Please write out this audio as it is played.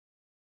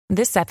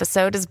This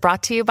episode is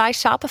brought to you by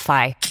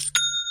Shopify.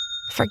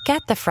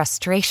 Forget the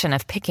frustration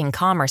of picking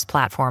commerce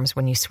platforms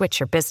when you switch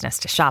your business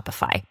to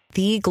Shopify,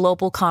 the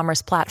global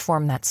commerce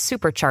platform that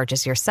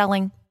supercharges your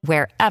selling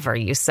wherever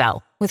you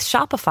sell. With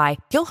Shopify,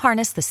 you'll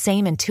harness the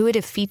same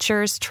intuitive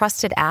features,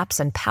 trusted apps,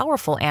 and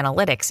powerful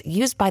analytics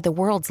used by the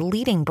world's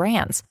leading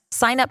brands.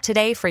 Sign up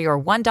today for your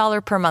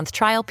 $1 per month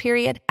trial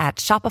period at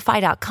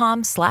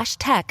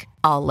shopify.com/tech,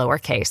 all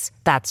lowercase.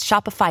 That's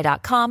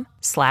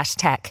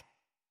shopify.com/tech.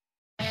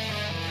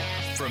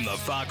 From the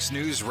Fox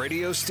News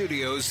radio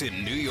studios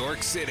in New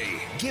York City,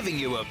 giving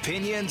you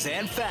opinions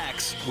and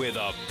facts with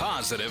a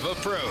positive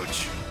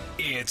approach.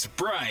 It's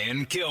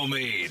Brian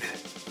Kilmeade.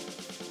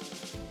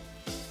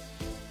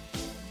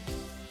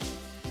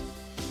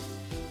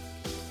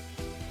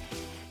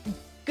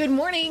 Good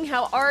morning.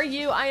 How are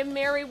you? I am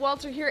Mary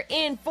Walter here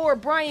in for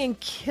Brian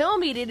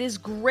Kilmeade. It is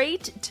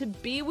great to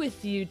be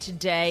with you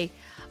today.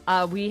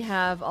 We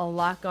have a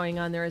lot going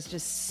on. There is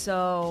just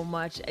so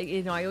much.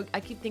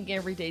 I keep thinking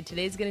every day,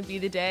 today's going to be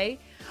the day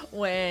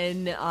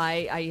when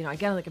I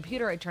get on the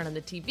computer, I turn on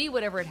the TV,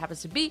 whatever it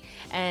happens to be,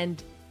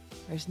 and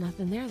there's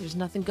nothing there. There's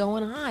nothing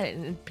going on,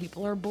 and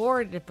people are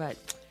bored, but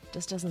it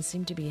just doesn't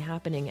seem to be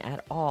happening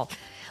at all.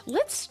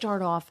 Let's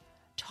start off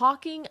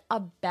talking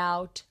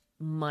about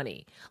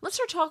money. Let's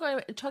start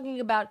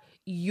talking about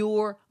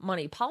your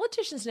money.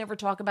 Politicians never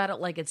talk about it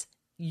like it's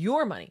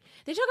your money.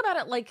 They talk about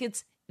it like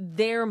it's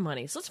their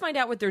money. So let's find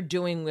out what they're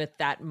doing with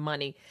that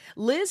money.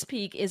 Liz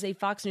Peek is a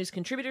Fox News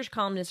contributor,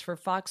 columnist for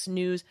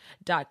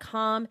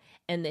foxnews.com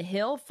and The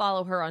Hill.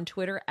 Follow her on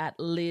Twitter at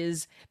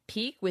Liz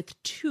Peek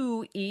with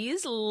 2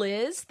 E's.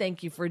 Liz,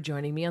 thank you for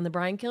joining me on the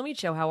Brian Kilmeade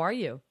Show. How are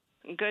you?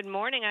 Good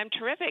morning. I'm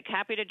terrific.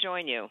 Happy to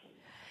join you.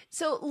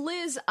 So,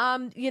 Liz,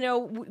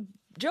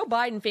 Joe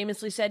Biden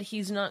famously said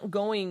he's not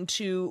going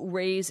to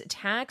raise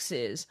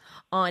taxes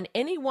on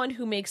anyone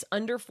who makes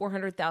under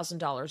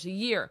 $400,000 a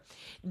year.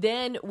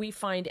 Then we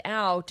find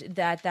out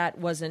that that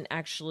wasn't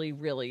actually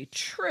really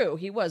true.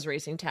 He was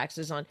raising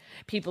taxes on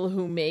people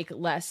who make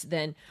less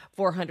than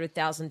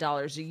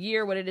 $400,000 a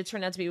year. What did it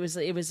turn out to be?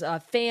 It was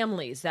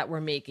families that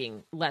were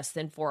making less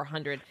than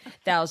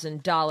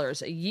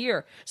 $400,000 a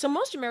year. So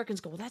most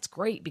Americans go, well, that's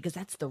great because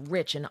that's the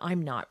rich and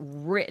I'm not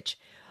rich.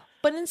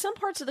 But in some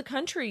parts of the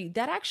country,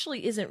 that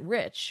actually isn't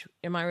rich.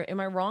 Am I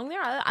wrong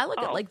there? I look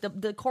at like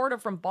the corridor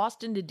from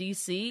Boston to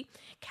D.C.,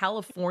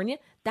 California.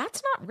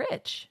 That's not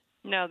rich.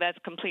 No, that's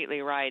completely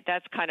right.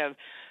 That's kind of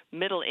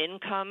middle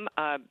income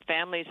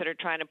families that are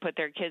trying to put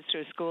their kids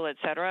through school, et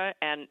cetera,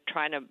 and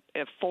trying to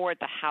afford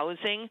the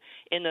housing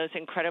in those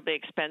incredibly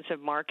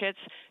expensive markets.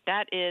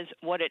 That is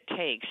what it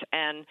takes.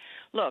 And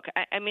look,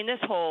 I mean,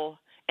 this whole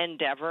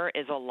endeavor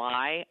is a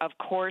lie. Of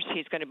course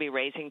he's going to be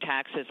raising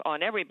taxes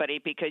on everybody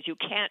because you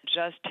can't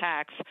just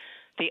tax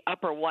the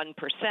upper 1%.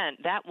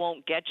 That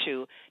won't get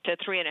you to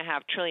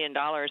 $3.5 trillion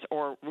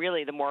or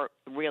really the more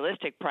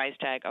realistic price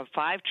tag of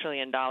 $5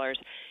 trillion.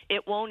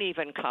 It won't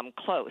even come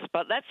close.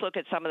 But let's look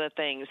at some of the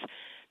things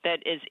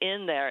that is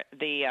in there,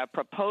 the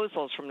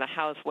proposals from the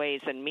House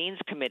Ways and Means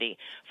Committee.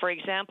 For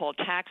example,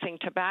 taxing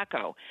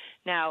tobacco.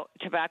 Now,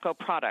 tobacco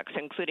products,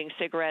 including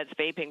cigarettes,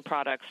 vaping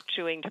products,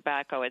 chewing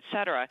tobacco, et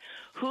cetera.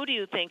 Who do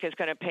you think is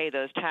going to pay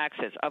those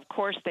taxes? Of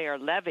course, they are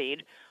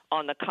levied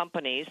on the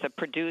companies, the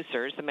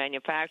producers, the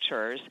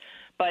manufacturers,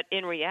 but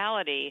in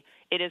reality,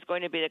 it is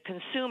going to be the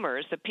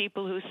consumers, the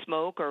people who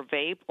smoke or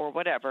vape or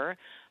whatever,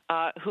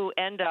 who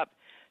end up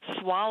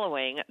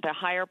swallowing the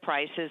higher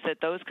prices that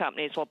those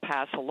companies will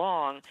pass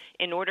along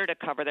in order to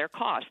cover their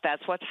costs.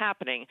 That's what's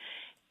happening.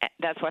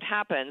 That's what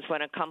happens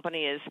when a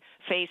company is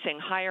facing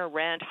higher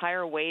rent,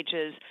 higher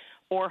wages,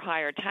 or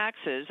higher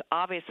taxes.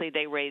 Obviously,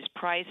 they raise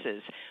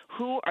prices.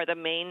 Who are the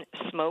main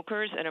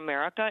smokers in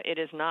America? It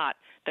is not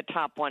the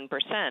top 1%.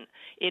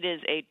 It is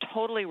a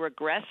totally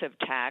regressive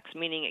tax,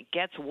 meaning it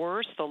gets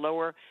worse the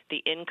lower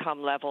the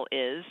income level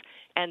is,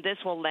 and this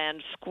will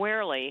land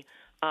squarely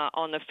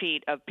on the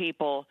feet of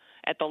people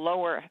at the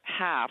lower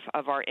half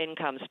of our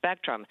income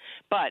spectrum.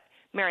 But,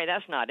 Mary,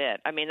 that's not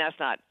it. I mean, that's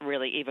not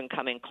really even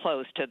coming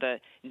close to the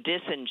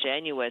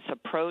disingenuous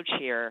approach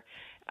here.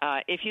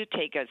 If you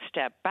take a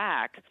step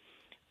back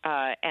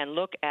and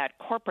look at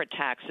corporate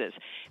taxes,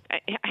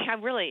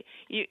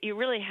 you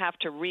really have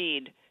to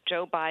read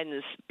Joe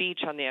Biden's speech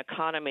on the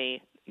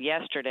economy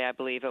yesterday, I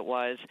believe it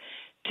was,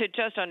 to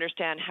just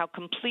understand how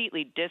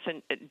completely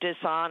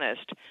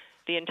dishonest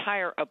the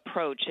entire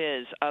approach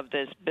is of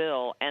this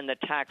bill and the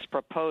tax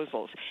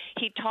proposals.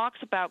 He talks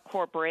about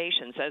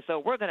corporations as though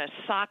we're going to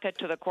sock it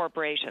to the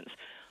corporations.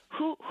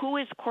 Who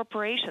is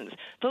corporations?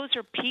 Those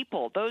are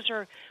people. Those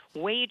are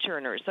wage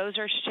earners. Those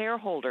are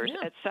shareholders,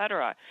 et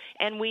cetera.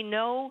 And we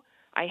know,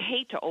 I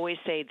hate to always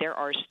say there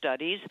are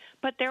studies,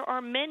 but there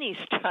are many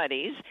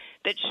studies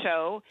that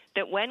show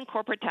that when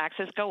corporate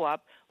taxes go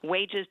up,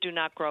 wages do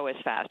not grow as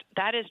fast.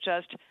 That is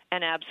just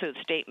an absolute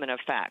statement of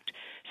fact.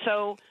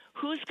 So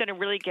who's going to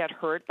really get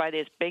hurt by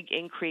this big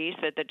increase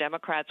that the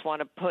Democrats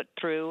want to put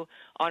through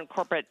on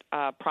corporate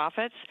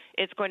profits?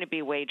 It's going to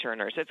be wage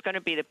earners. It's going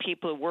to be the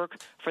people who work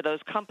for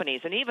those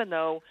companies. And even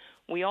though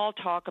we all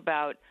talk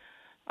about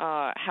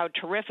how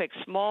terrific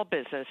small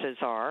businesses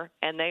are,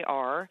 and they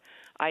are.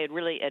 I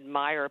really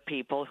admire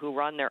people who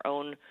run their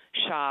own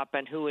shop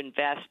and who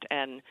invest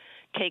and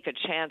take a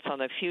chance on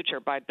the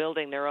future by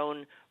building their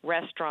own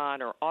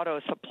restaurant or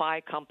auto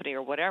supply company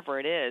or whatever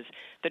it is.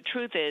 The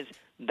truth is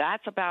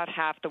that's about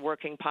half the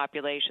working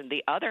population.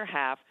 The other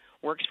half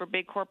works for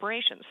big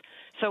corporations.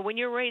 So when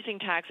you're raising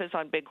taxes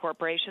on big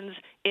corporations,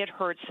 it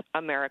hurts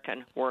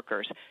American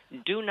workers.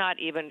 Do not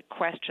even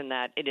question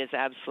that. It is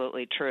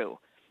absolutely true.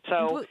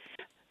 So,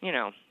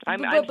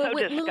 I'm so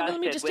disgusted let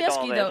me just with ask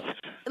all you, this.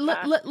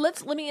 Though.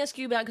 Let me ask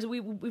you about, because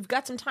we've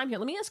got some time here.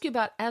 Let me ask you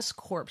about S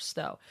corps,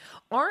 though.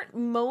 Aren't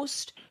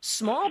most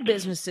small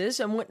businesses,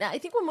 and I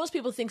think when most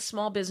people think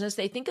small business,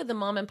 they think of the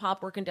mom and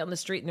pop working down the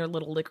street in their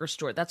little liquor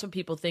store. That's what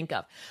people think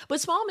of. But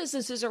small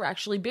businesses are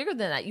actually bigger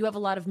than that. You have a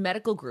lot of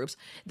medical groups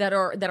that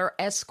are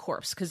S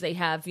corps because they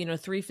have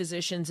 3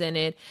 physicians in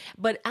it.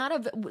 But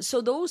so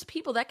those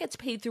people, that gets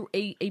paid through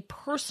a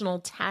personal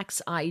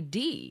tax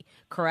ID,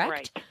 correct?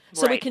 Right.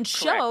 So right. it can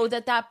show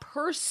that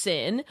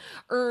person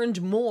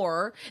earned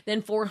more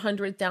than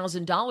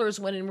 $400,000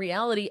 when in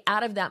reality,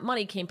 out of that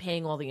money came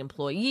paying all the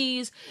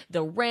employees,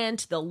 the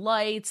rent, the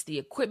lights, the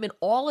equipment,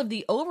 all of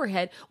the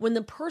overhead, when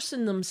the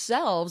person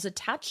themselves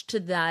attached to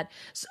that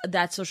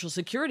Social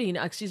Security,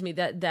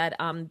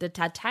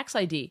 that tax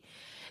ID,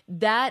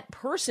 that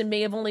person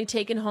may have only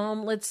taken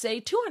home, let's say,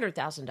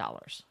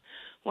 $200,000.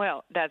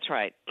 Well, that's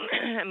right.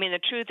 I mean, the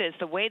truth is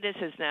the way this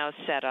is now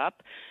set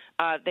up,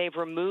 they've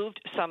removed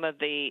some of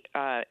the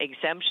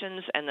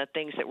exemptions and the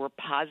things that were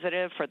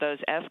positive for those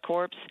S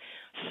corps.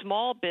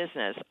 Small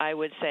business, I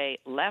would say,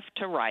 left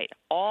to right,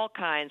 all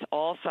kinds,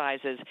 all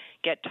sizes,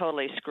 get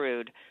totally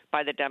screwed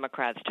by the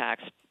Democrats'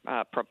 tax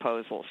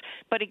proposals.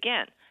 But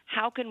again,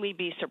 how can we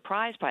be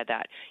surprised by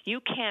that? You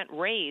can't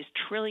raise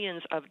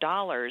trillions of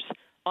dollars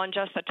on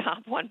just the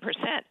top 1%.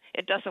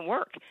 It doesn't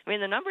work. I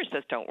mean, the numbers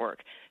just don't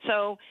work.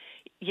 So,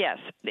 yes,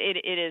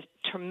 it is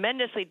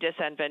tremendously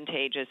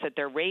disadvantageous that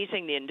they're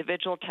raising the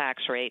individual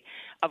tax rate.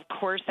 Of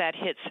course, that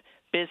hits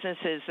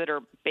businesses that are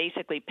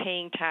basically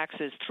paying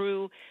taxes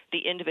through the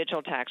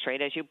individual tax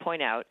rate, as you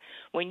point out.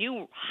 When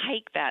you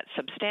hike that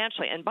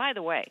substantially, and by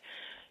the way,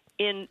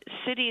 in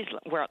cities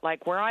where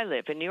I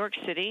live, in New York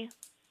City,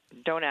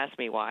 don't ask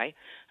me why,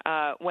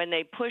 when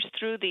they push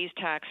through these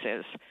tax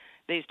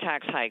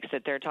hikes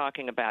that they're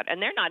talking about,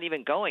 and they're not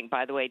even going,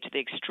 by the way, to the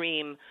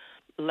extreme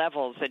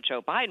levels that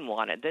Joe Biden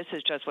wanted. This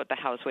is just what the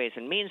House Ways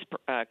and Means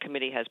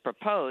Committee has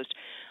proposed.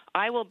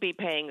 I will be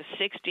paying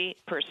 60%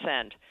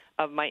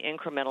 of my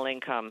incremental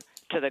income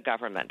to the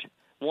government,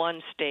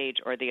 one stage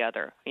or the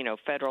other,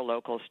 federal,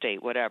 local,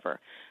 state, whatever.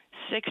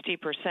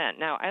 60%.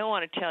 Now, I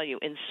want to tell you,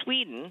 in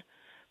Sweden,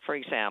 for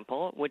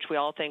example, which we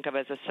all think of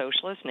as a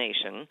socialist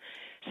nation,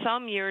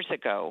 some years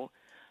ago,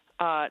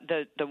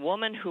 the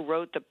woman who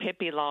wrote the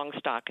Pippi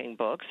Longstocking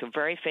books, a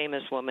very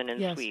famous woman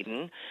in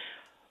Sweden,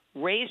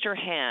 raised her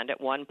hand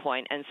at one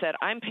point and said,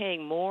 I'm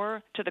paying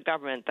more to the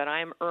government than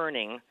I'm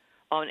earning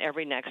on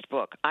every next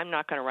book. I'm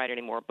not going to write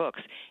any more books.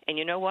 And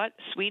you know what?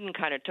 Sweden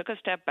kind of took a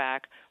step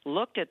back,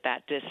 looked at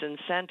that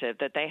disincentive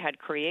that they had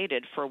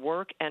created for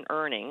work and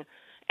earning,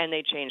 and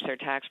they changed their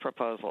tax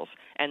proposals.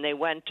 And they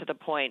went to the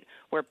point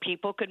where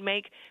people could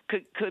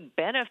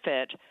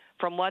benefit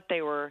from what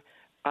they were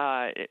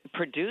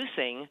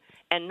producing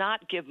and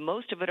not give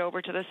most of it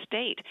over to the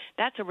state.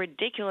 That's a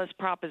ridiculous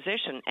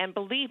proposition. And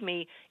believe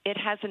me, it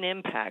has an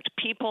impact.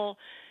 People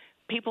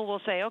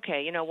will say,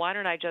 okay, why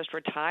don't I just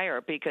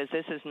retire, because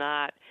this is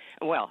not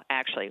 – well,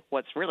 actually,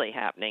 what's really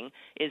happening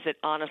is that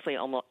honestly,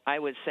 almost, I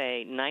would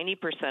say 90%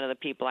 of the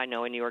people I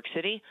know in New York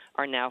City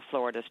are now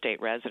Florida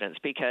state residents,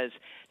 because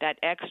that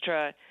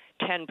extra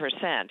 10%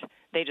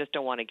 they just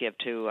don't want to give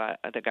to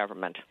the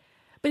government.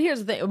 But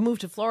here's the thing: move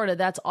to Florida,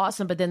 that's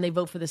awesome. But then they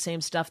vote for the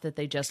same stuff that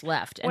they just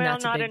left, and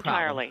that's a big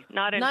problem.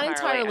 Not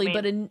entirely,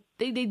 but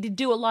they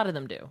do. A lot of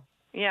them do.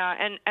 Yeah,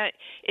 and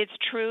it's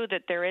true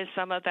that there is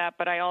some of that,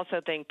 but I also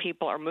think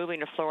people are moving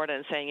to Florida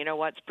and saying, you know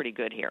what, it's pretty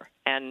good here.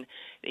 And,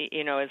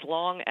 as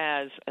long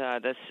as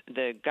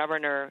the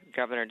Governor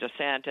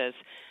DeSantis,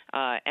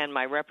 and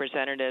my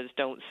representatives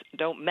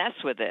don't mess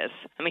with this.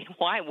 I mean,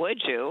 why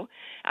would you?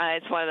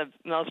 It's one of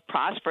the most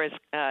prosperous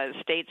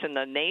states in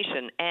the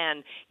nation,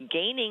 and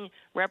gaining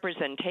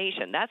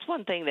representation. That's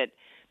one thing that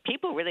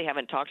people really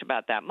haven't talked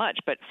about that much,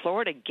 but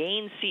Florida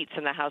gained seats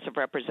in the House of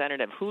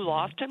Representatives. Who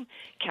lost them?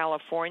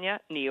 California,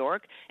 New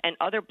York, and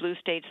other blue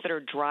states that are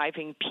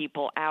driving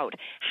people out.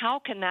 How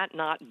can that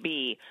not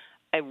be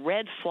a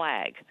red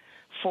flag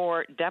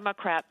for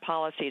Democrat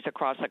policies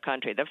across the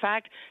country? The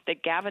fact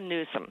that Gavin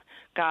Newsom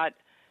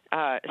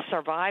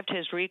survived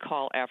his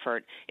recall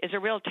effort is a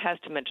real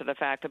testament to the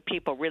fact that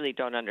people really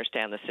don't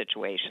understand the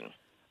situation.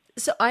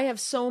 So I have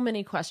so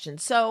many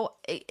questions. So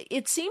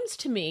it seems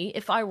to me,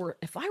 if I were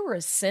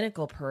a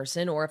cynical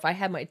person, or if I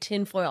had my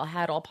tinfoil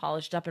hat all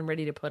polished up and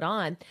ready to put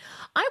on,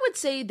 I would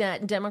say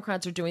that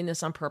Democrats are doing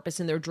this on purpose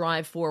in their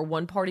drive for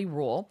one-party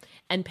rule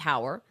and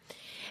power.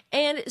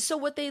 And so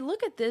what they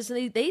look at this,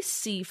 and they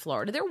see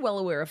Florida. They're well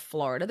aware of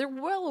Florida. They're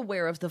well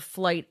aware of the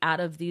flight out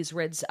of these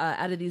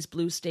out of these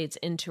blue states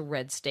into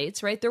red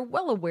states, right? They're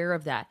well aware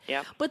of that.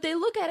 Yeah. But they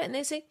look at it and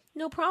they say,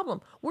 no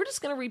problem. We're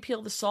just going to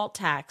repeal the salt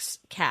tax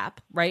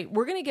cap, right?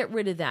 We're going to get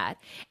rid of that.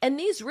 And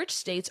these rich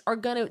states they're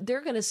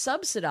going to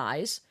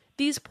subsidize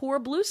these poor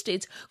blue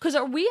states. Because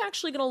are we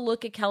actually going to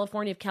look at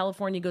California if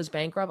California goes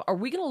bankrupt? Are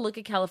we going to look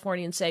at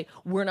California and say,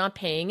 we're not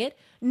paying it?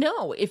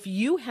 No. If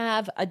you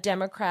have a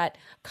Democrat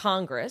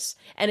Congress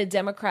and a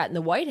Democrat in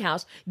the White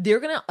House, they're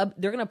going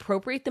to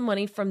appropriate the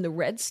money from the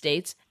red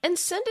states and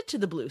send it to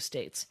the blue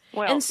states.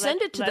 And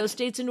send it to those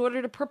states in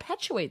order to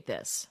perpetuate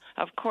this.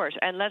 Of course.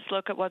 And let's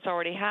look at what's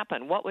already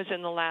happened. What was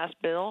in the last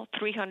bill?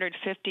 $350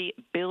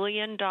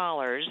 billion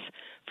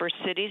for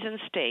cities and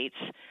states.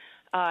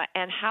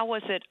 And how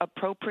was it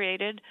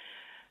appropriated?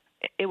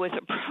 It was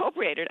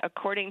appropriated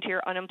according to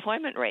your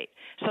unemployment rate.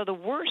 So the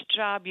worst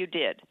job you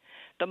did,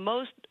 the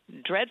most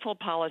dreadful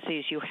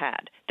policies you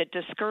had that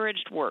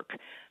discouraged work,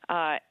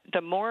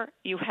 the more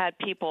you had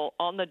people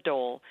on the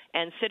dole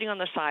and sitting on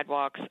the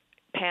sidewalks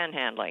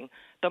panhandling,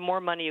 the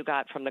more money you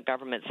got from the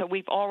government. So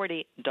we've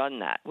already done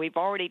that. We've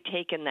already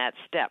taken that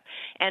step.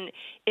 And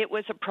it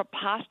was a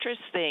preposterous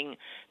thing.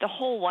 The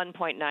whole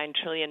 $1.9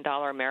 trillion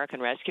American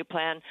Rescue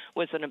Plan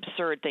was an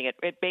absurd thing.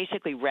 It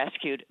basically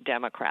rescued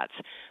Democrats.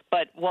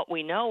 But what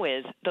we know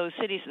is those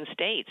cities and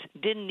states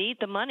didn't need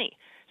the money.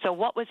 So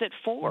what was it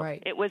for?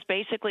 Right. It was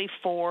basically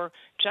for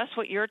just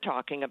what you're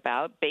talking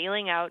about,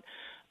 bailing out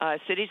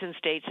cities and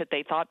states that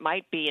they thought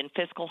might be in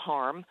fiscal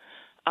harm.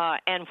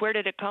 And where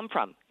did it come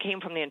from? Came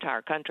from the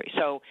entire country.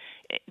 So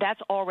that's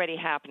already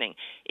happening.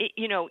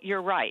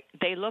 You're right.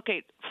 They look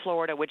at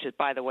Florida, which is,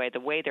 by the way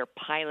they're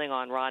piling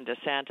on Ron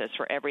DeSantis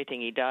for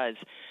everything he does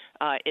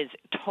is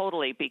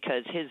totally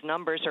because his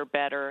numbers are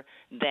better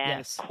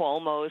than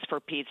Cuomo's,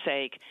 for Pete's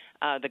sake,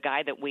 the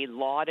guy that we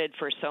lauded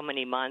for so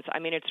many months. I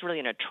mean, it's really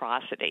an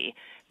atrocity,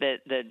 the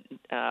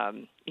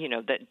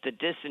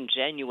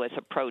disingenuous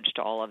approach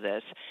to all of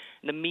this,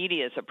 the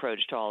media's approach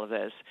to all of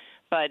this.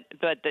 But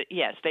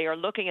yes, they are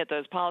looking at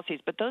those policies,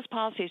 but those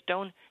policies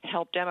don't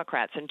help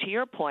Democrats. And to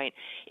your point,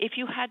 if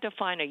you had to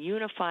find a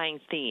unifying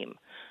theme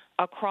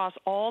across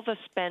all the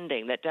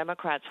spending that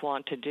Democrats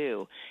want to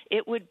do,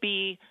 it would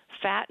be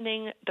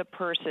fattening the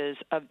purses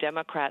of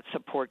Democrat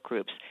support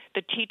groups.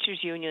 The teachers'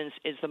 unions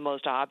is the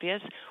most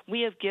obvious.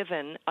 We have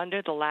given,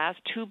 under the last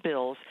two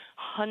bills,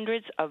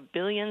 hundreds of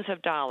billions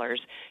of dollars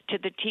to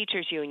the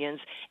teachers' unions,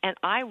 and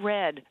I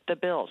read the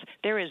bills.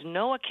 There is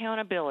no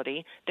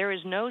accountability. There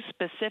is no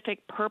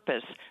specific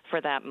purpose for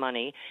that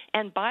money.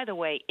 And by the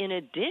way, in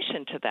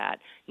addition to that,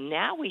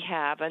 now we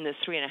have in this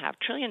 $3.5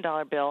 trillion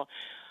bill,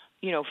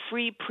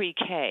 free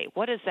pre-K.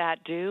 What does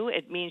that do?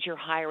 It means you're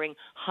hiring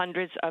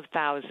hundreds of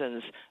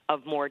thousands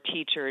of more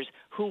teachers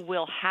who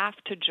will have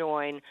to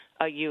join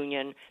a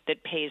union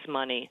that pays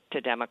money to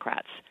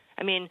Democrats.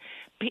 I mean,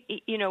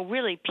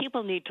 really,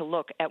 people need to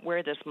look at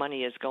where this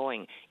money is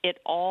going.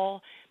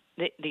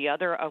 The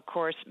other, of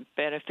course,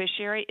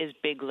 beneficiary is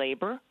big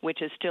labor,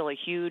 which is still a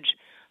huge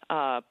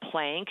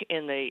plank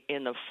in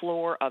the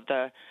floor of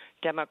the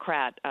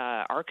Democrat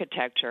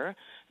architecture.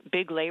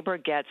 Big labor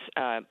gets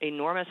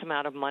enormous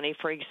amount of money,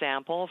 for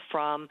example,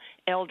 from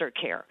elder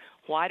care.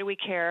 Why do we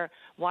care?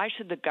 Why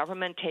should the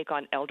government take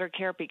on elder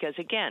care? Because,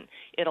 again,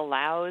 it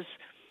allows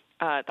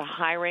the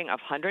hiring of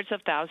hundreds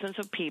of thousands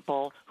of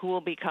people who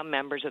will become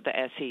members of the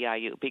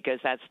SEIU, because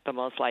that's the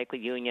most likely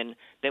union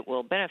that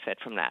will benefit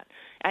from that.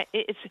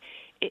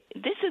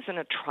 This is an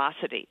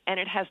atrocity, and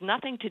it has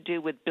nothing to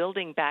do with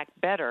building back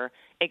better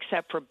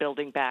except for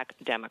building back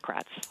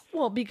Democrats.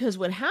 Well, because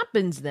what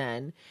happens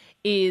then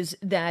is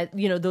that,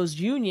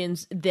 those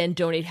unions then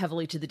donate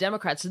heavily to the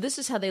Democrats. So this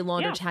is how they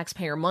launder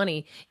taxpayer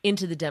money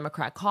into the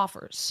Democrat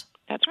coffers.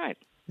 That's right.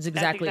 That's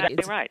exactly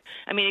right.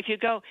 I mean, if you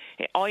go,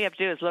 all you have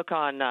to do is look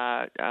on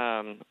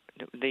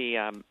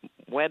the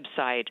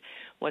website,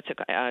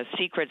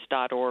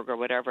 secrets.org or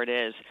whatever it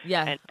is.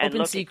 Yeah, and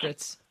Open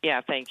Secrets.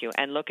 Thank you.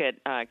 And look at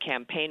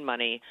campaign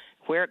money,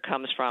 where it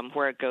comes from,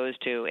 where it goes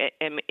to.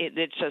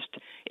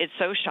 It's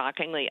so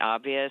shockingly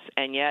obvious,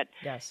 and yet,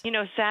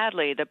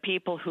 sadly, the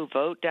people who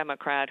vote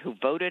Democrat, who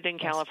voted in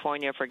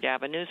California for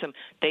Gavin Newsom,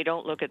 they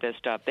don't look at this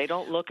stuff. They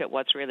don't look at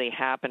what's really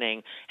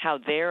happening, how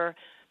their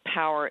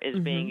power is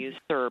being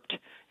usurped.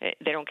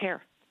 They don't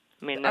care.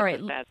 I mean,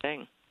 that's a bad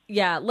thing.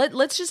 Yeah,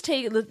 let's just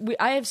take.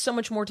 I have so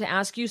much more to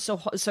ask you, so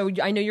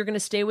I know you're going to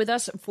stay with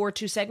us for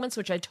 2 segments,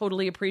 which I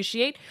totally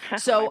appreciate.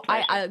 So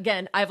I've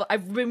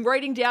been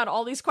writing down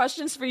all these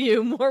questions for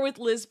you. More with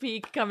Liz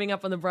Peek coming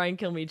up on the Brian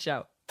Kilmeade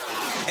Show.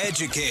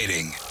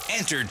 Educating,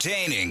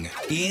 entertaining,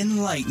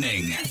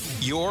 enlightening.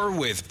 You're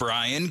with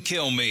Brian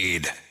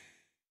Kilmeade.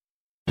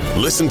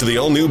 Listen to the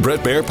all-new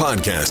Bret Baier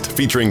podcast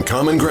featuring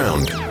Common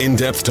Ground,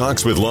 in-depth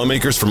talks with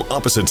lawmakers from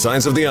opposite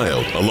sides of the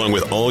aisle, along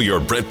with all your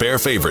Bret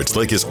Baier favorites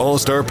like his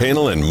all-star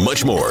panel and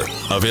much more.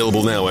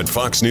 Available now at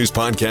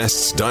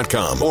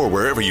foxnewspodcasts.com or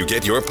wherever you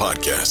get your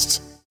podcasts.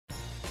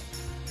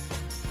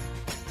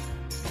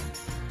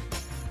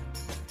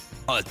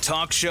 A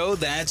talk show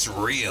that's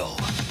real.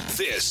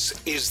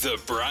 This is the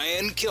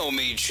Brian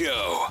Kilmeade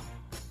Show.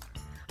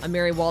 I'm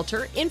Mary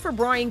Walter. In for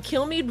Brian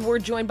Kilmeade, we're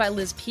joined by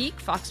Liz Peek,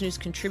 Fox News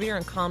contributor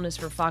and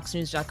columnist for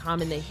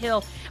FoxNews.com and The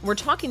Hill. And we're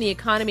talking the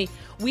economy.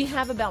 We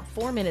have about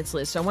 4 minutes,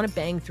 Liz, so I want to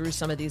bang through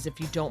some of these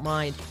if you don't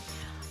mind.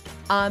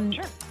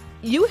 Sure.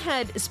 You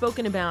had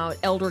spoken about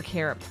elder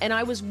care, and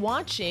I was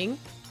watching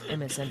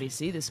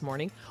MSNBC this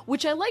morning,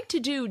 which I like to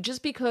do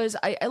just because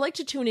I like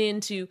to tune in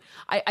to,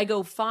 I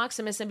go Fox,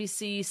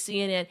 MSNBC,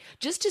 CNN,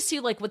 just to see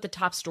like what the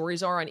top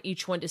stories are on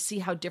each one to see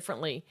how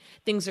differently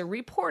things are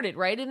reported,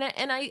 right? And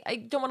I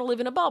don't want to live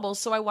in a bubble,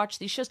 so I watch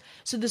these shows.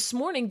 So this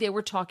morning they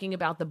were talking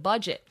about the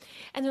budget,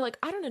 and they're like,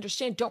 I don't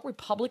understand. Don't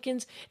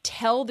Republicans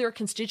tell their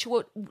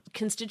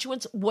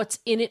constituents what's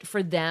in it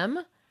for them?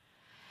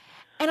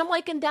 And I'm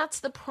like, and that's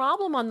the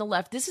problem on the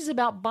left. This is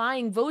about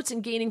buying votes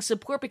and gaining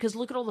support because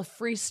look at all the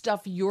free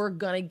stuff you're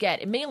going to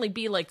get. It may only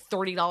be like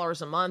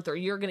 $30 a month, or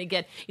you're going to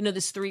get,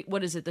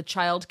 the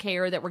child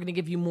care that we're going to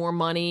give you more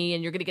money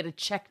and you're going to get a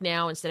check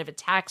now instead of a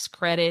tax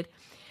credit.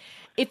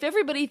 If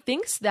everybody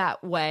thinks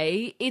that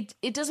way,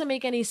 it doesn't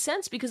make any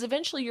sense because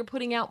eventually you're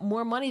putting out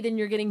more money than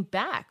you're getting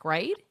back,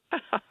 right?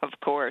 Of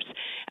course.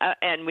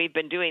 And we've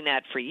been doing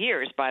that for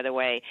years, by the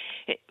way.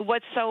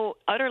 What's so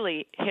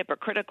utterly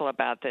hypocritical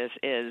about this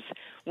is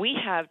we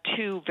have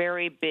two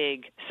very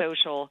big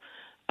social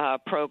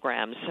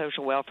programs,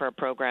 social welfare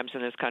programs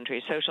in this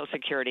country, Social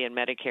Security and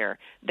Medicare.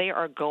 They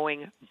are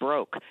going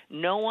broke.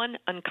 No one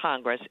in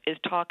Congress is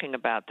talking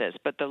about this,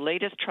 but the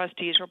latest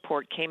trustees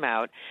report came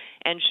out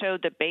and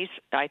showed that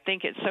I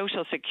think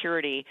Social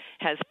Security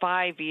has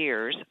 5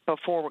 years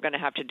before we're going to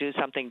have to do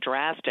something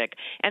drastic.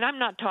 And I'm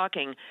not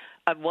talking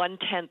a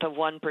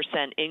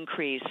 0.1%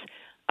 increase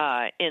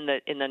in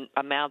the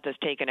amount that's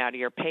taken out of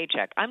your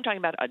paycheck. I'm talking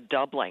about a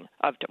doubling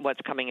of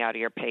what's coming out of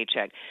your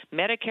paycheck.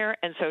 Medicare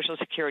and Social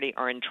Security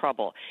are in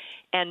trouble.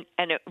 And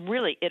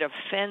it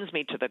offends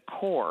me to the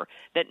core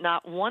that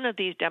not one of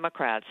these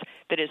Democrats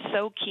that is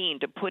so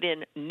keen to put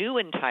in new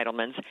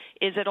entitlements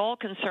is at all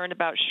concerned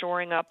about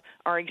shoring up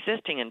our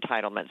existing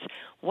entitlements.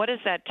 What does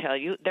that tell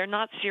you? They're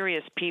not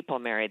serious people,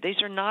 Mary.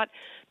 These are not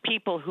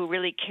people who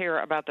really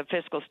care about the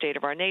fiscal state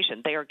of our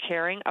nation. They are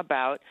caring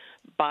about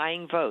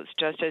buying votes,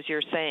 just as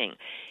you're saying.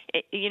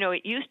 It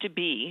used to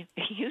be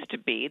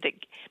that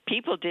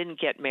people didn't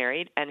get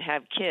married and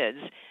have kids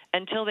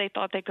until they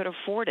thought they could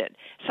afford it.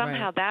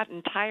 Somehow Right. That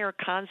entire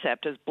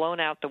concept is blown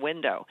out the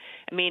window.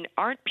 I mean,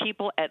 aren't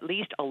people at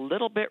least a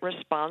little bit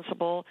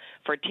responsible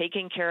for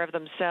taking care of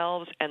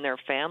themselves and their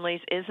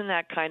families? Isn't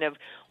that kind of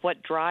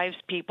what drives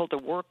people to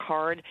work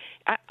hard?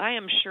 I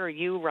am sure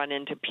you run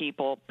into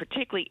people,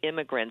 particularly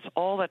immigrants,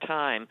 all the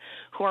time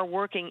who are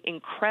working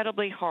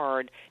incredibly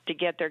hard to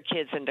get their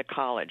kids into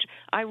college.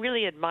 I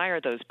really admire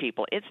those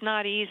people. It's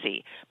not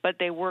easy, but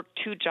they work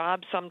 2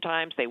 jobs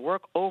sometimes. They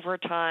work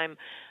overtime.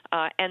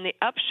 And the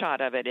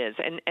upshot of it is,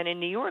 and in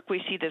New York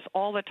we see this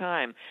all the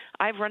time,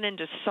 I've run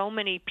into so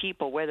many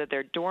people, whether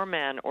they're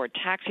doormen or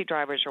taxi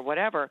drivers or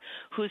whatever,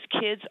 whose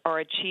kids are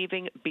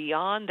achieving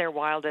beyond their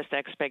wildest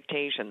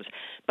expectations.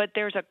 But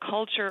there's a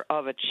culture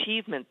of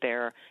achievement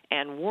there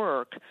and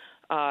work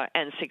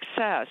and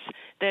success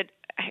that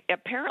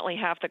apparently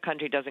half the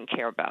country doesn't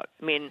care about.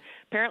 I mean,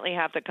 apparently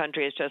half the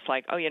country is just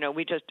like,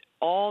 we just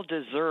all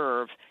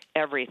deserve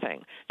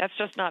everything. That's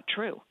just not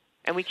true.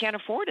 And we can't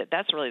afford it.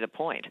 That's really the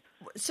point.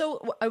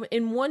 So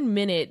in 1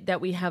 minute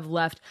that we have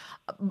left,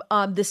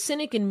 the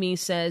cynic in me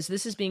says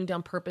this is being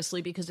done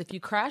purposely because if you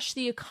crash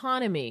the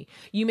economy,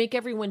 you make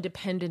everyone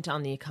dependent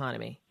on the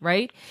economy,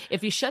 right?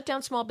 If you shut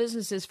down small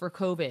businesses for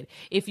COVID,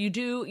 if you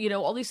do,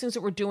 all these things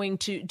that we're doing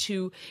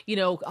to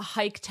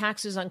hike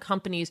taxes on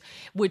companies,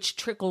 which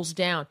trickles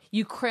down,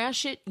 you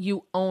crash it,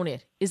 you own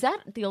it. Is that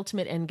the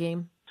ultimate end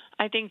game?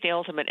 I think the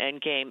ultimate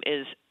end game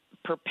is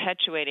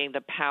perpetuating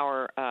the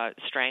power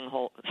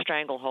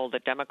stranglehold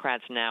that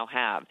Democrats now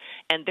have.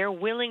 And they're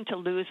willing to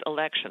lose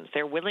elections.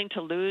 They're willing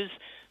to lose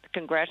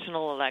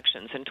congressional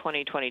elections in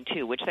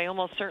 2022, which they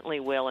almost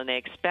certainly will, and they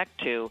expect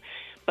to.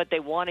 But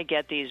they want to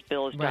get these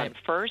bills done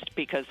first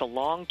because the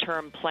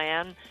long-term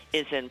plan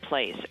is in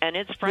place. And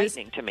it's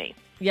frightening to me.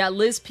 Yeah,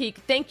 Liz Peek,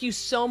 thank you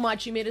so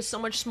much. You made us so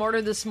much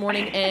smarter this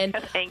morning and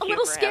a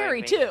little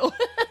scary, too.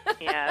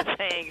 Yeah,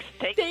 thanks.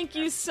 Thank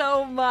you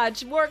so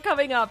much. More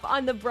coming up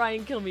on The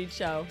Brian Kilmeade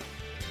Show.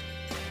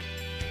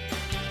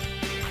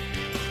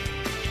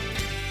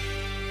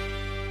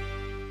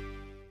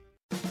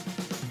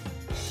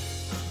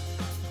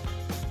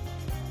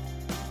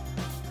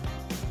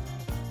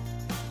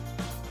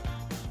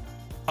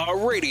 A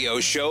radio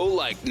show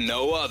like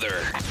no other.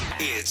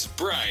 It's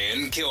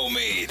Brian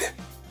Kilmeade.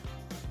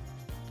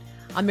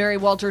 I'm Mary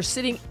Walter,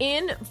 sitting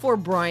in for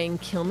Brian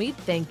Kilmeade.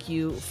 Thank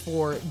you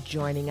for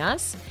joining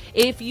us.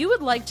 If you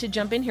would like to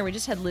jump in here, we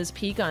just had Liz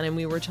Peek on, and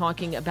we were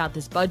talking about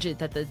this budget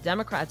that the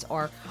Democrats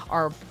are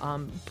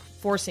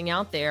forcing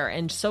out there.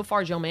 And so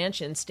far, Joe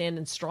Manchin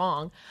standing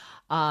strong.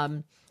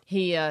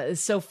 He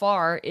so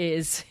far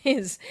is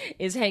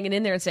hanging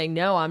in there and saying,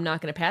 no, I'm not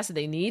going to pass it.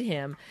 They need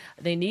him.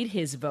 They need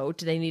his vote.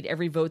 They need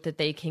every vote that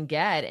they can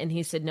get. And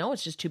he said, no,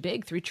 it's just too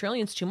big. $3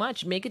 trillion is too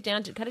much. Cut it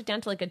down to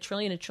like $1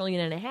 trillion, $1.5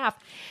 trillion.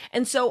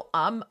 And so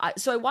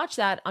I watch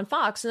that on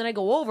Fox, and then I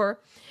go over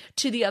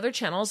to the other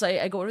channels.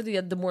 I go over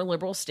to the more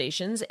liberal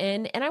stations,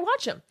 and I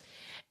watch them.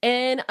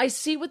 And I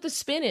see what the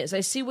spin is.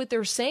 I see what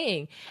they're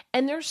saying.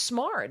 And they're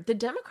smart. The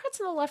Democrats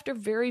on the left are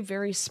very,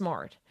 very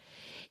smart.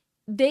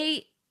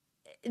 They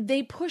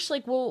push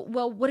like, well,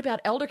 what about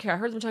elder care? I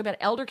heard them talk about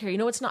elder care. You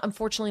know, it's not,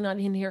 unfortunately not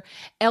in here.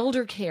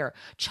 Elder care,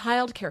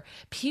 child care.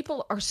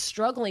 People are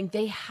struggling.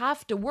 They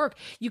have to work.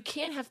 You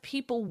can't have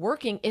people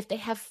working if they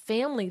have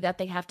family that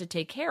they have to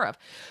take care of.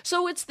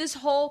 So it's this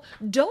whole,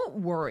 don't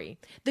worry.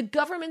 The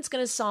government's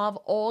going to solve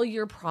all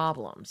your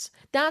problems.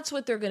 That's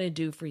what they're going to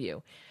do for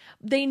you.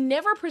 They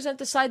never present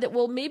the side that,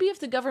 well, maybe if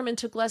the government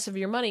took less of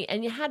your money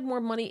and you had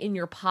more money in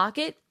your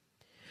pocket,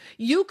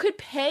 you could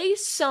pay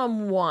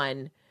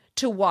someone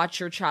to watch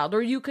your child,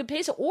 or you could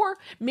pay, or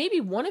maybe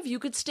one of you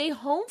could stay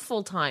home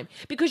full time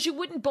because you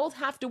wouldn't both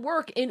have to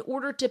work in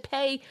order to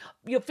pay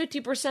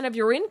 50% of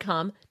your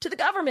income to the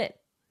government.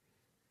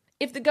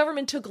 If the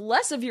government took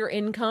less of your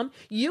income,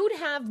 you'd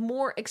have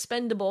more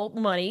expendable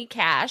money,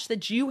 cash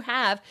that you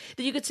have,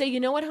 that you could say, you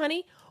know what,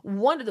 honey,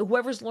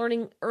 whoever's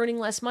earning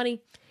less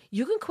money,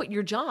 you can quit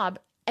your job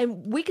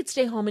and we could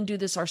stay home and do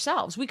this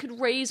ourselves. We could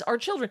raise our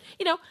children,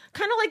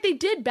 kind of like they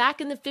did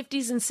back in the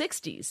 50s and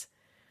 60s.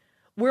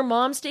 Where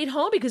mom stayed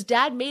home because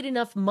dad made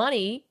enough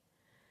money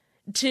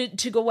to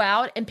go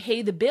out and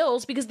pay the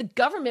bills because the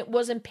government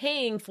wasn't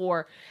paying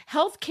for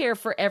health care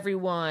for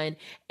everyone,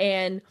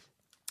 and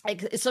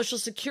Social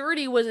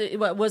Security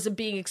wasn't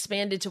being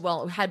expanded to,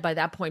 well, it had by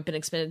that point been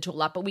expanded to a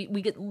lot, but we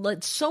get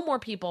so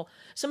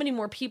many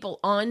more people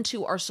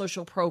onto our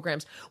social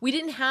programs. We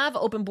didn't have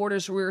open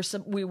borders where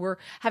we were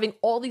having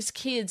all these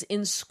kids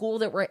in school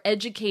that were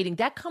educating.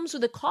 That comes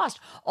with a cost.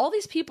 All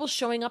these people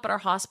showing up at our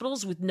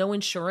hospitals with no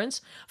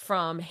insurance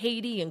from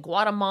Haiti and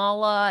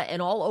Guatemala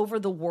and all over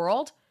the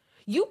world.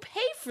 You pay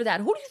for that.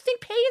 Who do you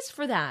think pays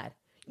for that?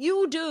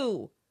 You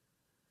do.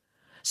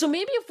 So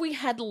maybe if we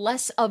had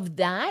less of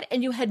that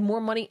and you had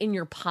more money in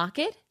your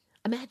pocket,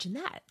 imagine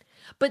that.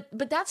 But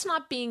that's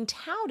not being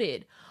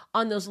touted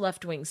on those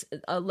left-wing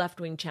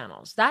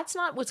channels. That's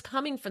not what's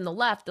coming from the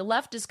left. The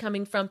left is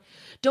coming from,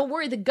 don't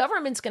worry, the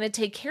government's going to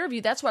take care of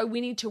you. That's why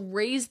we need to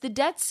raise the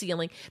debt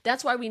ceiling.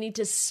 That's why we need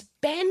to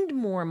spend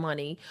more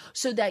money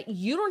so that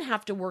you don't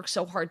have to work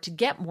so hard to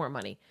get more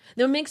money.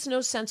 That makes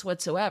no sense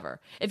whatsoever.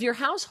 If your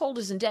household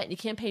is in debt and you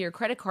can't pay your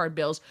credit card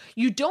bills,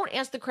 you don't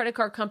ask the credit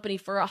card company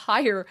for a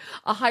higher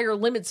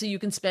limit so you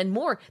can spend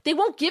more. They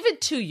won't give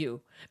it to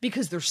you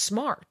because they're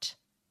smart.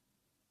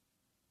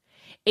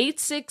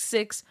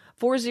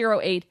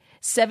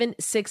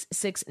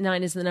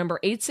 866-408-7669 is the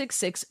number.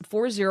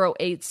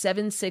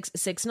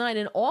 866-408-7669.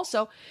 And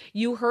also,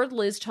 you heard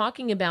Liz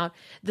talking about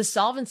the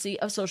solvency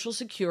of Social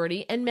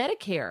Security and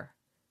Medicare.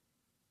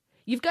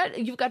 You've got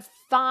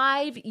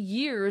 5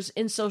 years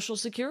in Social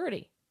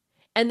Security.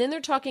 And then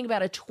they're talking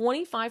about a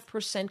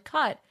 25%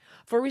 cut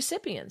for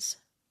recipients.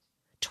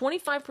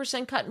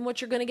 25% cut in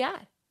what you're going to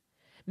get.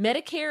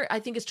 Medicare, I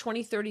think, is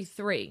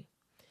 2033.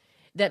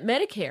 That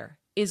Medicare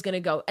is going to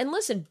go. And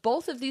listen,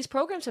 both of these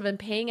programs have been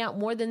paying out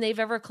more than they've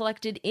ever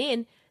collected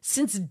in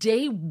since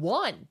day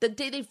one. The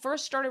day they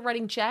first started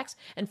writing checks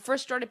and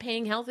first started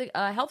paying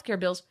healthcare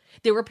bills,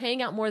 they were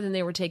paying out more than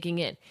they were taking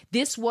in.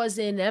 This was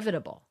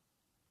inevitable.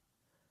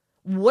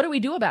 What do we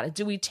do about it?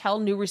 Do we tell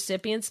new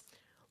recipients,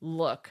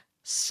 look,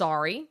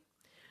 sorry,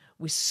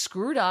 we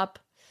screwed up,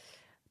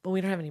 but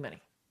we don't have any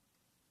money.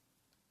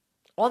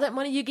 All that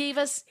money you gave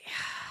us,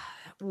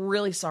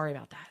 really sorry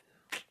about that.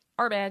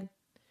 Our bad.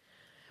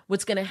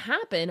 What's going to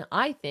happen,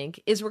 I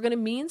think, is we're going to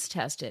means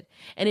test it.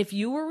 And if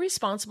you were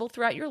responsible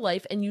throughout your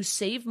life and you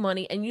save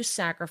money and you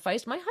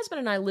sacrificed, my husband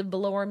and I live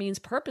below our means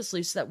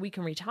purposely so that we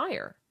can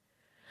retire.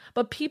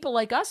 But people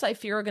like us, I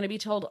fear, are going to be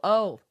told,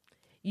 oh,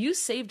 you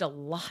saved a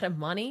lot of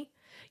money.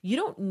 You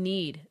don't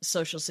need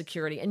Social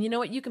Security. And you know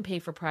what? You can pay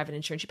for private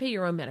insurance. You pay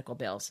your own medical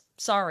bills.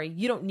 Sorry,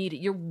 you don't need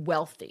it. You're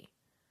wealthy.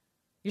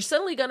 You're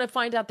suddenly going to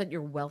find out that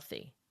you're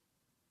wealthy.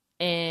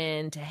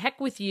 And to heck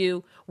with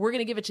you, we're going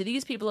to give it to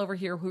these people over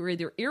here who are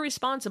either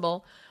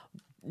irresponsible,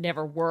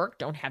 never worked,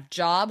 don't have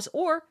jobs,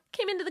 or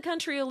came into the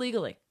country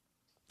illegally.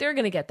 They're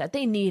going to get that.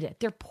 They need it.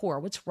 They're poor.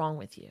 What's wrong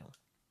with you?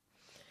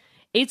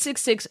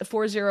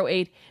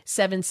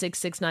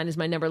 866-408-7669 is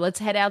my number. Let's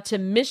head out to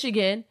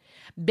Michigan.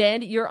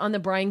 Ben, you're on the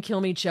Brian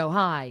Kilmeade Show.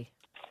 Hi.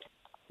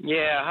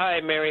 Yeah.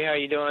 Hi, Mary. How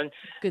you doing?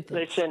 Good,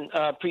 thanks. Listen,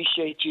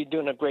 appreciate you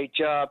doing a great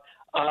job.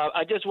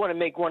 I just want to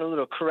make one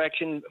little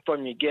correction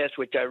from your guest,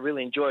 which I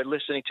really enjoyed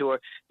listening to her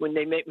when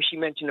she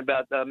mentioned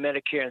about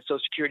Medicare and Social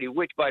Security,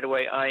 which, by the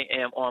way, I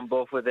am on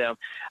both of them.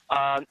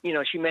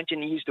 She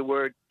mentioned used the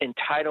word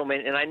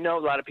entitlement, and I know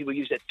a lot of people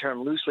use that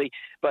term loosely,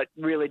 but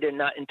really they're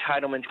not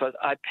entitlements because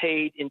I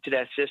paid into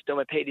that system.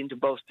 I paid into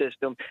both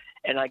systems,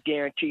 and I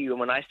guarantee you,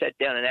 when I sat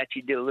down and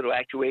actually did a little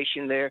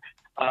actuation there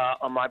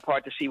on my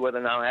part to see whether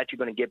or not I'm actually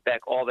going to get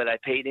back all that I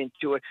paid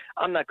into it,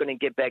 I'm not going to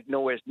get back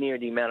nowhere near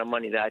the amount of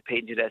money that I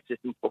paid into that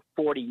system for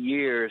 40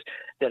 years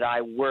that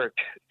I worked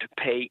to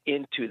pay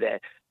into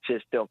that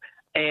system.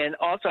 And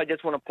also, I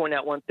just want to point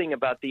out one thing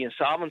about the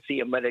insolvency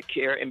of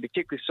Medicare, and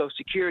particularly Social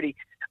Security.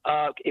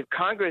 If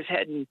Congress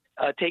hadn't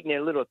taken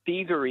their little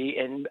thievery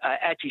and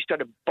actually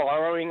started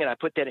borrowing, and I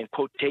put that in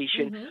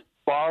quotation,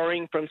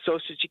 borrowing from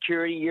Social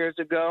Security years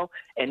ago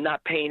and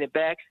not paying it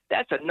back,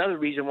 that's another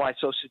reason why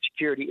Social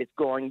Security is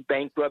going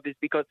bankrupt, is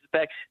because of the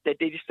fact that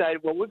they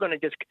decided, well, we're going to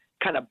just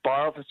kind of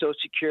borrow from Social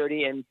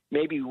Security and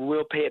maybe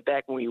we'll pay it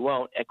back and we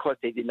won't. Of course,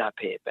 they did not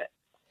pay it back.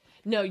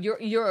 No,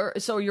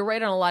 you're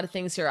right on a lot of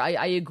things here.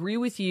 I agree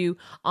with you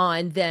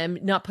on them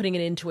not putting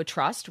it into a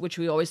trust, which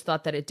we always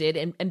thought that it did.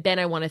 And Ben,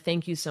 I want to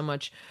thank you so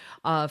much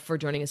for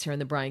joining us here on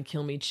the Brian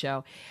Kilmeade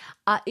Show.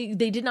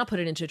 They did not put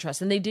it into a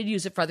trust, and they did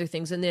use it for other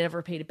things, and they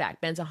never paid it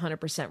back. Ben's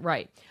 100%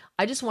 right.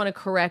 I just want to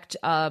correct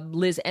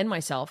Liz and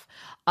myself.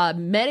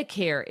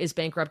 Medicare is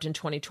bankrupt in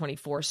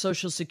 2024.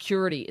 Social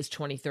Security is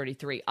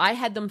 2033. I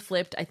had them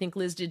flipped. I think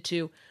Liz did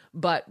too.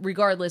 But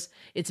regardless,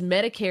 it's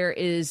Medicare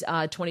is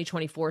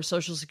 2024,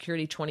 Social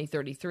Security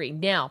 2033.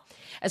 Now,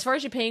 as far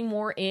as you're paying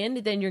more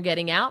in than you're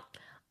getting out,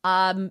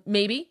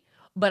 maybe.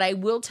 But I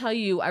will tell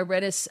you, I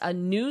read a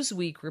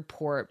Newsweek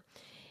report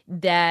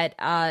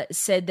that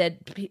said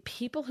that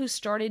people who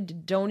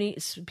started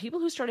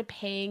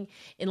paying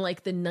in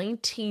like the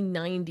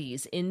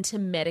 1990s into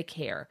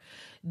Medicare,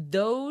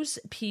 those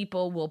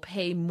people will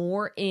pay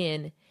more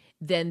in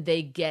than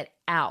they get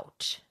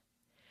out.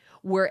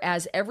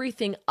 Whereas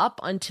everything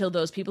up until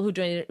those people who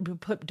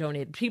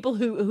donated, people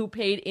who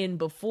paid in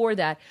before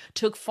that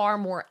took far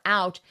more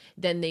out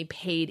than they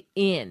paid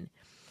in.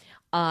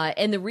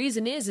 And the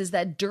reason is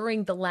that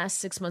during the last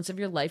 6 months of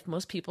your life,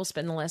 most people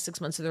spend the last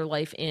 6 months of their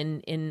life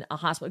in a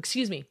hospital.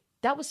 Excuse me,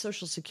 that was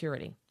Social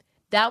Security.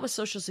 That was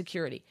Social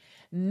Security.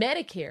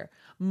 Medicare,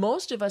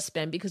 most of us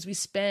spend because we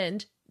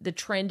spend. The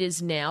trend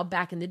is now,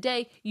 back in the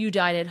day, you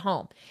died at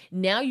home.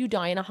 Now you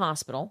die in a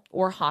hospital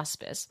or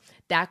hospice.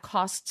 That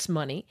costs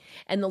money.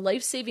 And the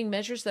life-saving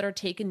measures that are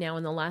taken now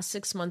in the last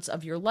 6 months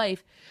of your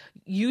life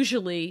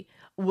usually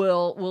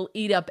will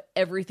eat up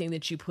everything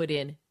that you put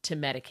in to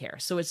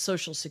Medicare. So it's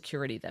Social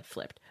Security that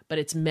flipped, but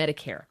it's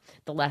Medicare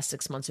the last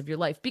 6 months of your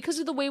life because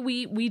of the way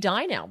we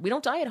die now. We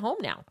don't die at home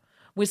now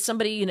with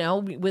somebody,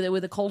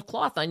 with a cold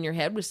cloth on your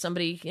head, with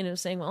somebody,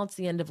 saying, well, it's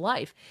the end of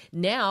life.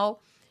 Now,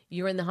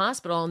 you're in the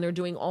hospital and they're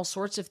doing all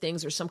sorts of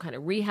things or some kind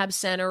of rehab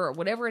center or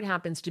whatever it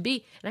happens to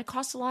be. And that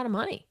costs a lot of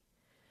money.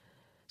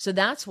 So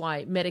that's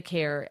why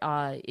Medicare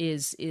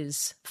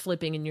is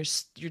flipping and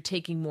you're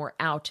taking more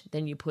out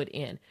than you put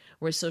in.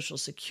 Whereas Social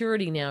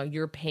Security now,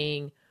 you're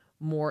paying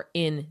more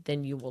in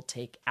than you will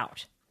take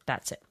out.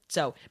 That's it.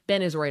 So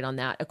Ben is right on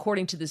that,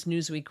 according to this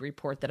Newsweek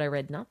report that I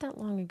read not that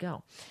long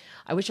ago.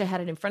 I wish I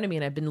had it in front of me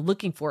and I've been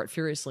looking for it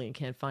furiously and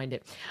can't find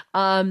it.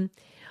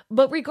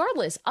 But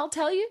regardless, I'll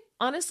tell you,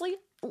 honestly,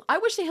 I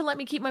wish they had let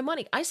me keep my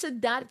money. I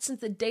said that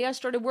since the day I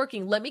started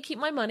working. Let me keep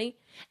my money.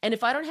 And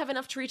if I don't have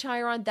enough to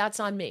retire on, that's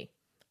on me.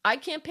 I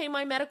can't pay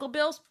my medical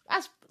bills.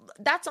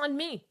 That's on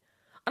me.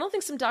 I don't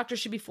think some doctors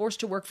should be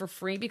forced to work for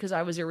free because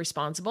I was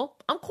irresponsible.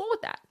 I'm cool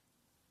with that.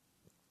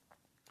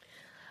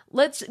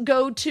 Let's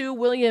go to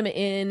William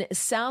in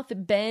South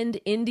Bend,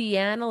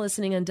 Indiana,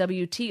 listening on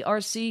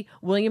WTRC.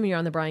 William, you're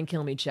on the Brian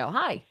Kilmeade Show.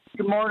 Hi.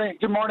 Good morning.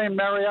 Good morning,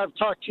 Mary. I've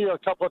talked to you a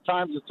couple of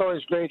times. It's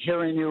always great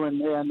hearing you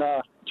and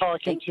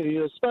talking to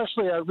you.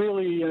 Especially, I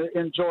really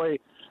enjoy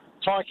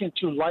talking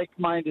to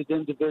like-minded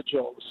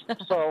individuals.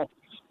 So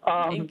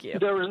Thank you.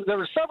 There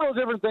were several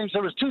different things.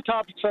 There was two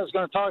topics I was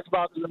going to talk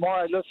about, and the more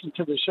I listen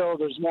to the show,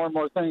 there's more and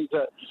more things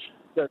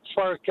that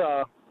spark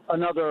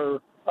another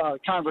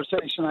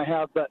conversation I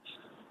have. But,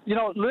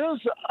 Liz,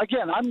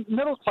 again, I'm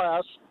middle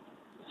class,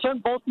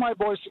 sent both my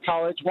boys to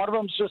college. One of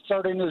them's just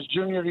starting his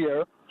junior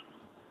year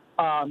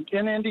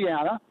in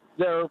Indiana.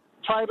 They're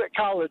private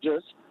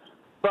colleges.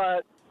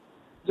 But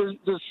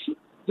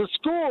the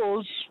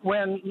schools,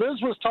 when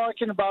Liz was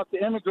talking about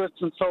the immigrants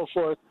and so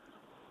forth,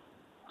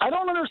 I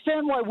don't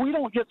understand why we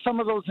don't get some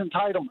of those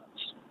entitlements,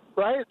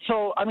 right?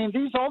 So, I mean,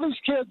 all these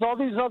kids, all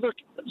these other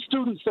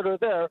students that are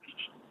there,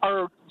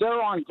 they're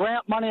on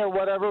grant money or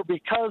whatever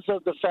because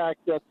of the fact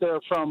that they're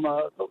from,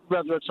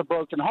 whether it's a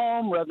broken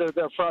home, whether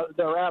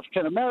they're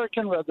African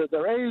American, whether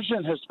they're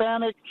Asian,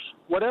 Hispanic,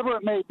 whatever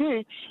it may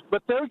be,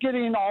 but they're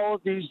getting all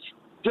of these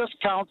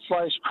discounts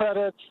 /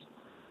 credits.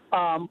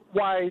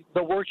 Why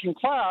the working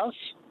class,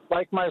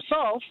 like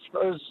myself,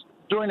 is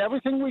doing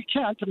everything we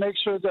can to make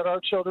sure that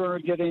our children are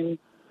getting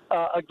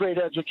a great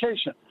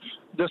education.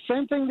 The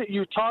same thing that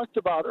you talked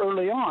about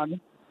early on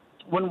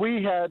when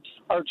we had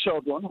our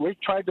children, we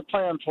tried to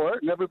plan for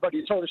it, and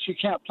everybody told us you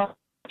can't plan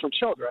for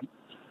children.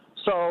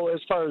 So as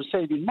far as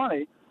saving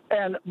money,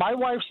 and my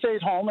wife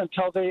stayed home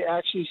until they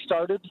actually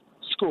started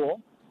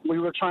school. We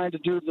were trying to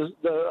do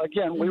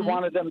we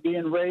wanted them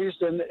being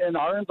raised in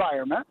our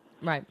environment.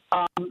 Right.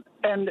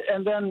 And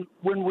then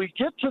when we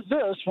get to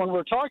this, when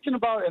we're talking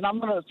about, and I'm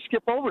going to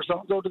skip over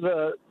some, go to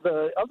the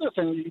other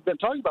thing you've been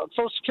talking about,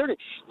 Social Security.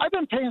 I've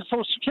been paying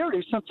Social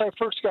Security since I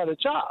first got a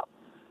job.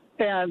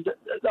 And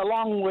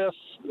along with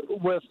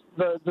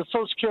the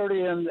Social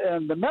Security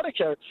and the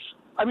Medicare,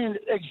 I mean,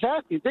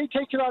 exactly. They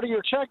take it out of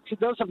your check. It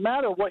doesn't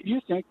matter what you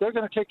think. They're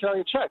going to take it out of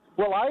your check.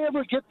 Will I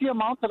ever get the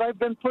amount that I've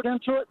been put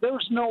into it?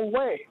 There's no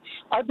way.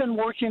 I've been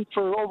working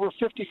for over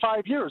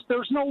 55 years.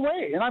 There's no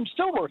way, and I'm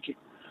still working.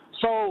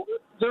 So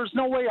there's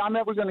no way I'm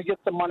ever going to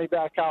get the money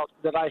back out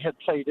that I had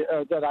paid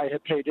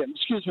in.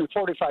 Excuse me,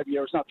 45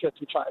 years, not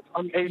 55.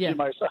 I'm aging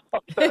myself.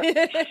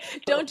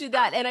 Don't do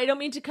that. And I don't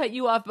mean to cut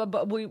you off,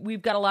 but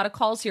we've got a lot of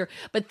calls here.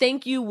 But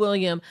thank you,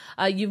 William.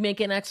 You make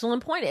an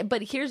excellent point.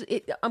 But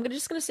I'm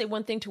just going to say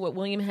one thing to what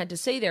William had to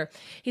say there.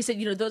 He said,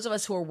 those of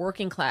us who are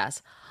working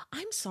class,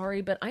 I'm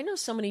sorry, but I know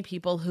so many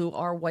people who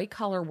are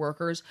white-collar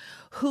workers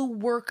who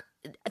work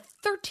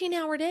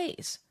 13-hour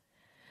days.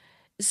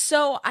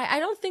 So I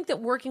don't think that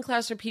working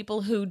class are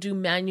people who do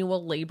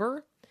manual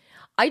labor.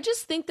 I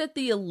just think that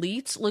the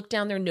elites look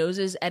down their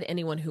noses at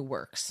anyone who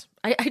works.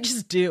 I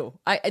just do.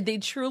 They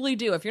truly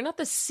do. If you're not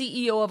the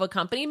CEO of a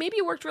company, maybe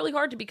you worked really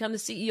hard to become the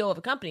CEO of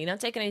a company,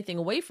 not taking anything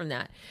away from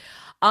that.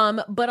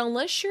 But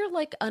unless you're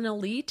like an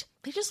elite,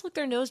 they just look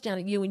their nose down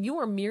at you, and you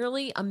are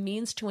merely a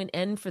means to an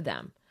end for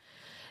them.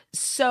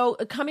 So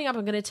coming up,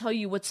 I'm going to tell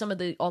you what some of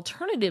the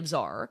alternatives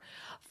are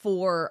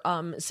for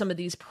some of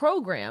these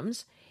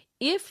programs.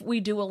 If we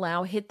do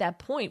hit that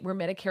point where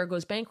Medicare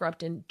goes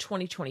bankrupt in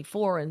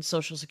 2024 and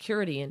Social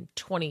Security in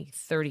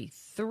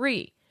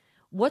 2033,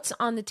 what's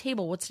on the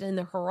table? What's in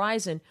the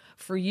horizon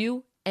for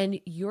you and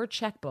your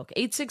checkbook?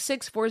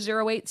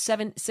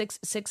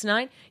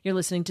 866-408-7669. You're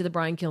listening to The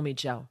Brian Kilmeade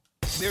Show.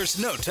 There's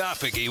no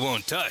topic he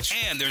won't touch,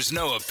 and there's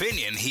no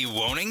opinion he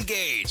won't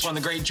engage. It's one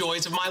of the great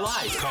joys of my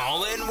life.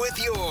 Call in with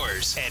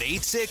yours at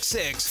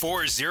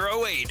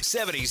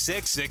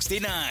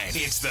 866-408-7669.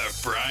 It's The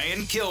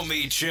Brian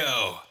Kilmeade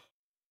Show.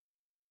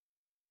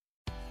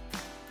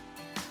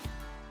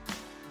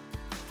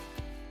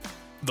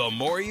 The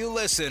more you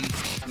listen,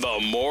 the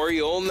more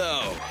you'll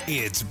know.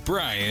 It's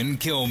Brian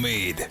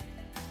Kilmeade.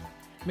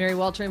 Mary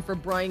Walter in for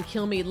Brian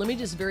Kilmeade. Let me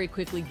just very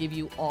quickly give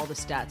you all the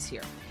stats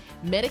here.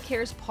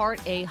 Medicare's Part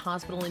A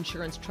hospital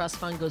insurance trust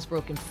fund goes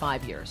broke in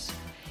 5 years.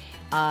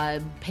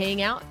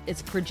 Paying out,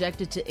 it's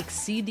projected to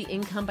exceed the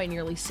income by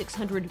nearly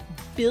 $600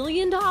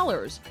 billion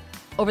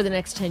over the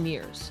next 10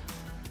 years.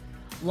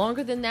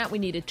 Longer than that, we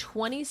need a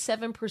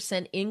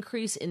 27%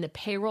 increase in the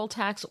payroll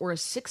tax or a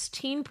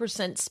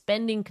 16%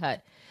 spending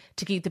cut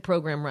to keep the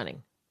program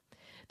running.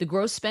 The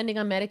gross spending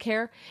on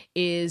Medicare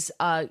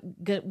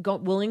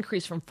will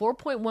increase from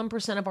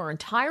 4.1% of our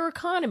entire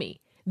economy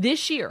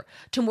this year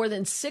to more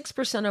than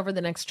 6% over the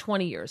next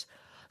 20 years.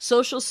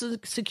 Social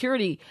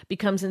Security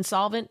becomes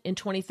insolvent in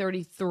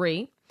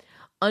 2033.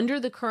 Under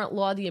the current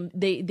law,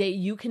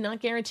 you cannot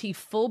guarantee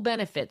full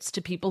benefits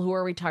to people who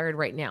are retired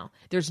right now.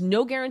 There's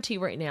no guarantee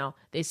right now,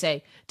 they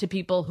say, to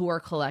people who are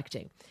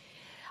collecting.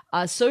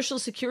 Social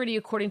Security,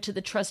 according to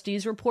the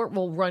trustees report,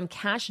 will run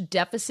cash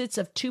deficits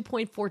of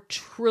 $2.4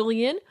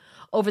 trillion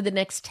over the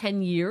next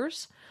 10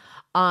 years.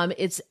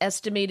 It's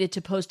estimated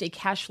to post a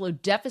cash flow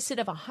deficit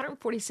of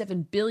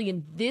 $147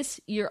 billion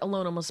this year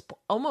alone,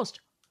 almost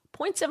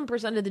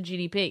 0.7% of the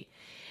GDP.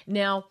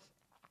 Now,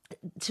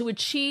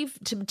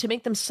 to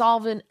make them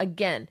solvent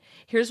again,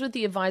 here's what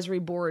the advisory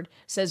board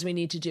says we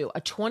need to do: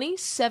 a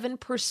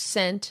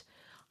 27%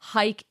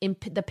 hike in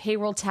the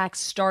payroll tax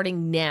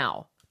starting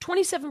now.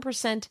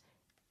 27%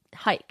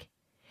 hike.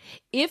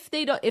 If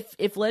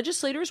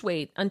legislators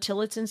wait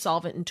until it's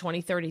insolvent in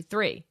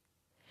 2033,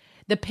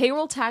 the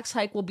payroll tax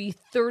hike will be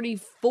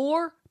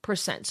 34%.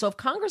 So if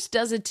Congress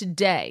does it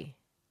today,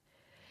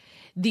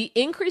 the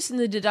increase in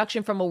the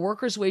deduction from a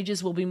worker's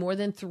wages will be more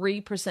than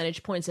 3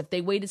 percentage points. If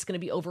they wait, it's going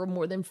to be over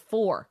more than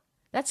 4.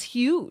 That's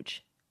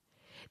huge.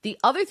 The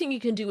other thing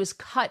you can do is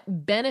cut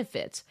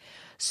benefits.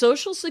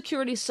 Social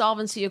Security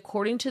solvency,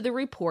 according to the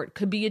report,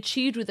 could be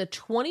achieved with a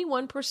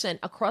 21%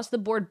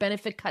 across-the-board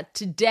benefit cut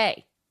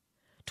today.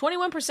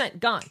 21%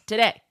 gone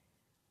today.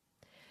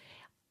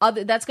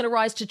 That's going to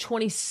rise to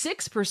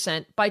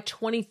 26% by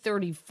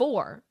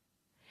 2034.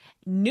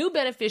 New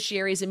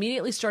beneficiaries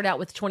immediately start out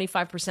with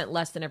 25%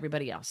 less than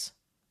everybody else.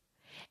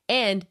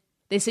 And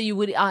they say you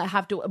would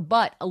have to,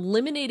 but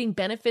eliminating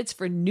benefits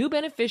for new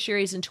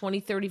beneficiaries in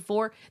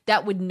 2034,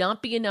 that would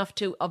not be enough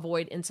to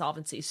avoid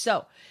insolvency.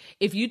 So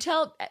if you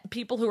tell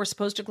people who are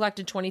supposed to collect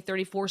in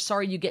 2034,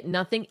 sorry, you get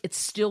nothing, it's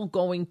still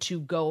going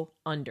to go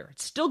under.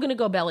 It's still going to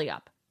go belly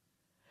up.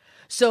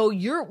 So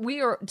we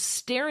are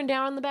staring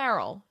down the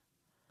barrel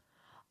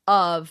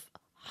of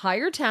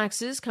higher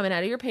taxes coming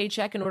out of your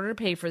paycheck in order to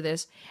pay for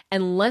this,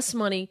 and less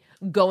money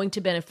going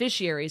to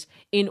beneficiaries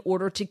in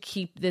order to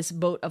keep this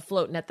boat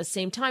afloat. And at the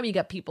same time, you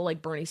got people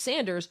like Bernie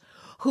Sanders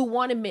who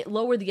want to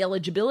lower the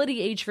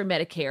eligibility age for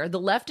Medicare. The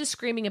left is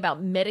screaming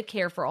about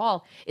Medicare for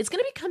all. It's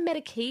going to become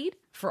Medicaid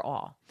for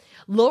all.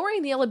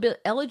 Lowering the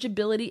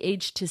eligibility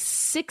age to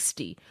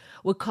 60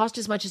 would cost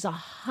as much as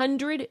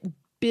 $100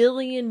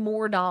 billion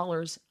more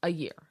a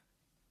year.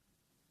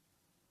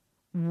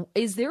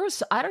 Is there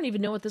I don't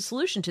even know what the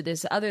solution to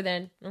this other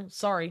than,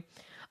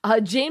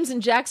 James in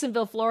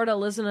Jacksonville, Florida,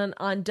 listening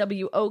on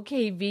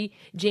WOKV.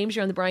 James,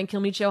 you're on the Brian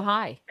Kilmeade Show.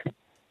 Hi.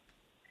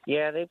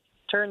 Yeah, they've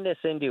turned this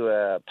into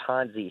a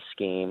Ponzi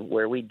scheme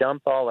where we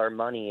dump all our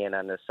money in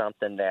onto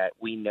something that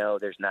we know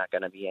there's not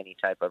going to be any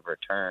type of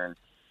return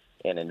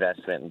in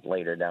investment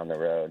later down the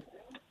road.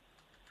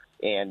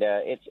 And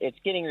it's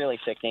getting really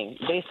sickening.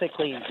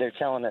 Basically, they're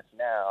telling us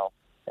now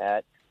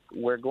that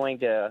we're going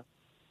to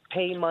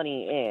pay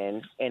money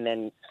in and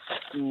then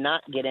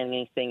not get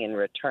anything in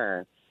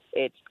return.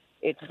 It's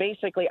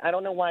basically, I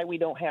don't know why we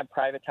don't have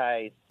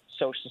privatized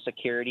Social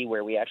Security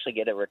where we actually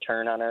get a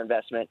return on our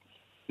investment,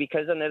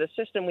 because under the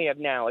system we have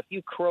now, if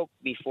you croak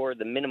before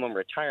the minimum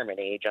retirement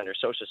age under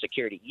Social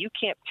Security, you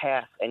can't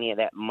pass any of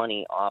that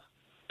money off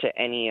to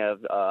any of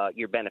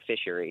your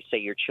beneficiaries, say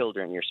your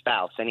children, your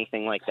spouse,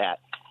 anything like that.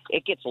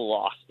 It gets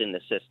lost in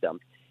the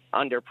system.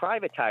 Under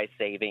privatized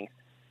savings,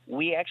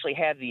 we actually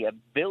have the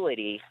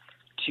ability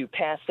to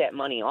pass that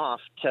money off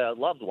to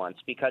loved ones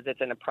because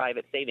it's in a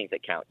private savings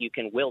account. You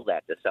can will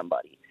that to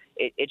somebody.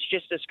 It's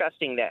just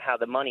disgusting that how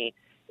the money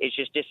is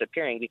just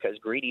disappearing because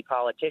greedy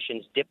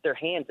politicians dip their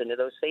hands into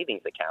those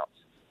savings accounts.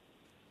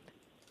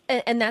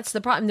 And that's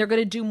the problem. They're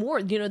going to do more.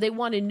 You know, they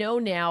want to know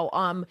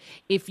now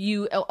if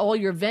you all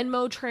your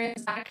Venmo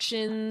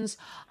transactions,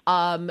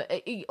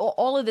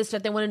 all of this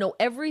stuff. They want to know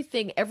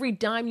everything, every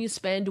dime you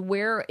spend,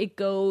 where it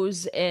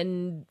goes,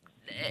 and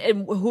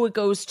who it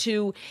goes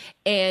to.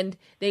 And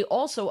they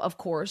also, of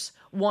course,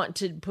 want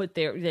to put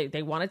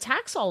they want to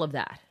tax all of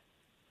that.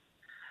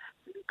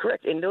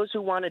 Correct. And those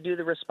who want to do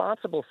the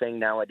responsible thing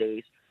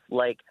nowadays,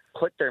 like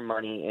put their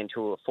money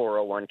into a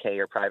 401k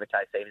or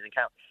privatized savings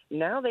account,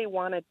 now they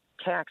want to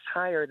tax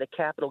higher the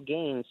capital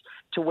gains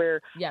to where,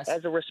 yes,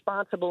 as a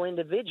responsible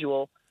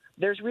individual,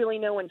 there's really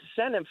no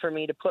incentive for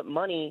me to put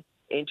money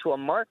into a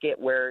market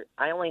where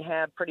I only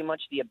have pretty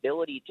much the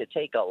ability to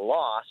take a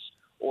loss.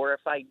 Or if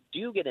I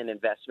do get an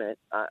investment,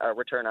 a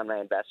return on my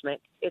investment,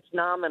 it's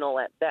nominal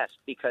at best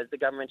because the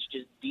government's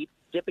just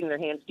dipping their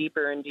hands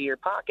deeper into your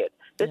pocket.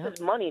 This is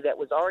money that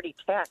was already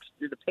taxed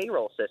through the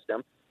payroll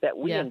system that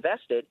we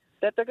invested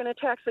that they're going to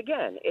tax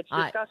again. It's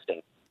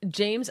disgusting.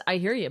 James, I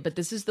hear you, but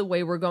this is the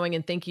way we're going,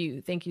 and thank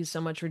you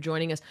so much for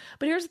joining us.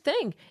 But here's the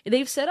thing: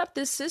 they've set up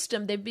this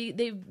system.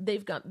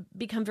 They've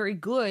become very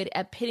good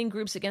at pitting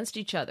groups against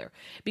each other.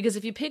 Because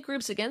if you pit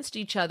groups against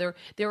each other,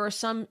 there are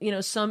some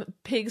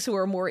pigs who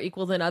are more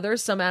equal than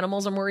others. Some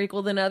animals are more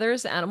equal than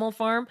others. Animal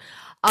Farm,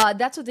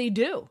 that's what they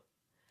do,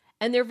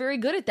 and they're very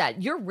good at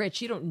that. You're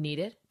rich, you don't need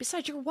it.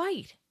 Besides, you're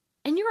white,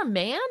 and you're a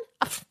man.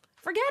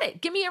 Forget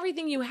it. Give me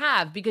everything you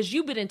have because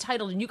you've been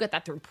entitled, and you got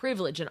that through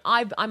privilege, and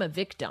I'm a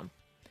victim.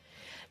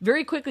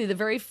 Very quickly, the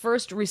very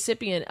first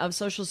recipient of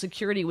Social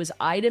Security was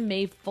Ida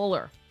Mae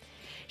Fuller.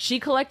 She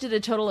collected a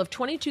total of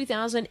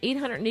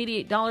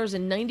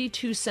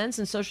 $22,888.92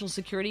 in Social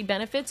Security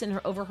benefits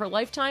over her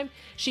lifetime.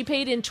 She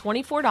paid in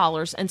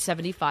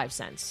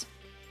 $24.75.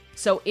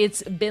 So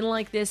it's been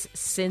like this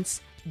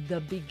since the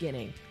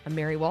beginning. I'm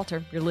Mary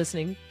Walter. You're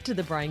listening to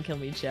The Brian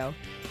Kilmeade Show.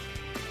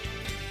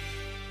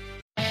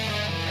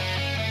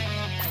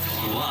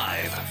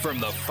 Live from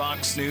the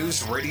Fox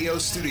News radio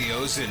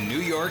studios in New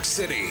York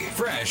City,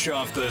 fresh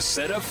off the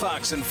set of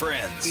Fox and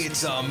Friends,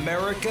 it's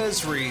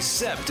America's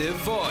receptive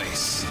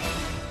voice,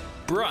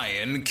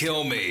 Brian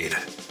Kilmeade.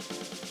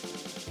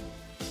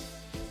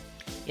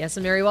 Yes,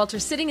 I'm Mary Walter,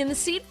 sitting in the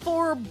seat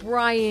for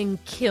Brian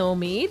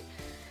Kilmeade.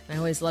 I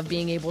always love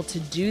being able to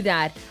do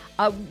that.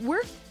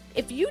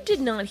 If you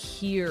did not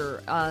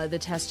hear the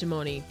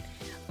testimony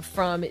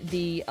from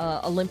the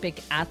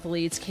Olympic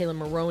athletes, Kayla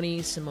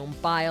Maroney, Simone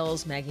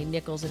Biles, Maggie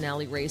Nichols, and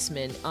Allie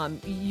Raceman,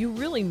 you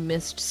really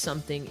missed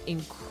something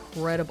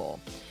incredible.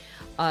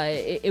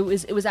 It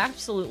was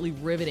absolutely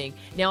riveting.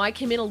 Now, I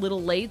came in a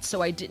little late,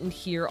 so I didn't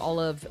hear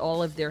all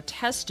of their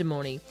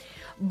testimony.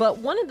 But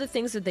one of the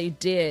things that they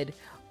did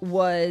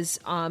was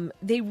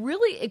they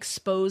really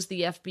exposed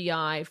the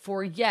FBI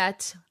for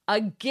yet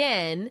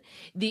again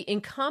the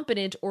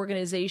incompetent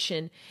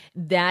organization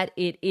that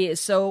it is.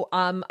 So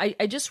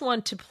I just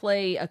want to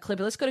play a clip.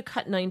 Let's go to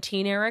cut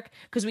 19, Eric,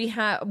 because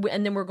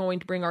and then we're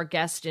going to bring our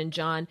guest in,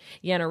 John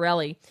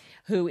Iannarelli,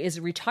 who is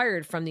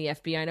retired from the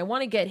FBI, and I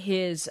want to get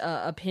his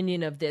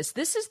opinion of this.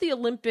 This is the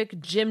Olympic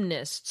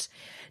gymnasts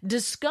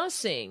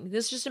discussing,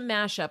 this is just a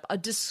mashup,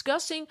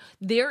 discussing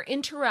their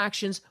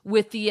interactions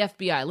with the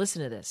FBI.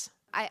 Listen to this.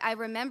 I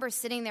remember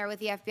sitting there with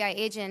the FBI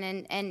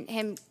agent and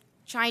him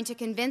trying to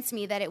convince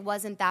me that it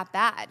wasn't that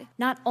bad.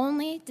 Not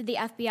only did the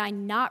FBI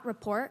not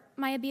report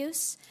my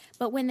abuse,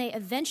 but when they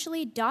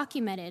eventually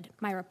documented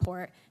my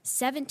report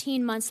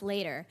 17 months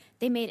later,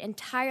 they made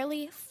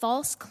entirely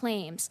false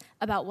claims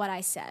about what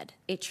I said.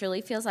 It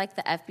truly feels like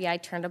the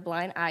FBI turned a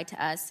blind eye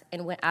to us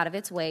and went out of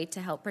its way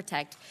to help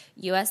protect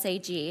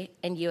USAG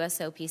and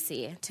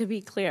USOPC. To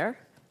be clear,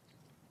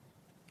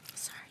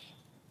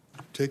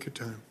 take your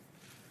time.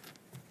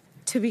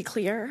 To be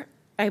clear,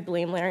 I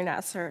blame Larry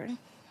Nassar,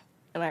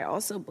 and I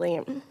also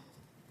blame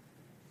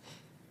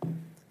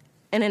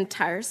an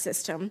entire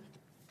system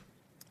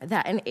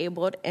that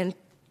enabled and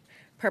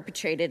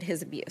perpetrated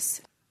his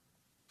abuse.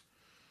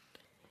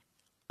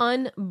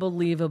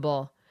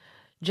 Unbelievable.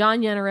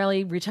 John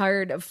Iannarelli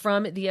retired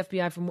from the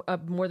FBI from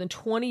more than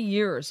 20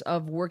 years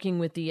of working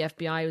with the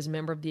FBI. He was a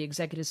member of the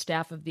executive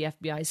staff of the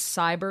FBI's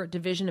cyber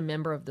division, a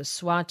member of the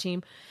SWAT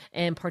team,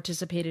 and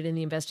participated in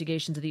the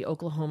investigations of the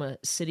Oklahoma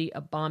City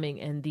bombing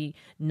and the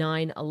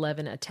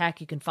 9/11 attack.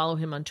 You can follow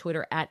him on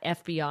Twitter at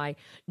FBI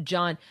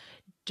John.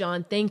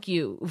 John, thank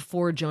you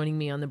for joining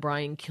me on the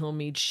Brian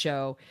Kilmeade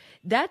Show.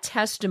 That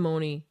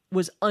testimony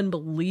was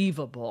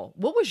unbelievable.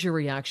 What was your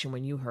reaction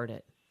when you heard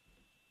it?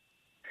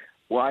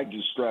 Well, I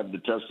described the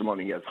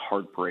testimony as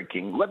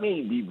heartbreaking. Let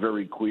me be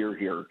very clear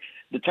here.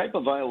 The type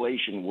of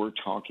violation we're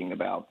talking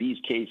about, these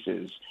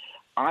cases,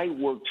 I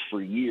worked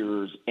for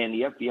years, and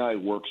the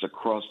FBI works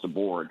across the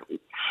board.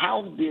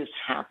 How this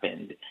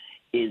happened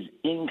is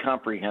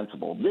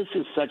incomprehensible. This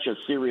is such a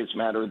serious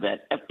matter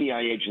that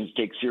FBI agents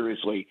take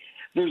seriously.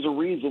 There's a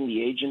reason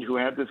the agent who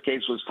had this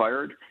case was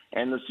fired,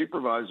 and the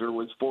supervisor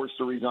was forced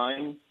to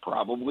resign,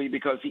 probably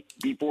because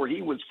before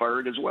he was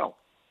fired as well.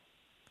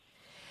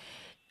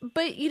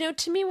 But, you know,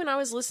 to me, when I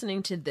was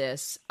listening to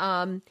this,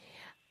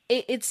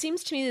 it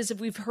seems to me as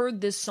if we've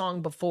heard this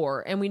song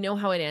before and we know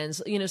how it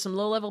ends. You know, some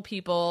low-level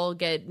people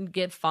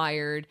get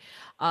fired.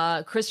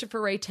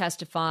 Christopher Wray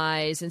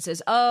testifies and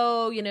says,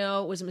 oh, you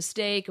know, it was a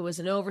mistake. It was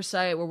an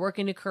oversight. We're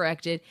working to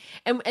correct it.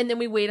 And then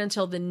we wait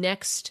until the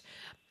next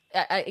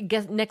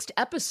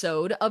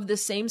episode of the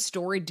same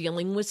story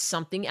dealing with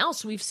something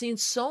else. We've seen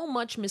so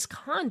much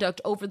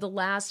misconduct over the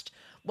last,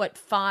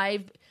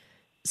 5-6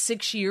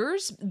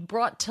 years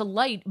brought to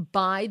light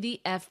by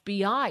the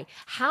FBI.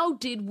 How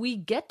did we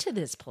get to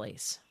this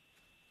place?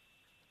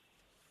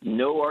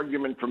 No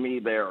argument for me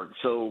there.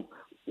 So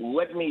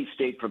let me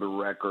state for the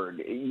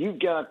record, you've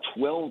got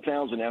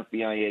 12,000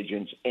 FBI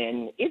agents,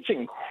 and it's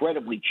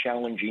incredibly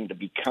challenging to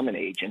become an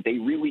agent. They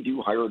really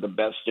do hire the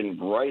best and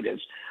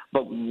brightest.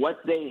 But what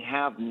they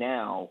have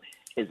now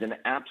is an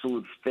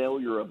absolute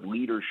failure of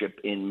leadership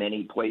in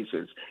many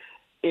places.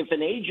 If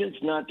an agent's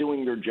not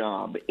doing their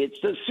job, it's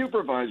the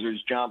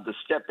supervisor's job to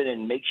step in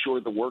and make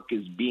sure the work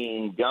is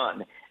being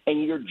done.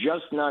 And you're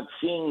just not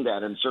seeing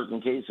that in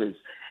certain cases.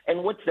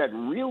 And what that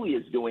really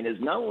is doing is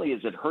not only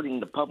is it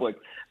hurting the public,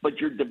 but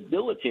you're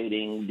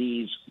debilitating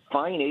these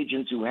fine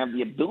agents who have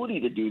the ability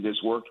to do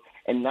this work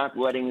and not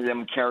letting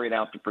them carry it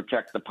out to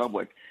protect the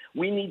public.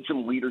 We need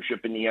some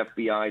leadership in the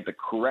FBI to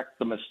correct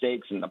the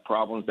mistakes and the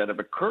problems that have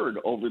occurred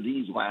over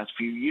these last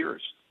few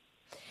years.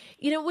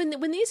 You know,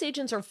 when these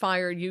agents are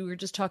fired, you were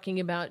just talking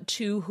about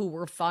two who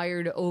were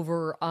fired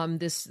over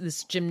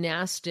this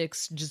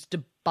gymnastics just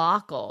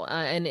debacle,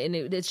 and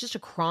it's just a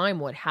crime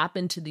what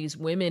happened to these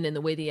women and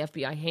the way the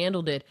FBI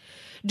handled it.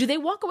 Do they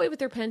walk away with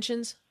their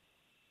pensions?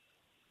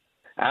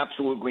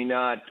 Absolutely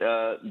not.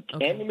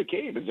 Andy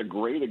McCabe is a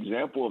great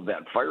example of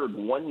that. Fired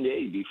one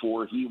day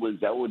before he was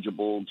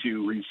eligible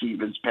to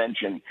receive his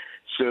pension.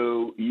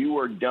 So you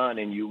are done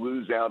and you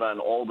lose out on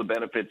all the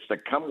benefits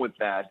that come with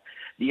that.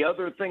 The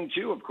other thing,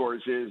 too, of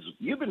course, is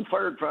you've been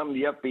fired from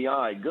the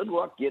FBI. Good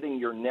luck getting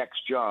your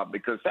next job,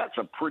 because that's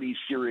a pretty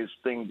serious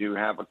thing to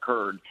have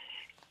occurred.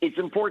 It's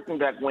important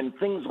that when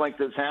things like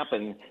this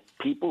happen,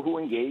 people who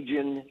engage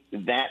in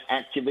that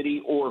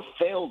activity or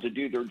fail to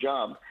do their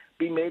job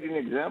be made an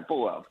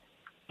example of.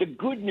 The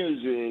good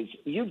news is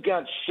you've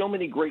got so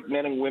many great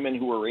men and women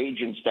who are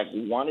agents that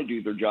want to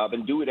do their job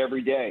and do it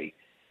every day.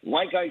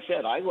 Like I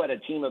said, I led a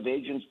team of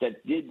agents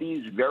that did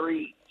these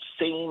very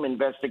same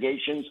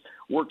investigations,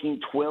 working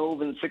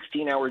 12 and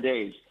 16-hour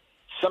days.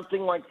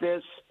 Something like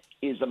this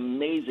is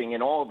amazing,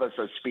 and all of us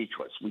are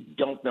speechless. We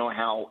don't know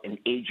how an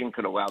agent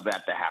could allow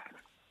that to happen.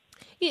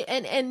 Yeah,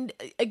 and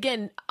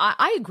again,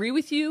 I agree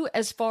with you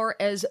as far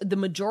as the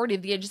majority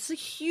of the agents.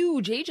 It's a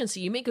huge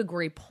agency. You make a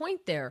great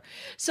point there.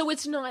 So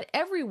it's not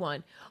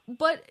everyone.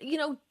 But, you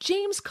know,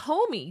 James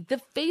Comey, the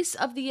face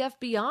of the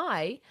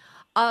FBI,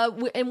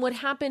 and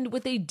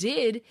what they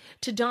did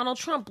to Donald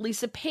Trump,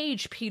 Lisa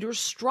Page, Peter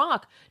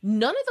Strzok,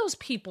 none of those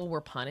people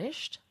were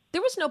punished.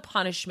 There was no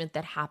punishment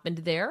that happened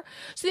there.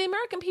 So the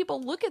American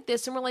people look at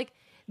this and we're like,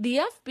 the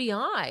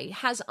FBI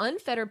has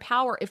unfettered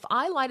power. If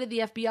I lie to the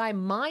FBI,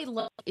 my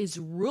life is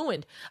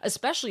ruined,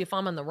 especially if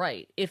I'm on the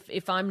right.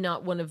 If I'm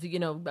not one of,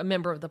 a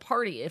member of the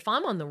party. If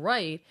I'm on the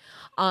right,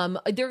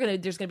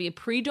 there's gonna be a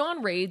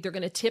pre-dawn raid. They're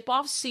gonna tip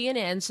off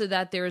CNN so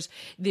that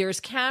there's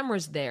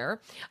cameras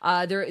there.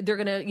 They're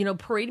gonna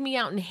parade me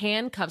out in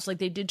handcuffs like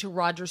they did to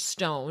Roger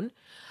Stone.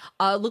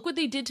 Look what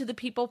they did to the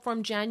people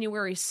from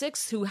January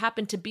 6th who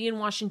happened to be in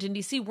Washington,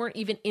 D.C., weren't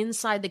even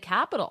inside the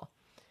Capitol.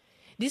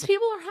 These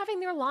people are having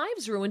their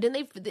lives ruined, and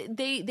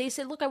they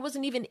said, look, I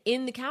wasn't even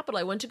in the Capitol.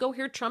 I went to go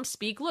hear Trump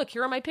speak. Look,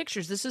 here are my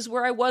pictures. This is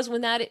where I was when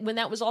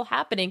that was all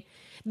happening.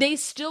 They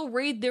still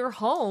raid their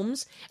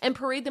homes and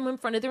parade them in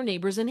front of their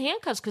neighbors in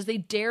handcuffs because they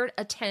dared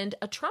attend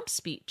a Trump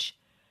speech.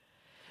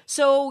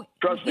 So,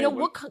 trust me,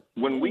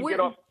 when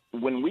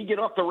we get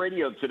off the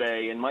radio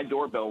today and my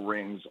doorbell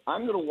rings,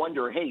 I'm going to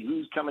wonder, hey,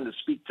 who's coming to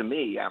speak to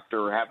me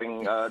after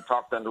having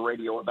talked on the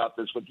radio about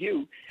this with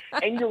you?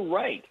 And you're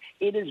right.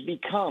 It has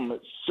become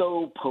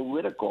so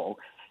political.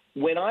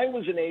 When I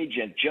was an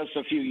agent just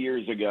a few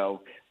years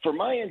ago, for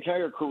my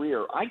entire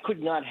career, I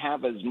could not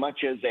have as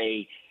much as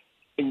a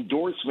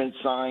endorsement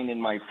sign in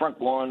my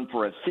front lawn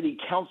for a city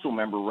council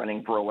member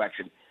running for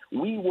election.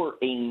 We were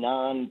a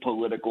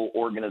non-political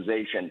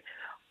organization.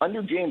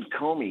 Under James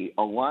Comey,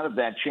 a lot of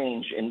that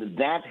changed, and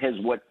that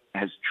what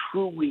has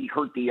truly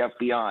hurt the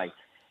FBI.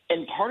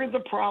 And part of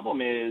the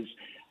problem is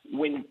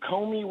when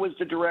Comey was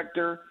the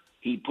director,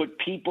 he put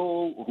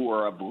people who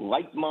are of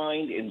like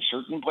mind in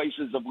certain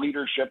places of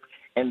leadership,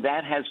 and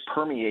that has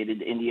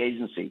permeated in the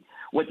agency.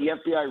 What the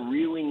FBI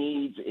really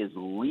needs is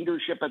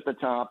leadership at the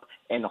top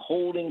and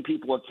holding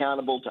people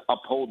accountable to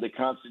uphold the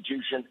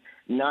Constitution,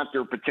 not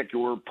their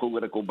particular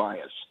political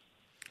bias.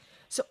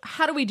 So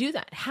how do we do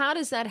that? How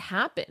does that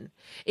happen?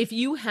 If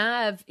you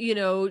have,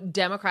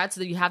 Democrats,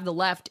 that you have the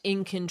left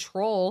in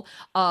control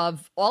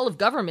of all of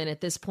government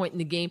at this point in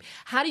the game,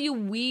 how do you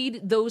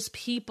weed those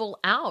people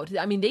out?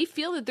 I mean, they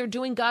feel that they're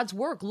doing God's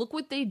work. Look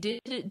what they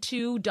did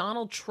to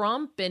Donald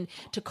Trump and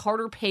to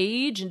Carter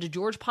Page and to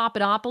George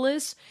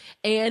Papadopoulos,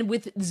 and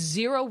with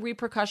zero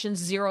repercussions,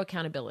 zero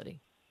accountability.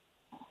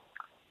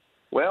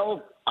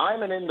 Well,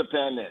 I'm an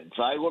independent.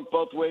 I look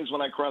both ways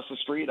when I cross the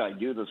street. I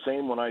do the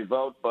same when I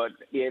vote. But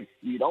if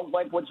you don't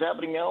like what's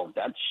happening now,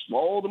 that's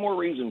all the more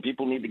reason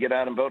people need to get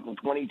out and vote in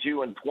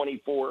 22 and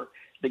 24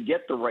 to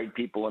get the right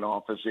people in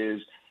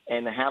offices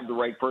and have the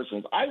right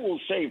persons. I will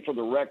say for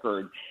the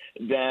record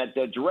that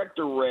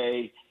Director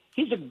Wray,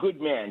 he's a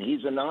good man.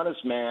 He's an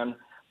honest man,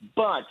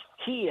 but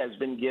he has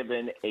been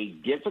given a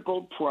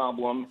difficult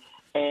problem.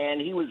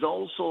 And he was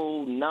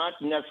also not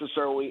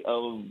necessarily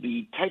of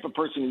the type of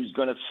person who's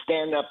going to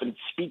stand up and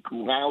speak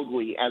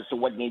loudly as to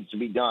what needs to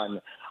be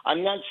done.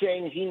 I'm not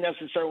saying he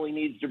necessarily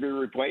needs to be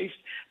replaced,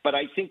 but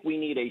I think we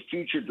need a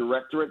future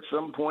director at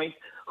some point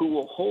who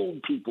will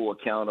hold people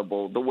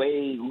accountable the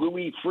way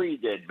Louis Freeh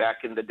did back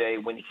in the day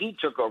when he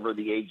took over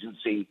the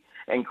agency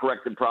and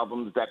corrected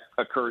problems that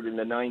occurred in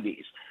the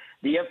 90s.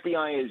 The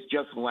FBI is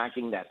just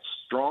lacking that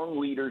strong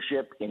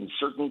leadership in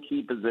certain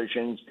key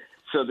positions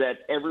so that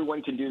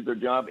everyone can do their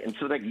job and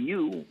so that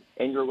you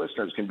and your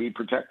listeners can be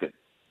protected.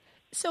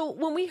 So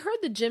when we heard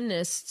the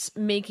gymnasts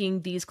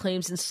making these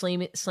claims and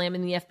slamming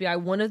the FBI,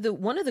 one of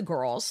the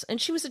girls, and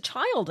she was a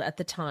child at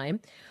the time,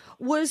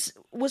 was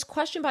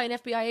questioned by an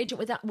FBI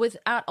agent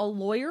without a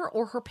lawyer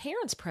or her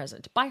parents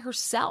present, by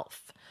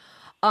herself.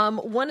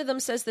 One of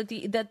them says that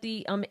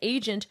the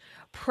agent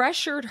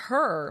pressured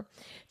her.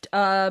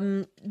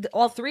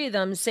 All three of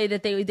them say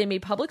that they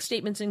made public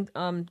statements.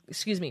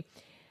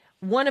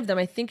 One of them,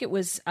 I think it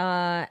was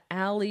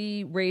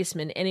Allie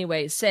Raceman,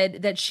 anyway,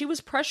 said that she was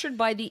pressured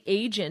by the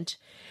agent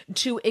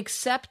to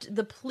accept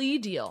the plea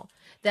deal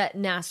that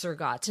Nassar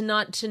got, to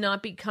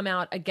not come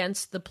out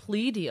against the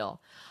plea deal.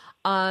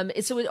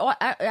 So it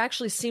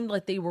actually seemed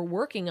like they were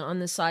working on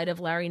the side of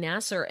Larry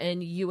Nassar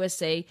and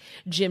USA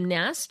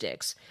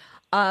Gymnastics.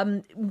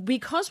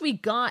 Because we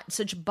got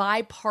such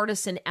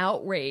bipartisan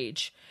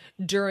outrage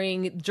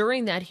during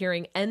that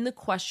hearing and the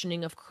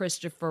questioning of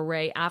Christopher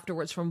Wray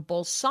afterwards from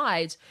both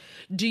sides,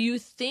 do you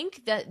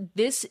think that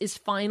this is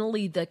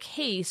finally the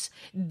case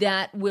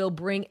that will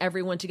bring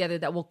everyone together,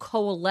 that will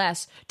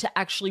coalesce to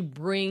actually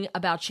bring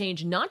about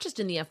change, not just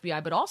in the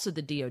FBI, but also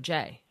the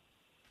DOJ?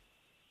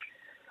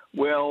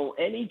 Well,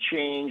 any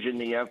change in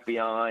the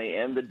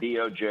FBI and the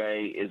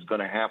DOJ is going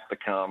to have to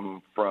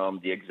come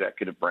from the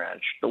executive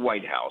branch, the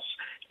White House.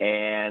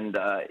 And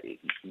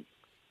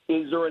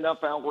is there enough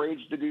outrage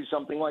to do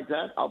something like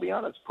that? I'll be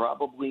honest,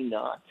 probably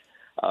not.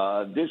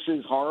 This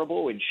is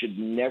horrible. It should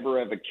never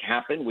have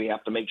happened. We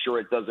have to make sure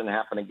it doesn't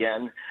happen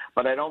again.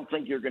 But I don't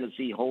think you're going to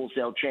see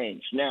wholesale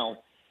change. Now,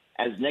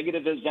 as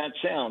negative as that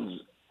sounds,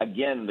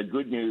 again, the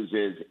good news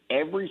is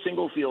every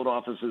single field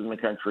office in the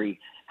country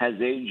has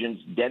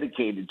agents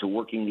dedicated to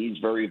working these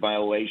very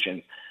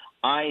violations.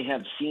 I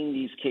have seen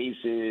these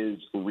cases,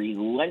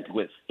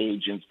 relentless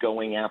agents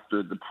going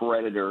after the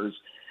predators.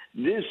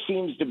 This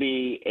seems to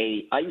be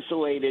an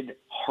isolated,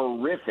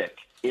 horrific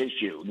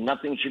issue.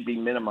 Nothing should be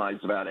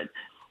minimized about it.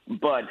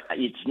 but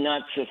it's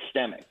not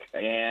systemic.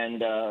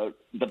 And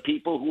the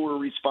people who are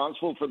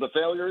responsible for the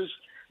failures,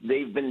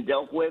 they've been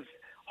dealt with.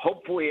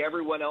 Hopefully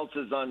everyone else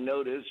is on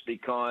notice,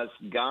 because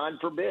God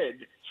forbid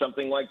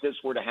something like this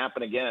were to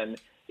happen again,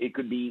 it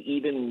could be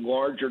even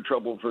larger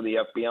trouble for the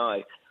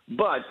FBI.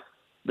 But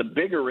the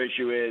bigger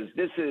issue is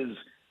this is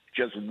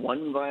just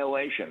one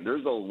violation.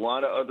 There's a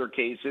lot of other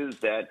cases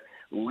that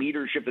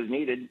leadership is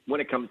needed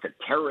when it comes to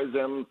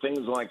terrorism,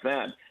 things like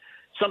that.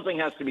 Something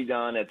has to be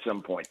done at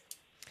some point.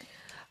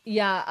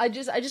 Yeah, I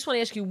just want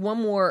to ask you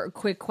one more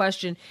quick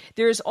question.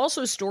 There's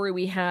also a story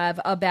we have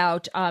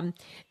about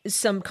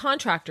some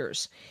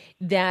contractors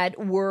that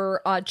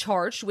were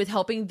charged with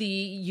helping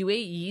the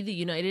UAE, the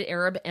United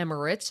Arab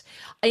Emirates,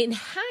 in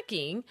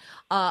hacking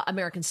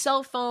American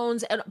cell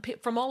phones and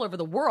from all over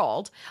the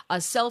world,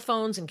 cell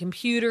phones and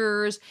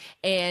computers,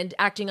 and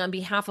acting on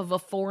behalf of a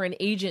foreign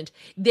agent.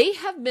 They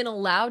have been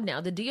allowed now,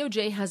 the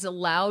DOJ has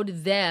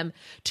allowed them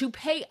to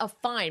pay a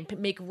fine,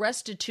 make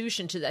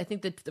restitution to, I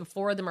think that the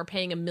four of them are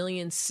paying $1.6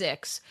 million.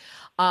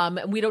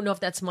 We don't know if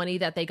that's money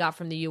that they got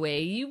from the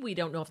UAE. We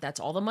don't know if that's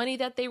all the money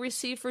that they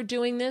received for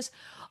doing this.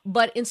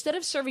 But instead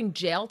of serving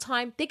jail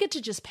time, they get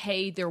to just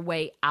pay their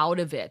way out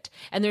of it.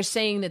 And they're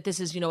saying that this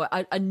is,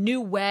 a new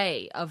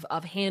way of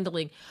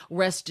handling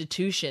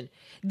restitution.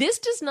 This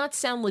does not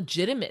sound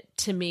legitimate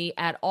to me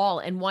at all.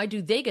 And why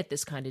do they get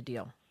this kind of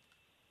deal?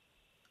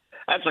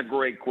 That's a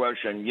great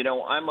question.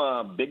 I'm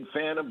a big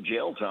fan of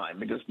jail time,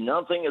 because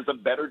nothing is a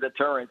better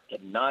deterrent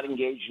to not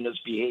engage in this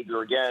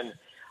behavior again.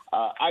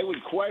 I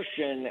would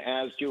question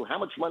as to how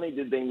much money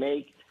did they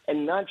make,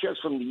 and not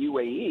just from the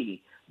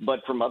UAE,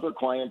 but from other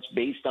clients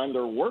based on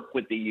their work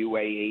with the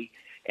UAE.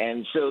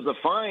 And so the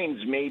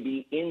fines may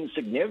be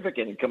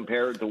insignificant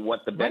compared to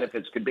what the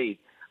benefits could be.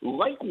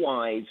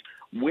 Likewise,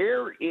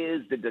 where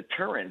is the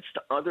deterrence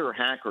to other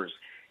hackers?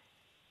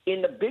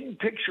 In the big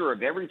picture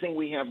of everything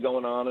we have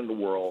going on in the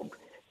world,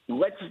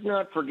 let's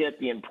not forget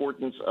the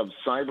importance of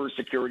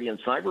cybersecurity and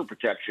cyber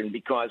protection,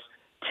 because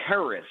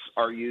terrorists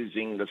are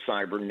using the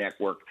cyber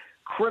network.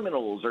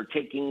 Criminals are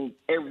taking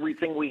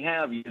everything we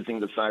have using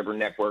the cyber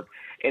network.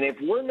 And if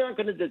we're not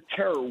going to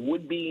deter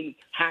would-be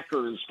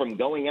hackers from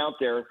going out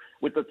there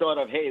with the thought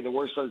of, hey, the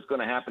worst that's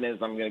going to happen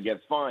is I'm going to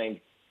get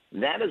fined,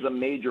 that is a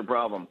major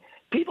problem.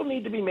 People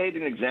need to be made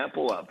an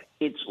example of.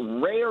 It's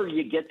rare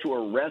you get to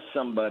arrest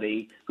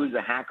somebody who's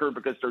a hacker,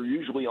 because they're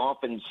usually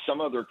off in some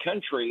other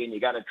country and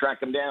you got to track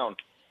them down.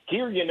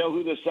 Here you know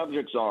who the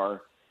subjects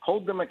are.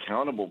 Hold them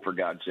accountable, for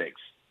God's sakes.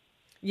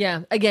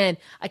 Yeah, again,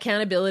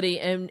 accountability.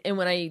 And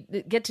when I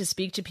get to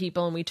speak to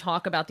people and we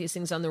talk about these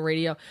things on the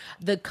radio,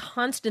 the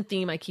constant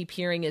theme I keep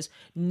hearing is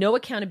no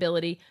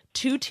accountability,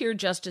 two-tier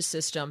justice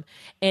system.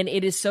 And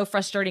it is so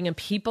frustrating, and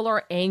people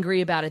are angry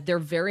about it. They're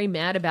very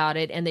mad about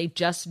it, and they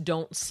just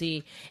don't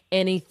see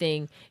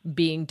anything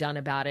being done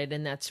about it.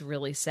 And that's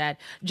really sad.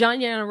 John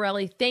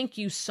Iannarelli, thank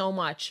you so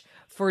much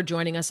for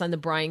joining us on the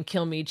Brian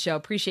Kilmeade Show.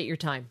 Appreciate your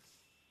time.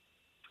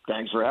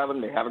 Thanks for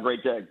having me. Have a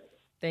great day.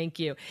 Thank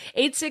you.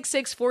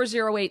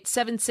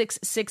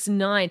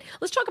 866-408-7669.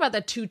 Let's talk about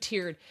that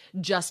two-tiered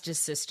justice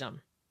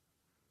system.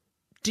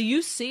 Do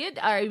you see it?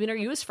 I mean, are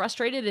you as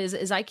frustrated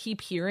as I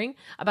keep hearing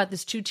about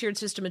this two-tiered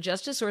system of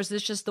justice, or is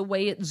this just the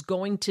way it's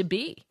going to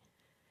be?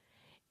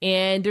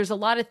 And there's a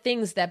lot of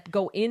things that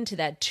go into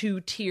that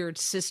two-tiered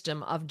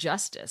system of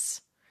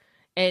justice,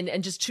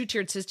 and just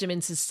two-tiered system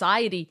in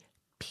society,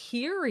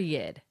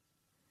 period.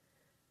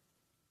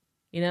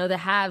 The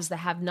haves, the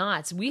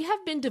have-nots. We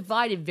have been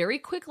divided very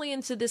quickly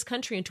into this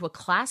country into a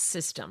class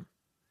system.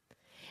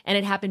 And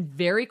it happened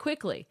very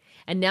quickly.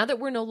 And now that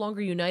we're no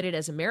longer united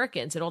as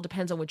Americans, it all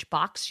depends on which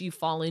box you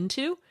fall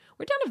into.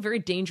 We're down a very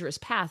dangerous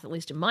path, at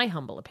least in my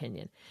humble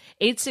opinion.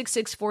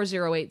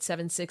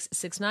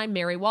 866-408-7669.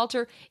 Mary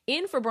Walter,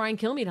 in for Brian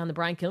Kilmeade on The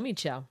Brian Kilmeade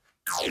Show.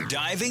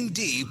 Diving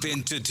deep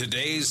into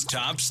today's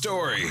top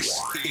stories,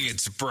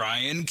 it's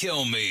Brian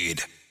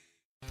Kilmeade.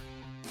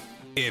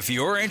 If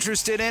you're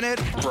interested in it,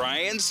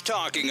 Brian's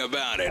talking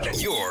about it.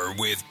 You're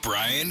with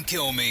Brian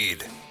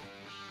Kilmeade.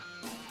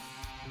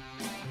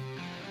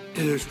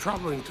 It is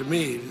troubling to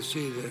me to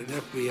see that an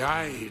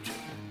FBI agent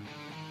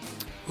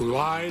who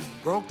lied,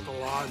 broke the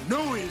law,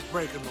 knew he was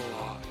breaking the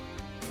law,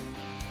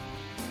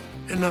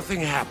 and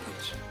nothing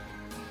happens.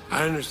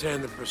 I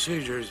understand the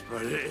procedures,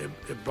 but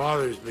it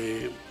bothers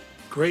me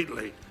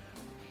greatly.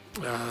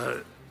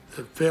 The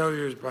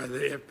failures by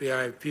the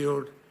FBI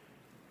field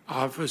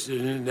office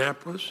in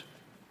Indianapolis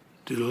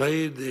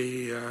delayed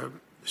the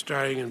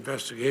starting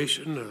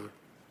investigation of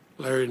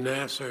Larry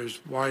Nassar's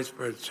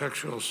widespread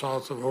sexual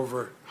assaults of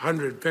over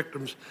 100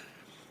 victims.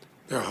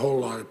 There are a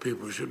whole lot of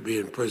people who should be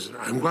in prison.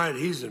 I'm glad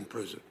he's in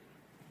prison.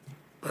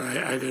 But I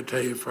got to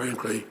tell you,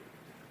 frankly,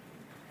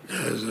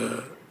 as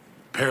a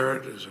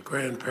parent, as a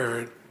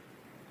grandparent,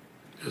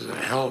 there's a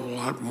hell of a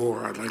lot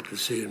more I'd like to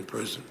see in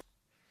prison.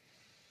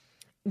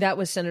 That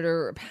was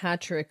Senator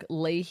Patrick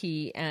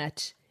Leahy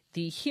at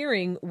the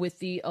hearing with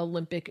the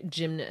Olympic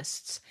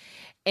gymnasts.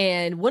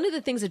 And one of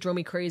the things that drove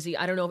me crazy,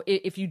 I don't know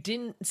if you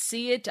didn't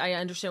see it, I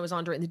understand it was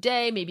on during the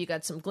day. Maybe you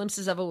got some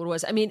glimpses of it, what it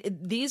was. I mean,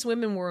 these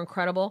women were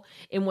incredible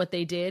in what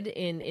they did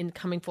in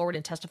coming forward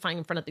and testifying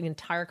in front of the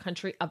entire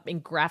country in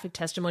graphic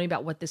testimony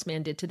about what this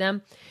man did to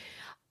them.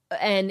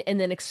 And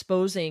then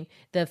exposing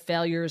the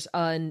failures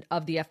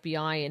of the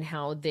FBI and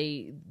how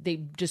they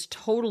just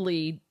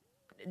totally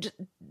just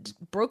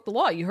broke the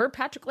law. You heard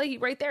Patrick Leahy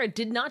right there.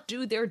 Did not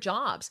do their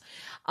jobs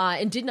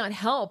and did not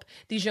help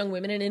these young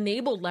women and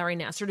enabled Larry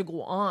Nassar to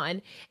go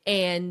on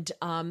and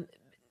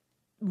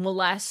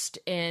molest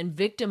and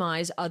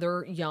victimize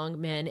other young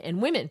men and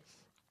women.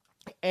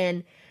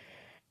 And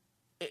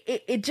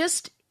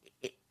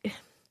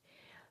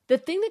the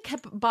thing that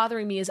kept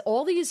bothering me is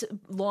all these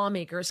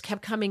lawmakers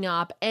kept coming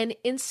up, and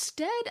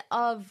instead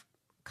of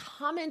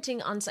commenting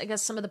on, I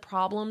guess, some of the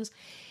problems,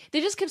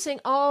 they just kept saying,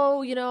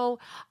 oh,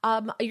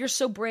 you're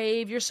so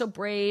brave. You're so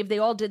brave. They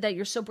all did that.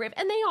 You're so brave.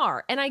 And they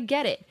are. And I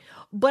get it.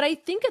 But I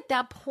think at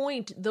that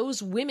point,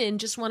 those women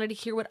just wanted to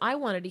hear what I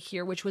wanted to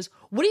hear, which was,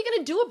 what are you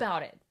going to do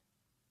about it?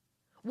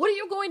 What are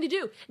you going to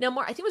do? Now,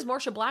 I think it was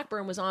Marsha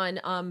Blackburn was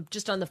on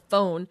just on the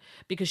phone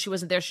because she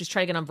wasn't there. She was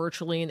trying to get on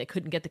virtually and they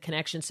couldn't get the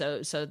connection.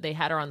 So they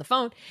had her on the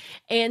phone.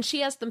 And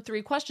she asked them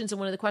 3 questions. And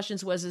one of the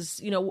questions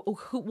was,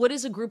 what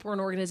is a group or an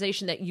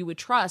organization that you would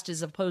trust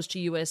as opposed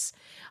to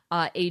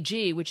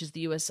USAG, which is the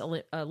U.S.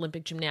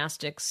 Olympic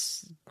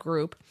Gymnastics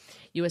Group,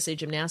 USA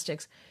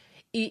Gymnastics.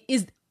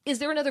 Is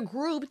there another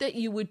group that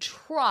you would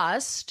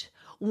trust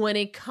when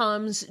it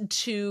comes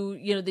to,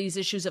 these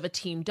issues of a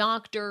team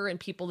doctor and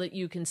people that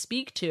you can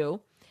speak to?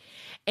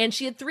 And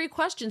she had 3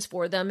 questions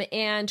for them.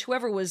 And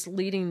whoever was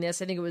leading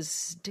this, I think it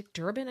was Dick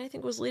Durbin,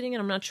 was leading it.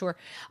 I'm not sure.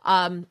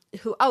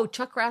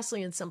 Chuck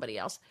Grassley and somebody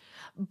else.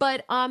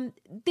 But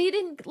they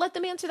didn't let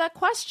them answer that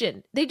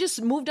question. They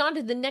just moved on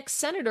to the next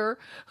senator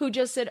who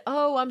just said,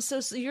 oh,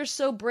 you're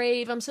so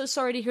brave. I'm so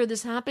sorry to hear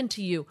this happen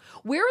to you.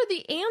 Where are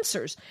the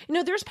answers?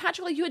 There's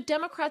Patrick, you had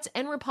Democrats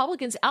and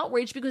Republicans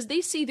outraged because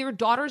they see their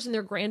daughters and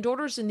their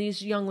granddaughters in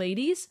these young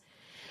ladies.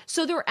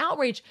 So they're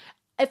outraged.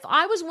 If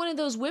I was one of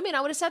those women,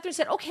 I would have sat there and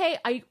said, okay,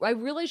 I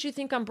realize you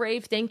think I'm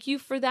brave. Thank you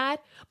for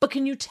that. But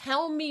can you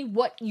tell me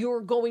what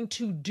you're going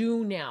to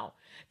do now?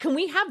 Can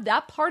we have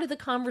that part of the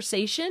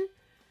conversation?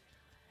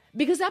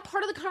 Because that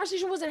part of the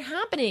conversation wasn't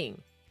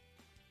happening.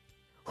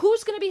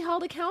 Who's going to be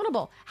held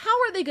accountable?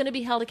 How are they going to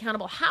be held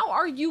accountable? How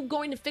are you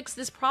going to fix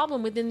this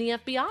problem within the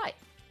FBI?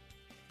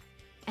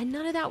 And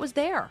none of that was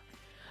there.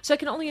 So I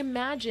can only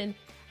imagine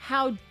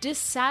how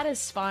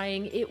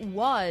dissatisfying it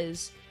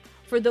was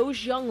for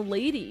those young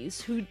ladies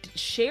who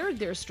shared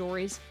their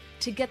stories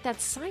to get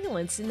that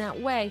silence in that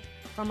way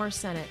from our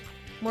Senate.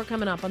 More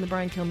coming up on the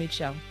Brian Kilmeade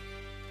Show.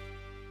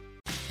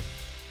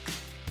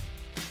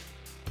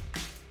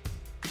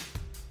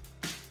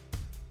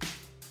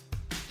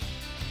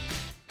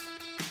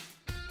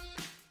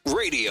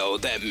 Radio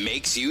that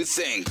makes you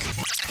think.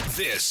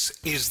 This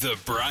is the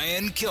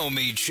Brian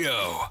Kilmeade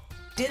Show.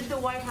 Did the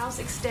White House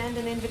extend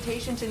an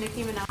invitation to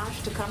Nicki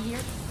Minaj to come here?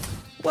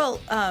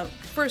 Well,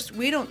 first,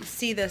 we don't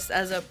see this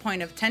as a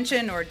point of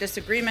tension or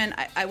disagreement.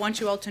 I want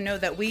you all to know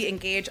that we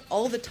engage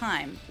all the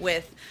time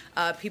with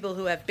people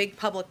who have big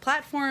public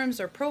platforms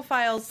or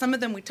profiles. Some of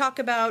them we talk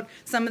about,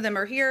 some of them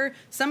are here,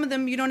 some of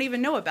them you don't even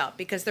know about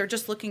because they're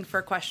just looking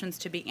for questions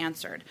to be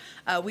answered.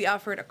 We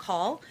offered a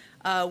call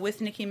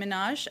with Nicki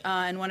Minaj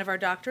and one of our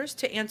doctors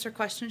to answer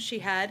questions she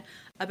had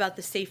about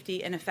the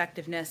safety and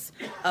effectiveness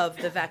of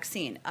the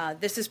vaccine.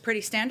 This is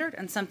pretty standard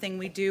and something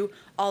we do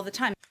all the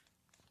time.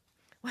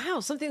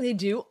 Wow, something they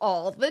do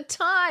all the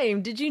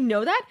time. Did you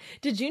know that?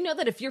 Did you know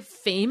that if you're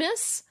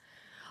famous,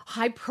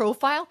 high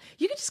profile,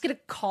 you can just get a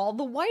call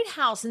the White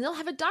House and they'll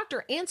have a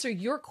doctor answer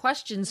your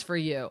questions for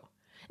you?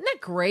 Isn't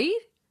that great?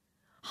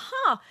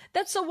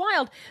 That's so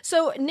wild.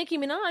 So Nicki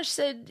Minaj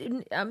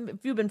said,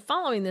 if you've been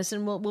following this,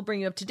 and we'll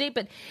bring you up to date,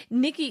 but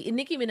Nicki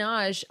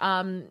Minaj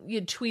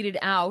tweeted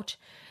out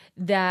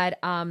that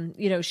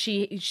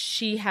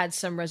she had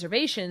some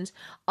reservations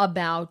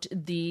about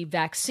the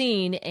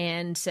vaccine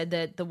and said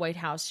that the White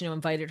House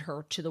invited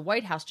her to the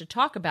White House to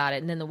talk about it.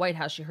 And then the White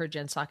House, you heard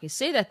Jen Psaki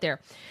say that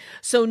there.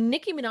 So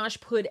Nicki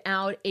Minaj put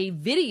out a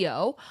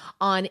video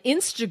on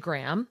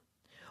Instagram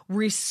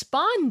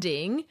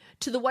responding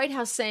to the White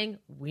House saying,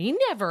 we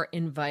never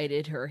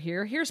invited her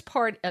here. Here's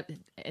part of,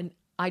 and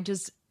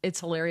it's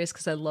hilarious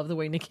because I love the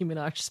way Nicki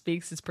Minaj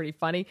speaks. It's pretty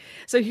funny.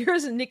 So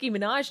here's Nicki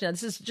Minaj now.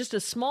 This is just a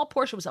small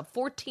portion. It was a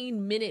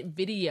 14-minute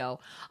video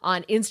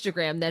on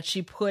Instagram that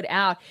she put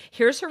out.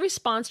 Here's her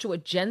response to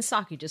what Jen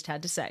Psaki just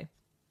had to say.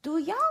 Do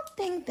y'all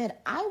think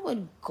that I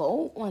would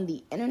go on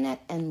the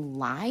internet and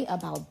lie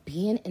about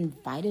being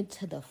invited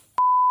to the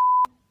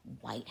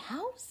White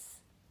House?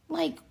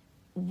 Like,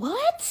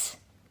 what?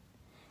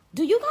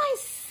 Do you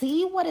guys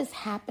see what is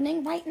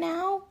happening right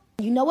now?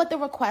 You know what the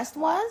request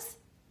was?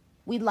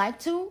 We'd like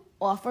to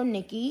offer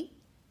Nicki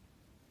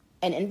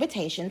an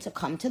invitation to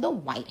come to the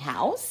White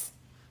House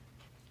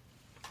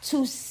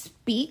to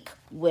speak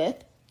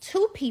with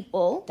 2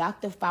 people,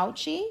 Dr.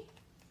 Fauci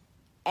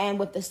and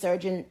with the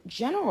Surgeon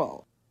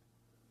General.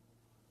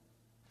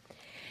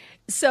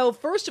 So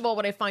first of all,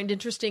 what I find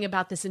interesting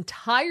about this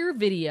entire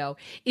video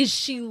is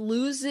she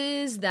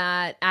loses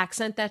that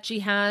accent that she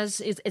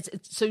has.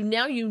 So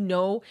now you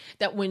know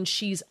that when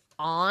she's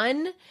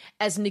on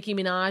as Nicki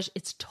Minaj,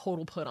 it's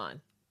total put on,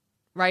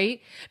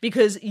 right?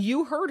 Because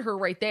you heard her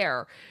right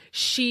there.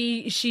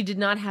 She did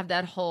not have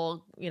that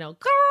whole, girl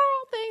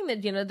thing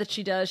that, that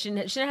she does. She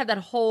didn't have that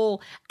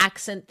whole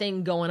accent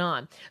thing going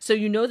on. So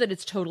you know that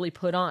it's totally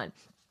put on.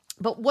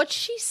 But what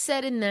she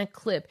said in that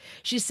clip,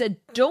 she said,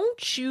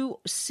 "Don't you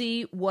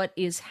see what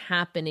is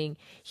happening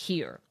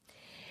here?"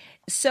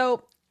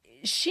 So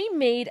she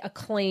made a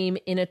claim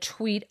in a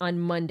tweet on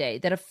Monday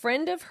that a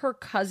friend of her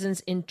cousin's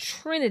in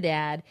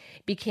Trinidad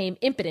became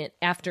impotent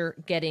after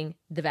getting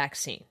the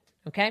vaccine.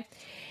 Okay.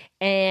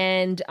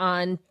 And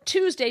on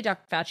Tuesday,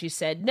 Dr. Fauci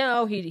said,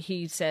 no,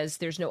 he says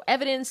there's no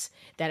evidence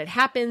that it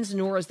happens,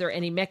 nor is there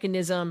any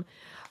mechanistic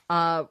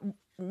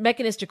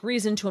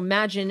reason to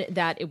imagine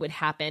that it would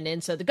happen.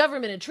 And so the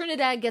government of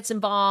Trinidad gets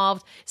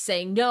involved,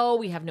 saying, no,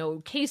 we have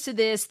no case of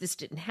this. This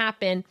didn't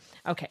happen.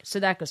 Okay,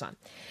 so that goes on.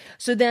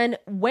 So then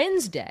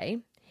Wednesday,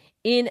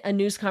 in a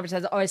news conference,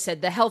 as I always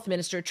said, the health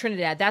minister of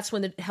Trinidad, that's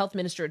when the health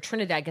minister of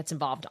Trinidad gets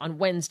involved on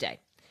Wednesday.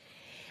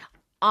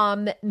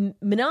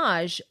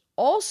 Minaj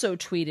also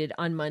tweeted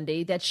on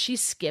Monday that she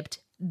skipped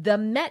the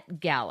Met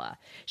Gala.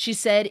 She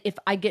said, if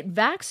I get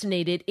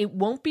vaccinated, it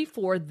won't be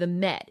for the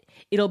Met.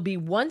 It'll be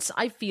once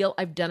I feel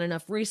I've done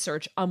enough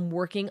research. I'm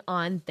working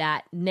on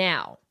that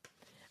now.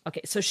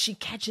 Okay, so she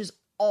catches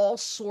all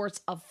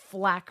sorts of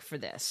flack for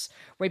this,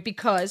 right?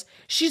 Because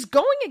she's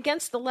going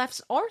against the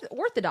left's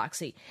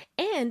orthodoxy,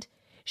 and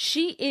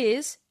she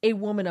is a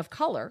woman of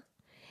color.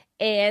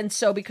 And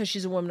so because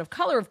she's a woman of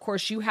color, of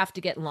course, you have to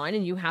get in line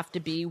and you have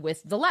to be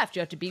with the left. You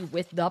have to be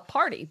with the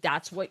party.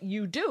 That's what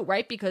you do,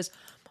 right? Because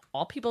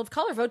all people of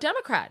color vote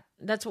Democrat.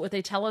 That's what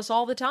they tell us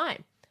all the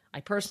time.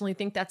 I personally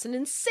think that's an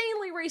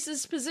insanely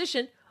racist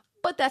position,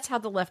 but that's how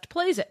the left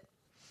plays it.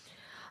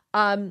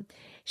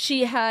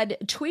 She had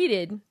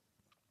tweeted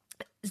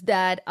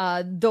that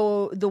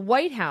the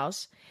White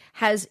House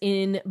has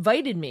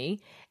invited me,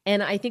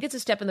 and I think it's a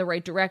step in the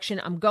right direction.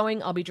 I'm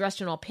going. I'll be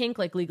dressed in all pink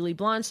like Legally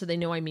Blonde, so they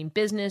know I mean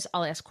business.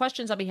 I'll ask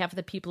questions on behalf of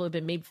the people who have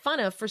been made fun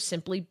of for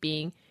simply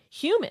being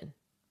human.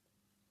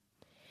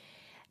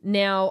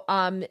 Now,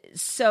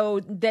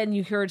 so then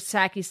you heard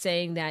Psaki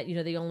saying that,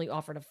 they only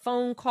offered a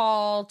phone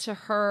call to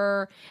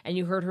her, and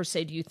you heard her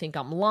say, do you think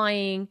I'm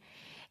lying?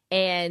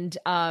 And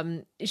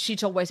she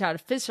told White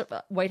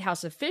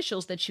House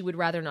officials that she would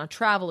rather not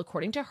travel,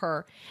 according to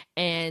her,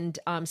 and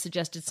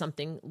suggested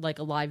something like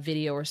a live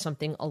video or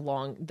something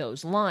along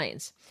those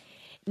lines.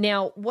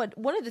 Now,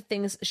 one of the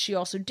things she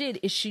also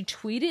did is she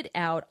tweeted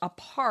out a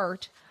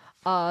part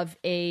of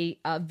a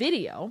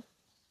video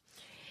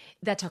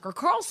that Tucker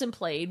Carlson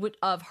played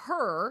of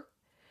her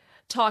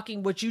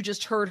talking what you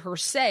just heard her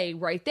say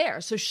right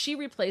there. So she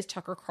replaced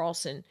Tucker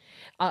Carlson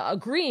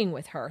agreeing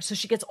with her. So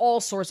she gets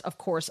all sorts, of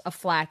course, of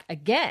flack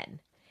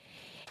again.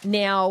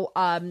 Now,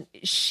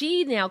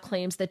 she now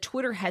claims that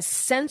Twitter has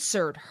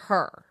censored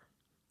her.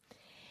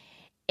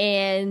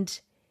 And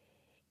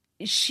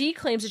she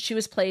claims that she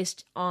was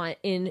placed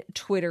in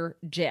Twitter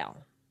jail.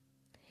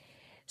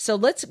 So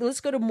let's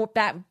go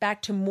to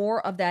back to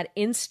more of that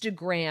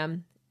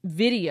Instagram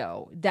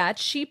video that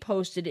she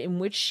posted in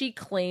which she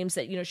claims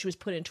that, she was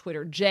put in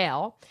Twitter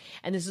jail.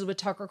 And this is what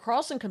Tucker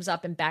Carlson comes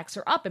up and backs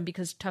her up. And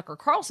because Tucker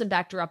Carlson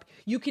backed her up,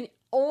 you can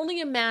only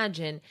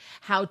imagine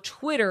how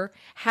Twitter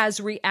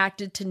has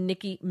reacted to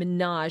Nicki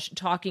Minaj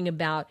talking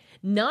about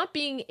not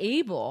being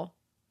able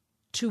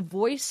to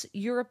voice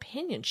your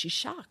opinion. She's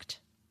shocked.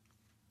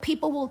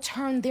 People will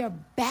turn their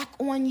back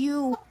on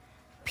you.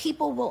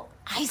 People will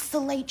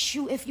isolate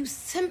you if you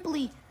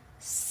simply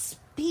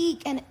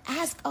speak and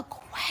ask a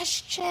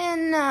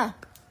question. Y'all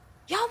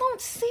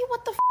don't see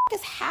what the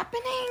is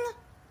happening?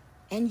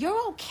 And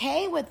you're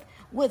okay with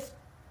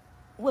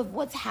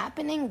what's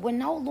happening? We're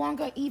no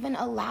longer even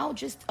allowed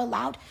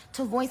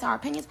to voice our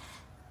opinions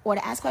or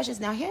to ask questions.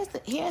 Now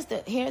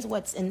here's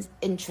what's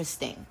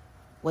interesting.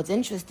 What's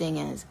interesting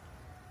is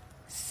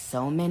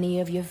so many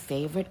of your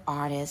favorite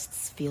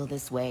artists feel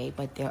this way,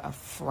 but they're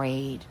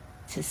afraid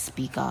to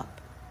speak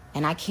up.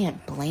 And I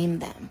can't blame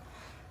them.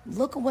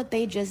 Look at what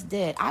they just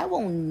did. I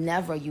will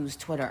never use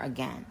Twitter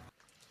again.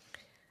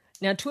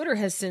 Now, Twitter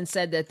has since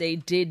said that they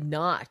did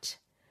not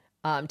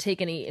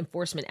take any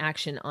enforcement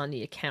action on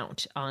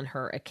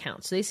her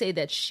account. So they say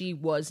that she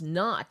was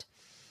not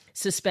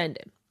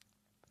suspended.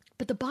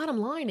 But the bottom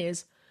line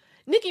is,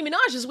 Nicki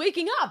Minaj is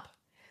waking up.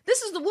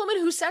 This is the woman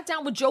who sat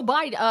down with Joe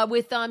Biden,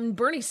 with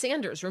Bernie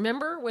Sanders.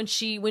 Remember when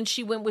she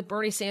went with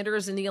Bernie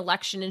Sanders in the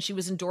election and she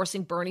was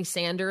endorsing Bernie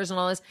Sanders and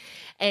all this,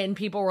 and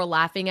people were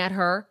laughing at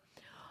her?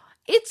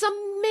 It's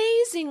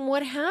amazing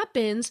what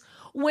happens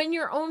when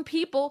your own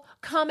people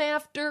come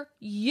after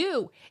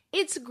you.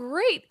 It's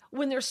great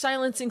when they're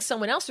silencing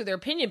someone else or their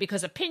opinion,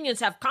 because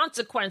opinions have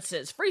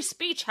consequences. Free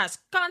speech has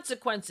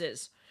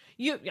consequences.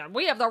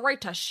 We have the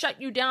right to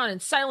shut you down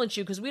and silence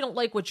you because we don't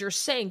like what you're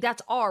saying.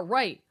 That's our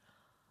right.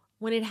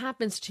 When it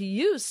happens to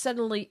you,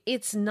 suddenly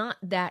it's not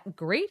that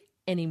great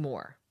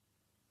anymore.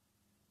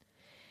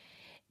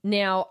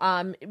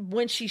 Now,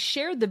 when she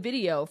shared the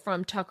video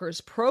from Tucker's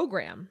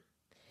program,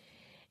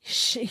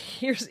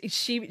 she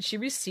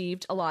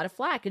received a lot of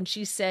flack, and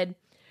she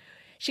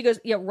goes,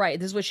 yeah, right.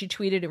 This is what she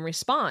tweeted in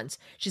response.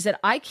 She said,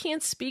 I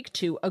can't speak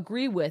to,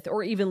 agree with,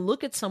 or even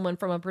look at someone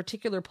from a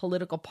particular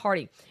political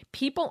party.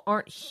 People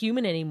aren't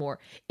human anymore.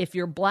 If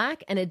you're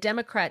black and a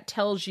Democrat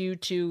tells you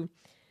to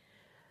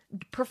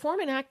perform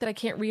an act that I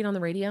can't read on the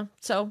radio,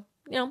 so,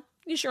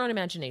 use your own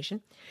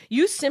imagination,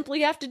 you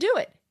simply have to do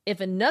it. If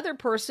another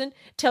person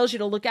tells you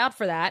to look out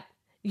for that,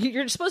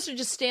 you're supposed to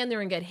just stand there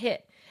and get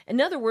hit.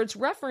 In other words,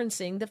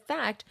 referencing the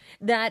fact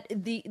that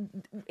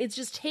it's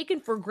just taken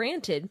for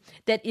granted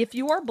that if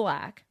you are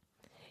black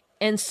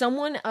and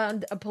someone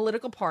on a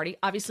political party,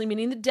 obviously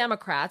meaning the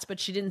Democrats, but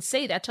she didn't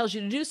say that, tells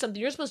you to do something,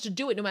 you're supposed to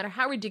do it no matter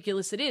how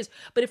ridiculous it is.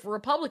 But if a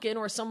Republican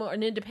or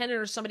an independent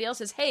or somebody else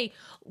says, hey,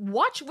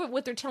 watch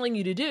what they're telling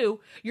you to do,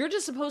 you're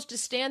just supposed to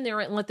stand there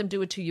and let them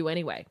do it to you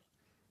anyway.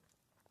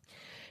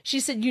 She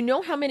said,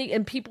 how many,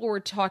 and people were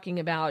talking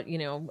about,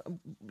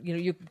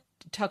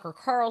 Tucker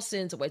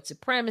Carlson's white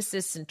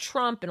supremacists and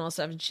Trump and all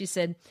stuff. And she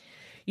said,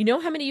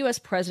 how many U.S.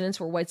 presidents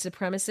were white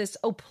supremacists?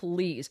 Oh,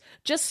 please,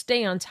 just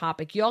stay on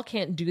topic. Y'all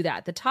can't do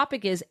that. The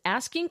topic is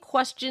asking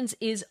questions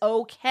is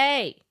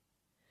okay.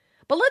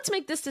 But let's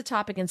make this the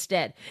topic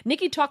instead.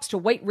 Nikki talks to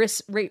white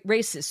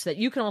racists so that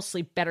you can all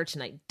sleep better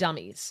tonight,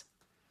 dummies.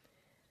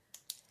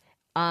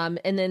 And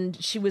then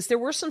there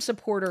were some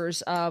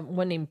supporters,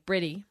 one named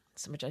Brittany,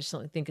 which I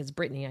still think is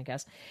Brittany, I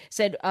guess,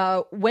 said,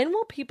 when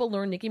will people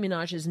learn Nicki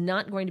Minaj is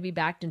not going to be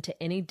backed into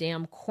any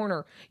damn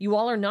corner? You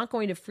all are not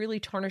going to freely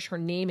tarnish her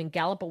name and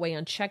gallop away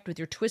unchecked with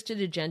your twisted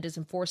agendas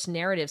and forced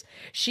narratives.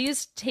 She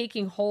is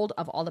taking hold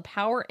of all the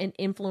power and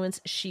influence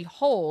she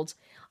holds.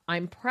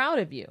 I'm proud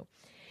of you.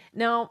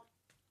 Now,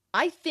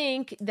 I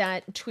think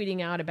that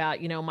tweeting out about,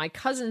 my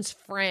cousin's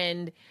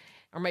friend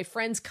or my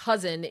friend's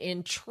cousin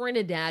in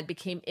Trinidad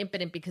became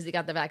impotent because he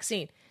got the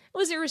vaccine, it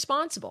was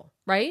irresponsible,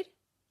 right?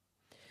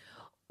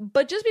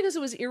 But just because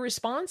it was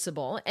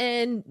irresponsible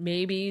and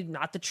maybe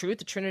not the truth,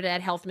 the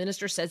Trinidad health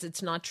minister says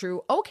it's not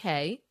true,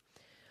 okay.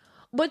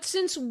 But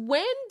since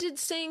when did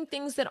saying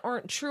things that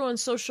aren't true on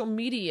social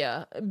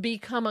media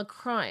become a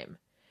crime?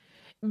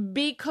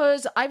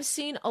 Because I've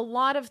seen a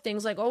lot of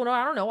things like, oh, no,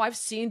 I don't know. I've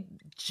seen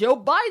Joe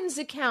Biden's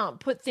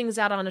account put things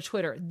out on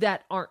Twitter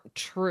that aren't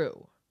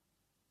true.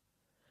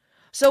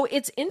 So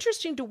it's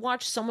interesting to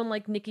watch someone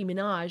like Nicki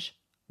Minaj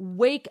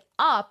wake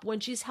up when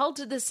she's held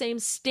to the same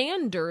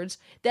standards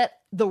that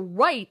the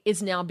right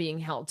is now being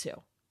held to.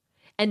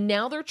 And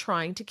now they're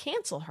trying to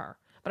cancel her.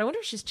 But I wonder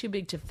if she's too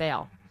big to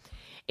fail.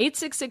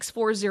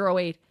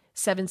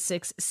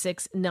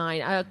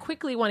 866-408-7669. I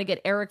quickly want to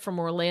get Eric from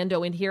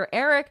Orlando in here.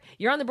 Eric,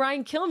 you're on the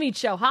Brian Kilmeade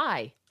Show.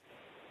 Hi.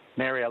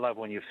 Mary, I love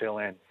when you fill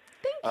in.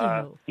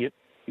 Thank you.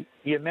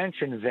 You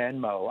mentioned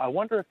Venmo. I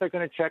wonder if they're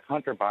going to check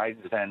Hunter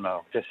Biden's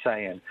Venmo. Just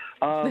saying.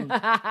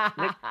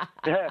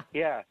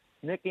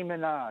 Nicki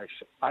Minaj,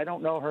 I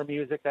don't know her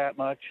music that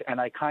much, and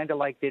I kind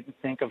of didn't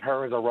think of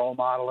her as a role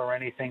model or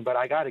anything, but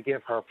I got to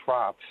give her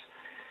props.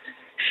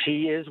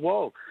 She is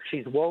woke.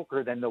 She's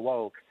woker than the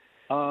woke.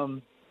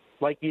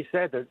 Like you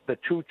said, the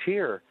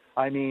two-tier.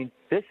 I mean,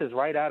 this is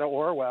right out of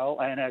Orwell,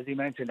 and as you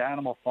mentioned,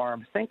 Animal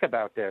Farm. Think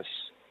about this.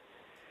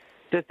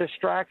 The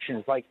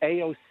distractions like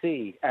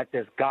AOC at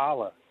this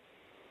gala,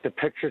 the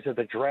pictures of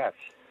the dress.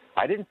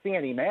 I didn't see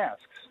any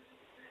masks.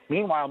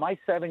 Meanwhile, my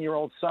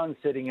 7-year-old son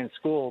sitting in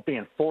school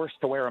being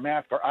forced to wear a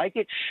mask, or I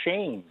get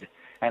shamed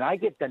and I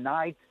get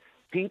denied.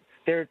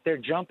 They're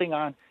jumping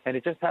on, and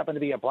it just happened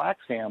to be a black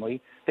family.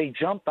 They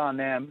jumped on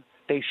them.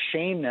 They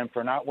shamed them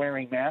for not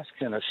wearing masks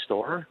in a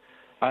store.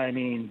 I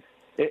mean,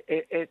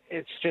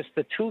 it's just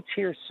the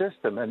two-tier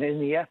system, and in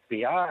the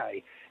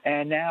FBI,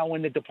 and now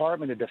in the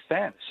Department of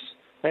Defense.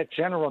 That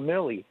General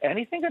Milley,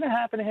 anything going to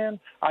happen to him?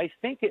 I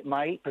think it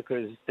might,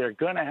 because they're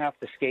going to have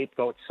to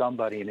scapegoat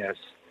somebody in this.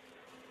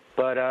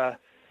 But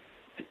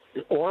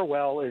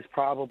Orwell is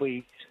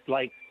probably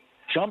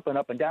jumping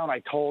up and down.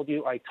 I told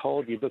you,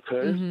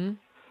 because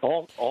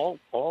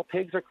all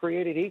pigs are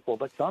created equal,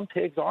 but some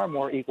pigs are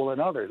more equal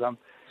than others.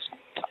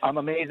 I'm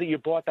amazed that you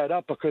brought that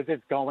up because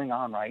it's going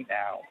on right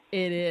now.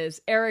 It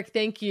is. Eric,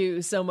 thank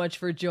you so much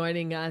for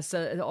joining us.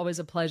 Always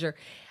a pleasure.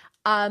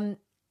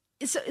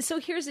 So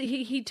here's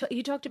he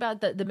talked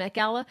about the Met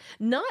Gala.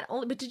 Not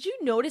only, but did you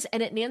notice?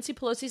 And at Nancy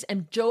Pelosi's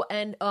and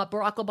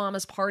Barack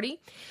Obama's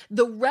party,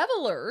 the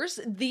revelers,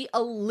 the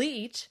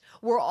elite,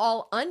 were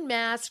all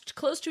unmasked,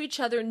 close to each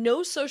other,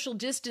 no social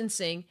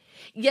distancing.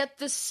 Yet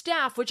the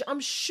staff, which I'm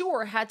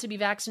sure had to be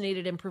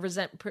vaccinated and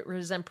present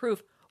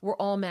proof, were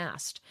all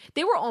masked.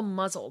 They were all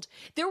muzzled.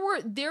 There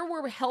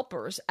were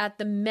helpers at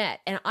the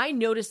Met, and I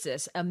noticed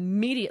this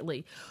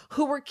immediately,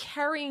 who were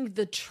carrying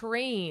the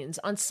trains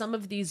on some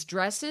of these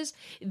dresses.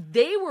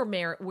 They were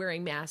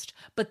wearing masks,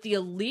 but the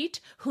elite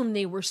whom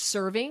they were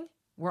serving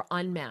were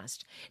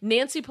unmasked.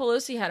 Nancy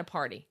Pelosi had a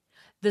party.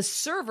 The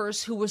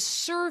servers who were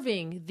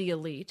serving the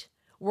elite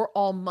were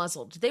all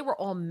muzzled. They were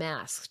all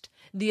masked.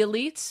 The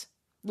elites,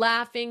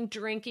 laughing,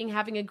 drinking,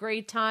 having a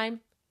great time,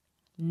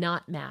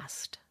 not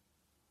masked.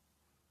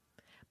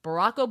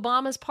 Barack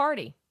Obama's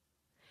party,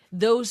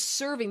 the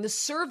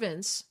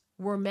servants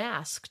were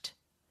masked.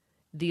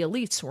 The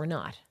elites were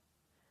not.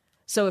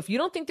 So if you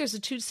don't think there's a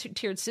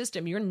two-tiered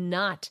system, you're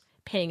not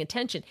paying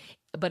attention.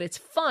 But it's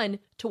fun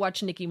to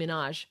watch Nicki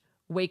Minaj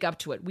wake up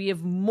to it. We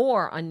have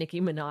more on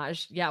Nicki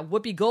Minaj. Yeah,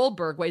 Whoopi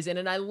Goldberg weighs in.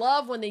 And I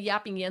love when the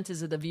yapping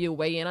yenses of The View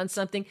weigh in on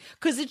something,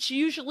 because it's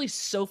usually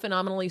so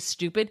phenomenally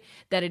stupid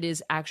that it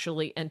is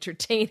actually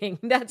entertaining.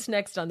 That's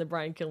next on The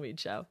Brian Kilmeade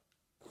Show.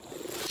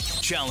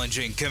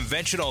 Challenging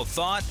conventional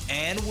thought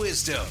and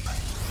wisdom.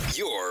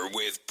 You're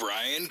with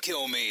Brian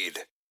Kilmeade.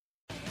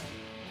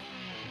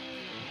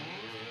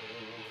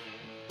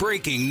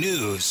 Breaking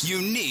news,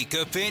 unique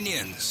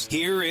opinions.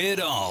 Hear it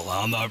all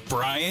on The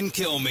Brian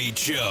Kilmeade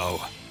Show.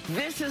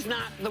 This is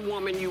not the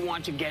woman you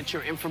want to get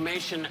your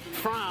information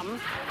from.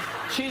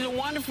 She's a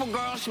wonderful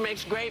girl. She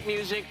makes great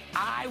music.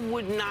 I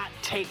would not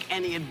take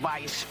any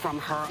advice from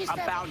her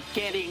about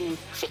getting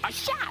a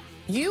shot.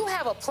 You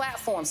have a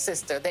platform,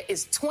 sister, that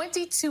is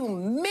 22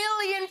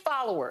 million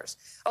followers.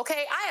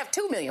 Okay, I have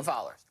 2 million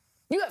followers.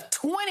 You have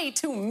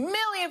 22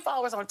 million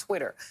followers on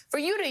Twitter. For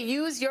you to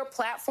use your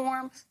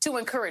platform to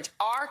encourage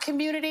our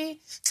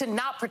community to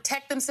not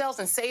protect themselves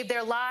and save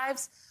their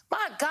lives,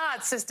 my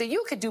God, sister,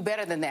 you could do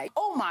better than that.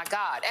 Oh, my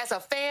God. As a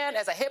fan,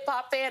 as a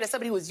hip-hop fan, as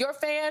somebody who is your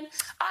fan,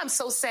 I'm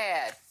so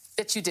sad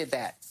that you did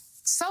that.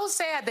 So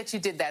sad that you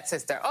did that,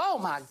 sister. Oh,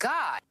 my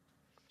God.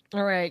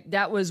 All right,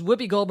 that was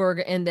Whoopi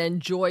Goldberg and then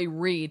Joy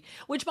Reid,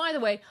 which, by the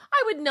way,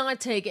 I would not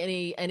take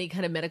any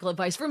kind of medical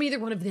advice from either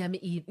one of them,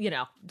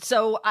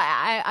 So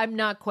I'm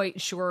not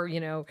quite sure,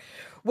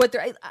 what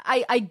they're...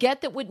 I get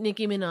that what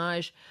Nicki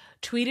Minaj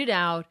tweeted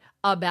out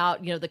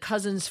about, the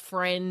cousin's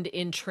friend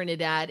in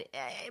Trinidad,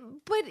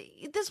 but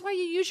that's why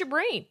you use your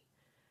brain.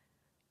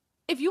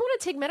 If you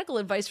want to take medical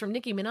advice from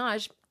Nicki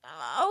Minaj,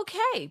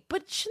 okay,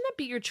 but shouldn't that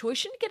be your choice?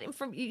 Shouldn't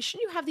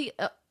you have the...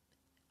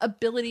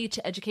 ability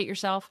to educate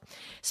yourself?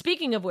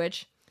 Speaking of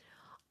which,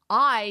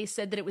 I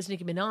said that it was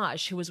Nicki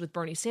Minaj who was with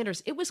Bernie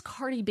Sanders. It was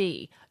Cardi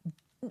B.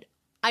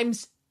 I'm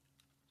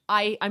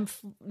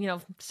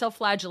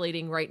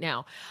self-flagellating right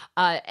now.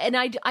 And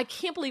I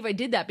can't believe I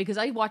did that, because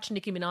I watched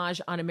Nicki Minaj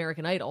on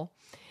American Idol.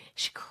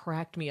 She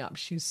cracked me up.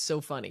 She's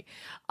so funny.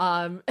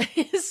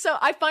 So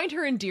I find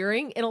her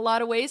endearing in a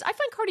lot of ways. I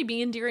find Cardi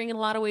B endearing in a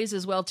lot of ways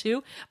as well,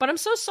 too. But I'm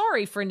so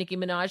sorry for Nicki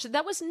Minaj.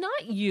 That was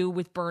not you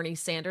with Bernie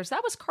Sanders.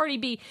 That was Cardi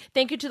B.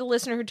 Thank you to the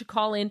listener to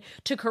call in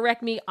to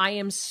correct me. I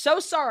am so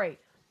sorry.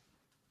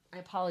 I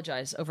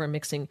apologize over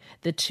mixing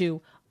the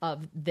two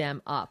of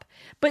them up.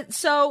 But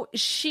so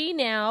she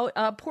now,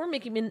 poor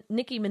Nicki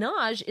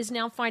Minaj is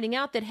now finding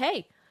out that,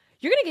 hey,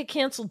 you're going to get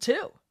canceled,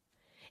 too.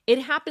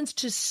 It happens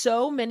to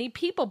so many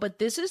people, but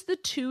this is the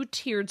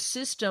two-tiered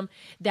system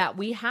that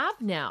we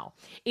have now.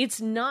 It's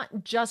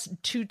not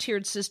just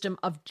two-tiered system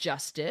of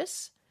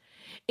justice.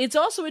 It's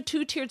also a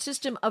two-tiered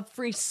system of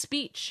free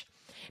speech.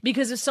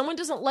 Because if someone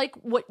doesn't like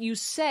what you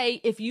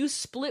say, if you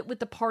split with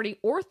the party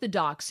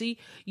orthodoxy,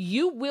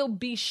 you will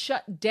be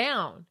shut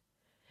down.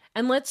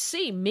 And let's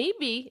see,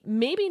 maybe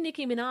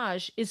Nicki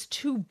Minaj is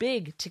too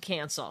big to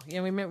cancel.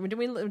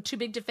 Remember, too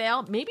big to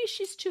fail? Maybe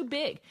she's too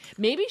big.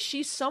 Maybe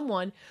she's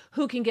someone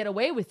who can get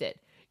away with it.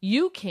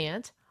 You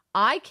can't.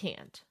 I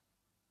can't.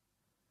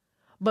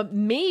 But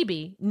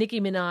maybe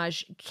Nicki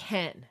Minaj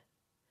can.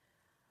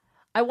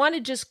 I want to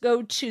just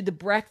go to the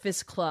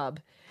Breakfast Club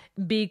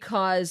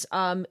because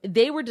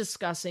they were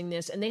discussing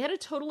this, and they had a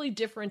totally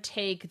different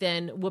take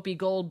than Whoopi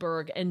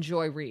Goldberg and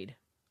Joy Reid.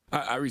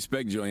 I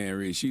respect Joanne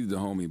Reid. She's the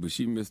homie, but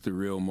she missed a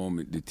real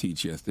moment to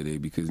teach yesterday,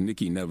 because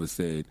Nicki never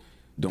said,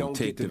 don't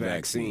take the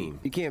vaccine.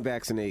 You can't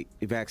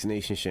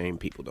vaccination shame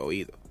people, though,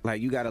 either.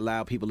 Like, you got to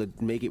allow people to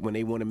make it when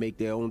they want to make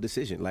their own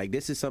decision. Like,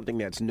 this is something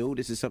that's new.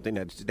 This is something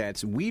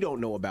that's we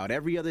don't know about.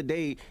 Every other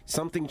day,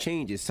 something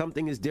changes.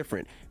 Something is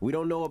different. We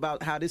don't know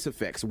about how this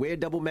affects. Wear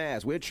double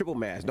mask. Wear triple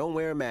mask. Don't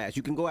wear a mask.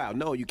 You can go out.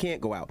 No, you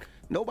can't go out.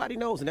 Nobody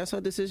knows, and that's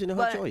her decision and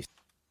her choice.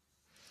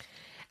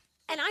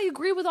 And I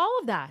agree with all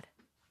of that.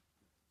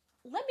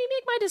 Let me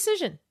make my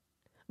decision.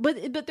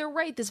 But they're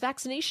right. This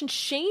vaccination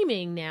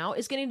shaming now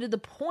is getting to the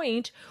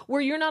point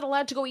where you're not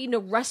allowed to go eat in a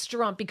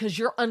restaurant because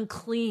you're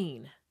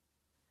unclean.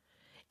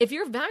 If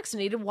you're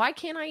vaccinated, why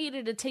can't I eat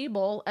at a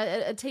table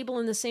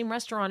in the same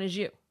restaurant as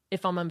you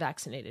if I'm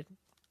unvaccinated?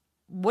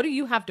 What do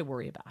you have to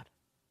worry about?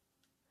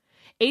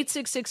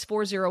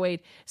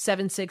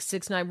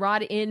 866-408-7669.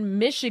 Rod in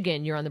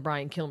Michigan, you're on the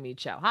Brian Kilmeade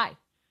Show. Hi.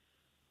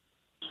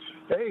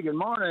 Hey, good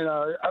morning.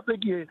 I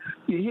think you're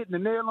hitting the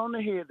nail on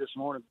the head this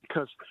morning,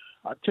 because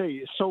I tell you,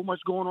 there's so much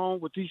going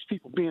on with these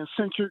people being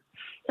censored.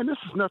 And this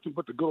is nothing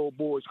but the good old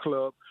boys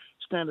club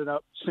standing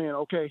up saying,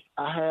 okay,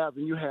 I have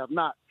and you have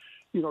not.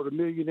 The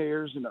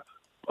millionaires and the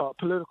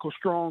political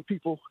strong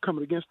people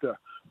coming against the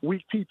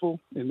weak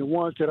people, and the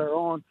ones that are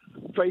on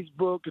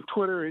Facebook and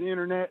Twitter and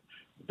internet.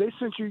 They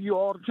censor you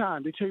all the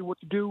time. They tell you what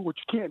to do, what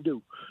you can't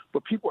do.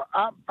 But people,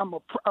 I'm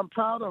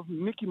proud of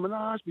Nicki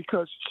Minaj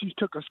because she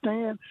took a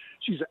stand.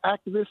 She's an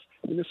activist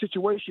in this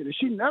situation, and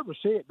she never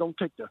said don't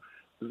take the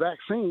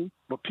vaccine.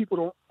 But people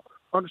don't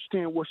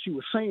understand what she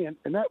was saying.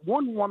 And that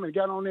one woman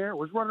got on there,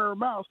 was running her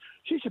mouth.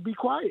 She should be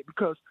quiet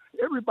because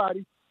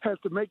everybody has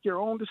to make their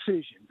own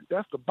decision.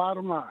 That's the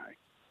bottom line.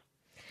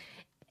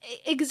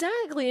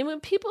 Exactly. And when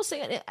people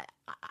say,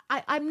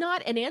 I'm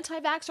not an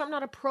anti-vaxxer, I'm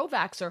not a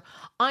pro-vaxxer.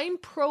 I'm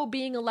pro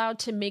being allowed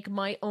to make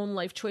my own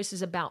life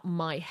choices about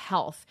my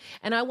health.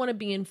 And I want to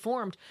be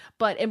informed.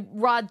 And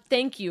Rod,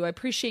 thank you. I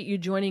appreciate you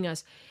joining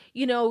us.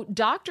 You know,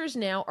 doctors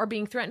now are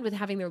being threatened with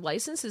having their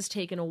licenses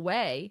taken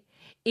away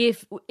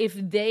if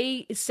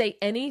they say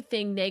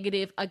anything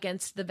negative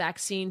against the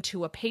vaccine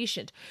to a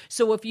patient.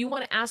 So if you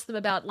want to ask them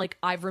about like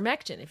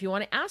ivermectin, if you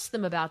want to ask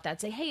them about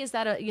that, say, hey, is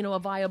that a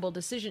viable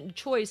decision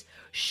choice?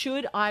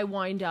 Should I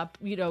wind up,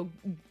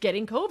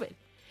 getting COVID?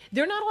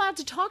 They're not allowed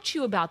to talk to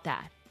you about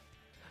that.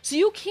 So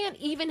you can't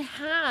even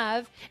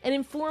have an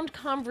informed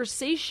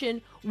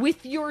conversation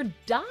with your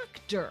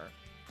doctor.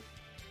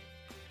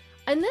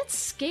 And that's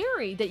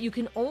scary that you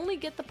can only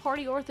get the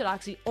party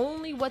orthodoxy,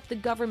 only what the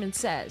government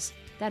says.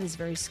 That is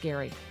very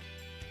scary.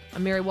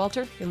 I'm Mary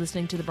Walter. You're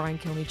listening to The Brian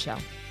Kilmeade Show.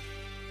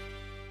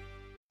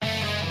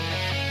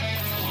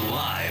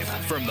 Live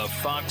from the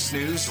Fox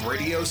News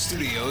radio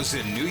studios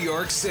in New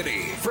York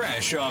City,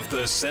 fresh off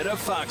the set of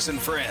Fox and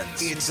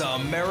Friends, it's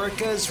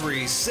America's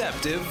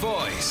receptive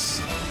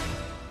voice,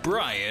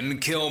 Brian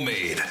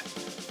Kilmeade.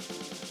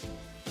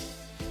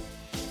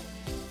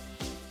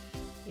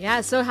 Yeah,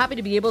 so happy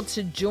to be able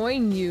to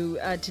join you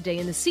today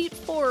in the seat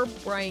for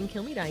Brian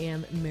Kilmeade. I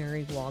am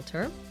Mary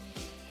Walter.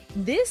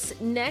 This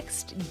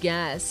next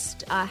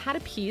guest had a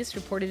piece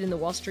reported in the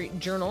Wall Street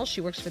Journal. She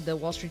works for the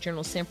Wall Street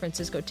Journal San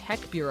Francisco Tech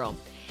Bureau.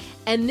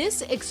 And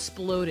this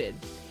exploded.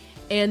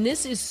 And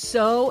this is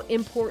so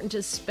important,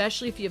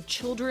 especially if you have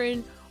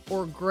children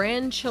or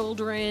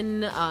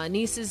grandchildren,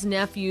 nieces,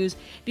 nephews,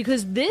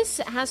 because this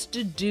has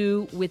to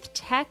do with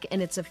tech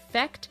and its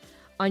effect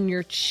on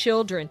your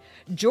children.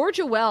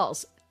 Georgia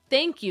Wells,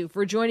 thank you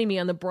for joining me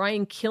on the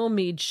Brian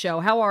Kilmeade Show.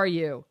 How are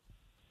you?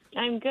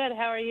 I'm good.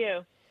 How are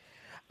you?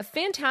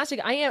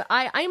 Fantastic.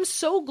 I am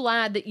so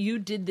glad that you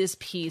did this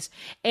piece.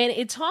 And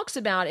it talks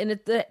about, and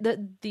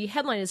the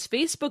headline is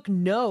Facebook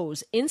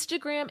knows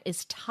Instagram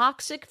is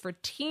toxic for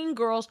teen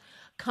girls,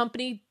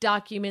 company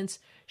documents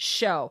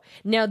show.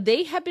 Now,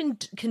 they have been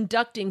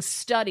conducting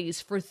studies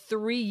for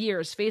 3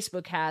 years,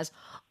 Facebook has,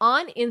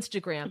 on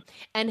Instagram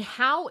and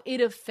how it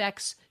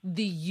affects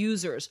the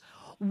users.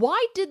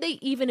 Why did they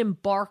even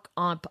embark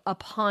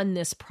upon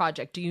this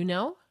project? Do you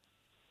know?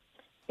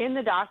 In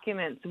the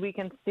documents, we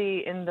can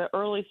see in the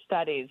early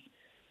studies,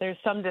 there's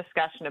some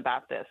discussion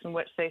about this in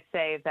which they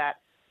say that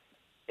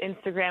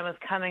Instagram is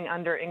coming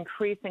under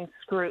increasing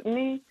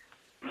scrutiny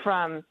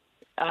from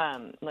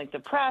like the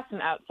press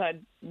and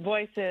outside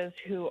voices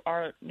who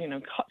are,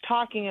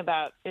 talking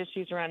about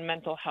issues around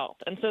mental health.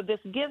 And so this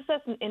gives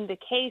us an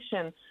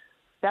indication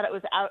that it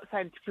was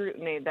outside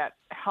scrutiny that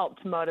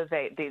helped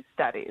motivate these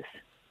studies.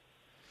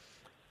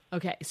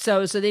 Okay,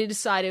 so they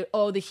decided,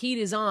 the heat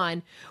is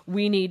on.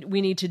 We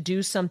need to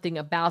do something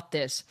about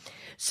this.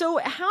 So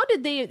how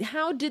did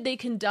they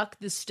conduct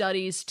the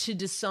studies to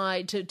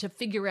decide to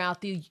figure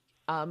out the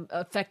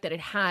effect that it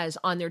has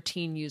on their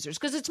teen users?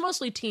 Because it's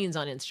mostly teens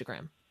on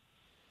Instagram.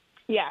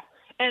 Yeah,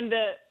 and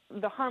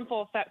the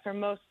harmful effects are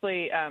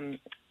mostly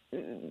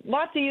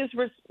lots of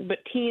users, but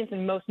teens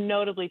and most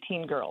notably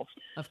teen girls.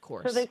 Of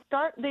course. So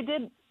they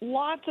did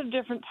lots of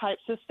different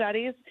types of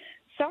studies.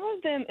 Some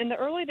of them, in the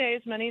early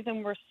days, many of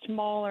them were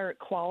smaller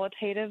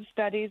qualitative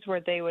studies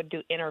where they would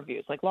do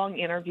interviews, like long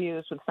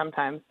interviews with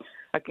sometimes,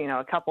 a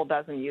couple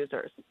dozen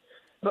users.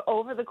 But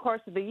over the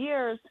course of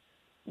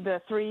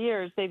the 3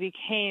 years, they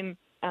became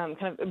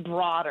kind of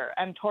broader.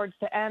 And towards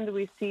the end,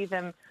 we see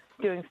them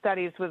doing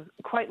studies with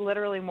quite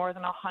literally more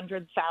than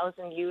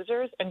 100,000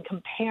 users and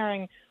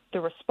comparing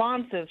the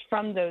responses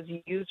from those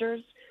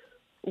users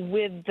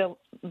with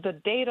the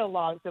data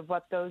logs of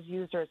what those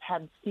users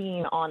had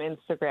seen on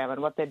Instagram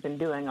and what they'd been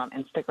doing on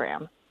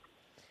Instagram.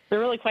 They're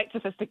really quite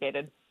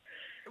sophisticated.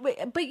 But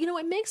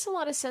it makes a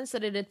lot of sense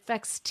that it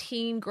affects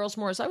teen girls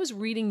more. As I was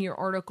reading your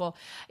article,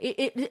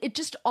 it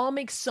just all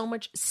makes so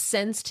much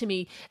sense to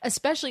me.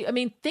 Especially,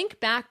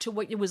 think back to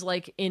what it was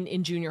like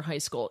in junior high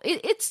school.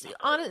 It's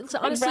honestly,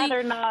 I'd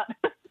rather not.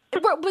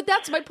 But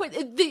that's my point.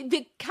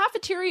 The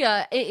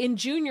cafeteria in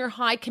junior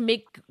high can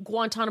make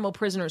Guantanamo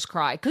prisoners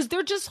cry because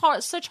they're just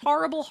such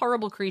horrible,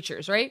 horrible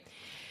creatures, right?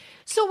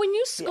 So when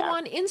you go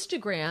on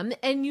Instagram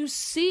and you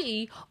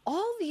see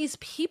all these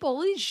people,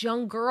 all these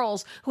young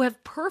girls who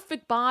have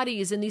perfect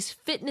bodies and these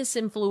fitness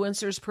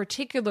influencers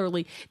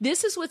particularly,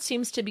 this is what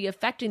seems to be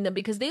affecting them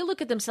because they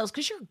look at themselves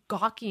because you're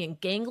gawky and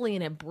gangly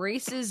and have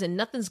braces and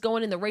nothing's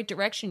going in the right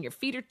direction. Your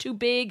feet are too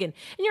big and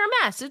you're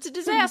a mess. It's a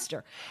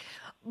disaster.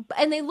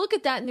 And they look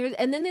at that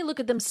and then they look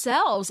at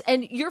themselves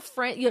and your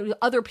friend,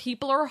 other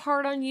people are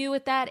hard on you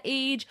at that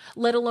age,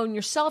 let alone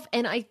yourself.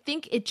 And I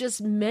think it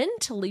just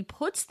mentally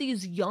puts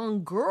these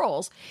young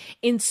girls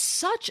in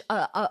such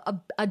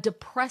a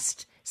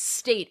depressed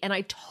state. And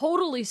I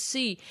totally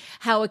see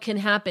how it can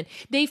happen.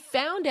 They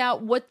found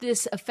out what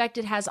this effect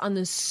it has on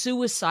the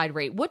suicide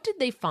rate. What did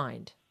they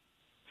find?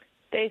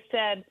 They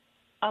said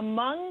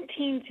among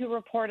teens who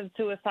reported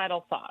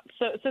suicidal thoughts,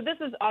 so this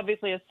is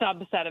obviously a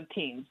subset of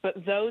teens,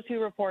 but those who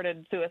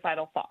reported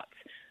suicidal thoughts,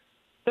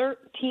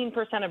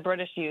 13% of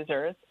British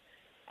users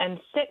and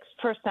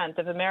 6%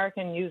 of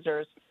American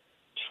users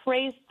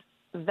traced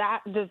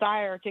that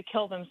desire to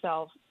kill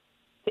themselves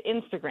to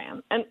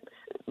Instagram. And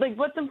like,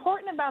 what's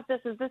important about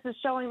this is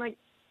showing like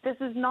this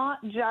is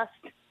not just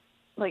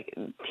like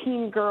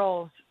teen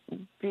girls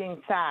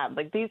being sad.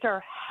 Like, these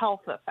are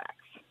health effects.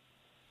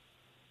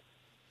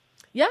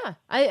 Yeah,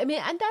 I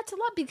mean, and that's a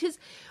lot because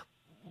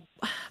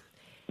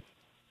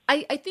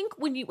I think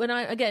when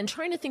I again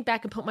trying to think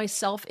back and put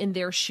myself in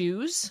their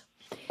shoes.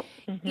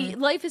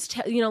 Life is,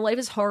 life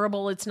is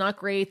horrible. It's not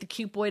great. The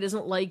cute boy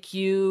doesn't like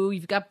you.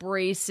 You've got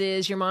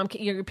braces.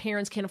 Your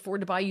parents can't afford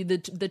to buy you the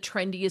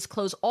trendiest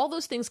clothes. All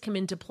those things come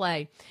into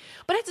play.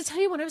 But I have to tell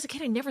you, when I was a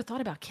kid, I never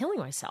thought about killing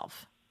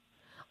myself.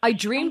 I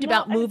dreamed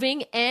about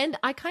moving, and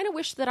I kind of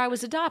wished that I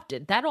was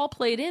adopted. That all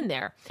played in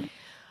there.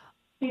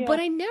 Yeah.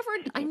 But I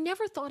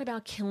never thought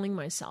about killing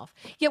myself.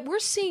 Yet we're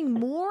seeing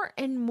more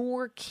and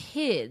more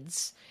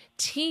teens,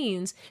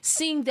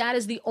 seeing that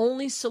as the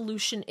only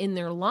solution in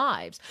their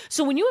lives.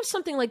 So when you have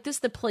something like this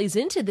that plays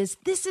into this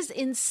is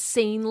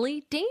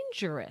insanely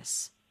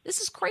dangerous. This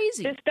is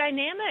crazy. This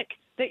dynamic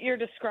that you're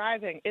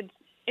describing, it's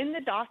in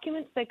the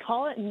documents, they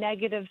call it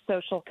negative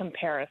social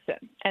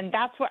comparison. And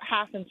that's what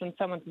happens when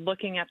someone's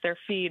looking at their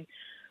feed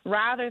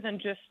rather than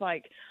just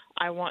like,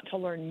 I want to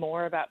learn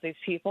more about these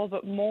people,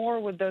 but more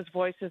with those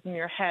voices in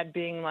your head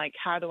being like,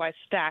 how do I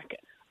stack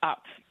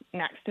up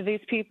next to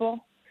these people?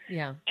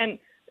 Yeah. And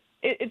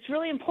it's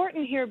really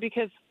important here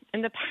because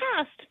in the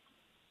past,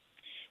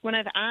 when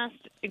I've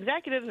asked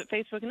executives at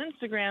Facebook and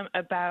Instagram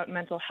about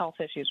mental health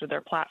issues with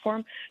their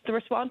platform, the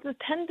responses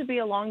tend to be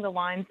along the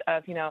lines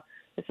of,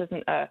 this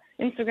isn't an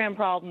Instagram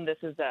problem, this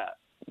is a,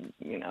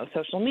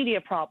 social media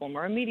problem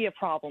or a media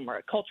problem or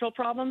a cultural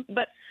problem.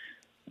 But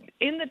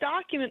in the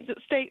documents, it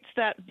states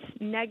that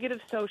negative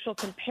social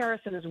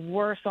comparison is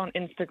worse on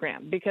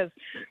Instagram because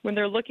when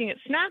they're looking at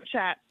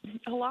Snapchat,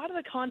 a lot of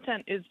the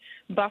content is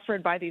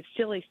buffered by these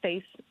silly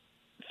face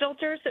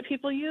filters that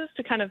people use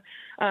to kind of,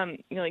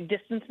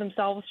 distance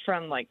themselves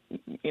from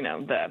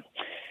the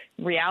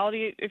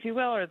reality, if you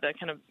will, or the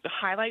kind of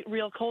highlight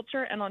real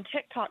culture. And on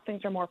TikTok,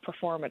 things are more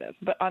performative.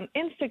 But on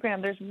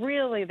Instagram, there's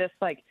really this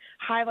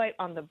highlight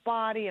on the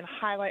body and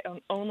highlight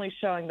on only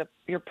showing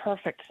your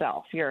perfect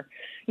self,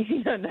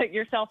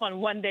 yourself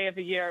on one day of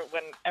the year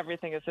when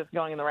everything is just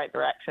going in the right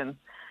direction.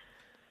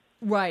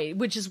 Right,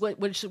 which is what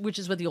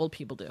the old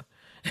people do.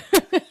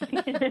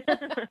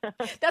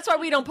 That's why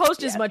we don't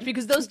post as much,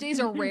 because those days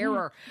are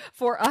rarer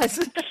for us.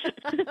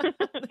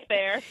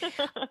 Fair.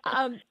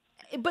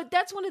 But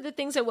that's one of the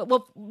things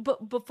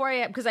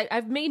because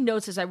I've made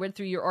notes as I read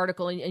through your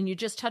article, and you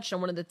just touched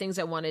on one of the things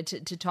I wanted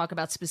to talk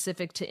about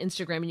specific to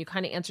Instagram, and you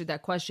kind of answered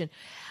that question.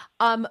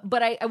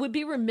 But I would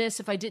be remiss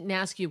if I didn't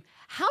ask you,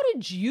 how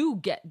did you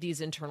get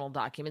these internal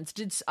documents?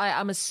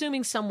 I'm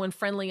assuming someone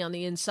friendly on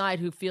the inside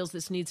who feels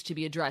this needs to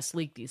be addressed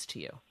leaked these to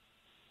you?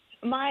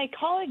 My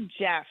colleague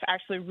Jeff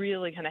actually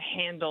really kind of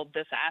handled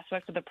this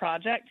aspect of the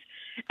project,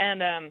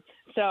 and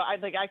so I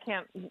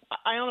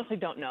honestly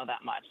don't know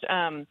that much.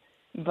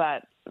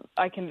 But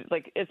I can,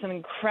 it's an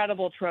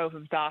incredible trove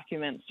of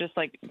documents, just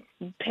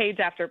page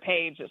after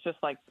page. It's just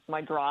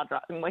my jaw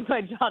drops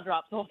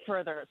a little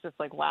further. It's just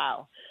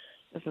wow,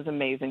 this is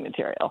amazing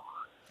material.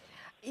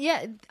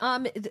 Yeah.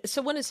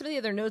 So some of the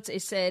other notes, they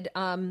said,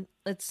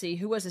 let's see,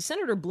 who was it?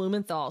 Senator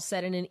Blumenthal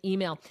said in an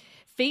email,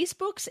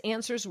 Facebook's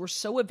answers were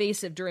so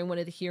evasive during one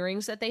of the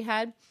hearings that they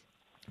had,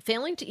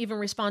 failing to even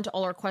respond to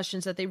all our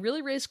questions, that they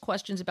really raised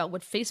questions about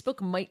what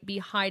Facebook might be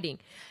hiding.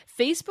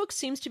 Facebook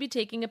seems to be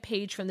taking a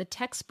page from the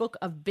textbook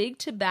of Big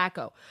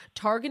Tobacco,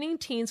 targeting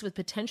teens with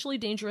potentially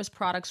dangerous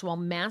products while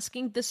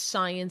masking the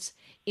science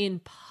in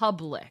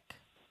public.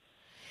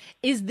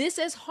 Is this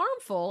as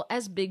harmful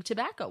as Big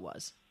Tobacco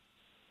was?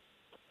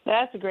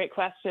 That's a great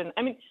question.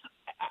 I mean,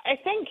 I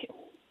think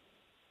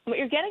what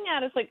you're getting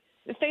at is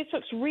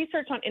Facebook's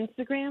research on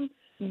Instagram.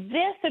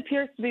 This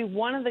appears to be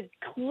one of the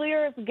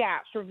clearest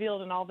gaps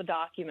revealed in all the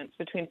documents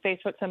between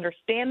Facebook's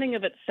understanding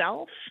of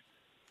itself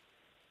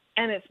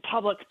and its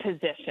public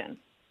position,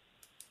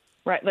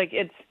 right?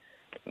 It's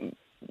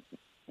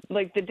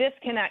the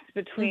disconnect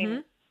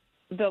between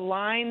the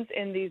lines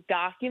in these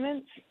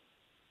documents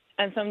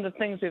and some of the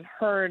things we've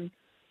heard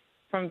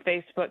from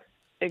Facebook's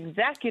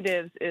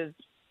executives is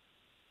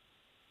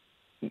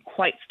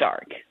quite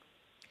stark.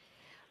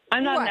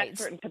 I'm not an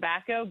expert in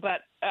tobacco,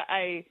 but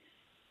I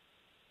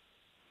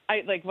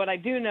what I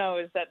do know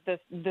is that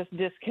this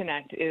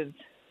disconnect is,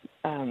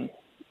 I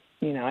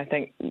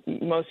think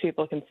most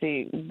people can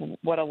see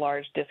what a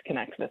large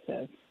disconnect this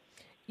is.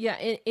 Yeah.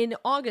 In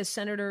August,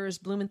 Senators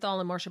Blumenthal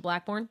and Marsha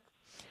Blackburn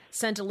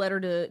sent a letter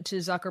to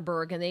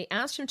Zuckerberg, and they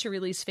asked him to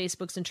release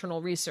Facebook's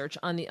internal research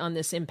on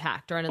this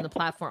impact, right, on the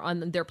platform,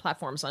 on their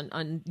platforms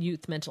on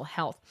youth mental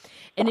health.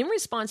 And in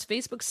response,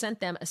 Facebook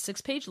sent them a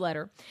 6-page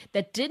letter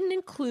that didn't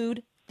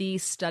include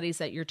these studies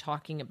that you're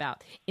talking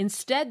about.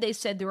 Instead, they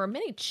said there are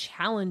many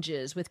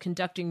challenges with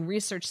conducting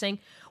research, saying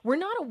we're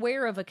not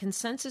aware of a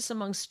consensus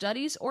among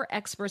studies or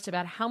experts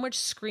about how much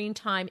screen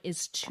time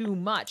is too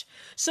much.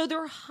 So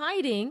they're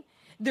hiding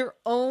their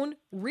own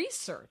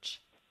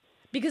research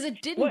because it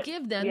didn't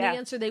give them the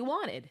answer they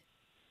wanted.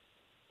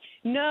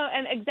 No,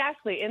 and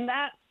exactly in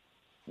that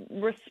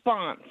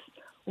response,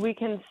 we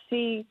can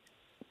see,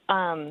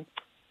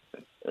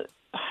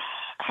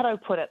 how do I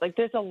put it? Like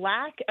there's a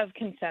lack of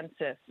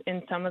consensus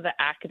in some of the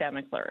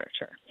academic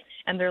literature,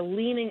 and they're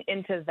leaning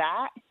into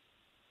that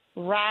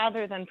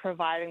rather than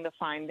providing the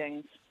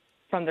findings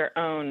from their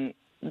own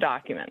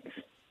documents.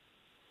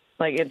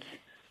 Like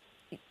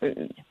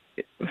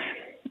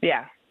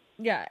yeah.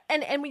 Yeah,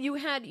 and you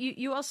had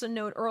you also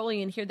note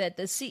early in here that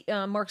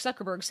Mark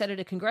Zuckerberg said at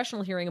a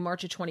congressional hearing in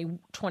March of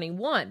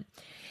 2021,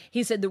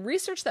 he said the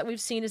research that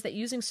we've seen is that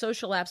using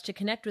social apps to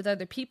connect with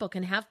other people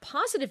can have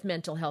positive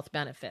mental health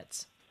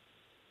benefits.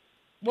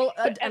 Well,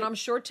 and I'm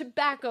sure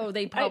tobacco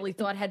they probably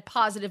thought had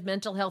positive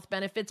mental health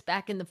benefits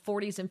back in the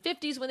 40s and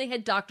 50s when they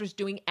had doctors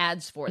doing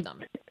ads for them.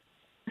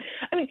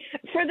 I mean,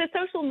 for the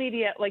social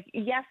media, like,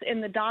 yes,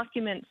 in the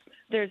documents,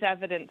 there's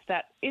evidence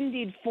that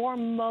indeed for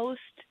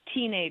most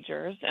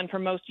teenagers and for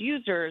most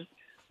users,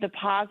 the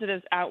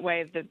positives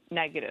outweigh the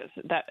negatives.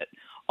 That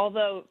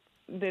although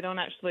they don't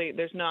actually,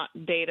 there's not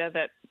data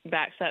that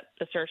backs that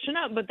assertion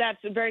up, but that's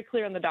very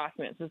clear in the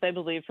documents, as they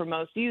believe for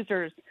most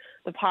users,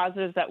 the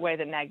positives outweigh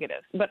the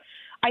negatives. But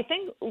I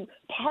think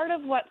part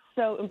of what's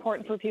so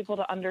important for people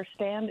to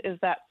understand is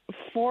that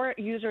for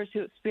users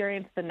who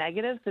experience the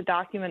negatives, the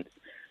documents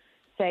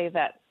say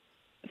that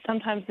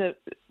sometimes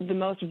the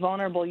most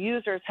vulnerable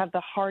users have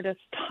the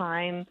hardest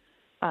time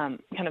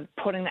kind of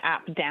putting the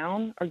app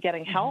down or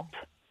getting help.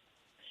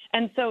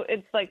 And so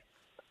it's like,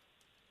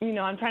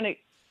 I'm trying to,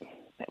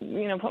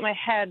 put my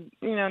head,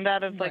 in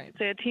that of like,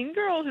 say, a teen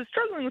girl who's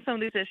struggling with some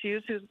of these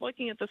issues, who's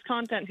looking at this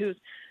content, who's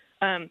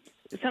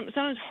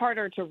sometimes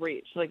harder to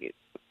reach. Like,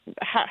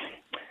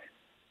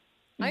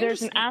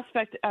 there's an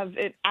aspect of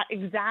it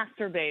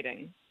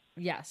exacerbating.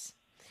 Yes.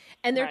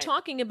 And they're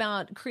talking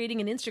about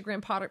creating an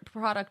Instagram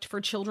product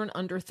for children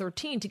under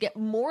 13 to get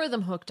more of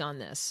them hooked on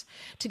this,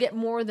 to get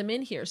more of them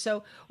in here.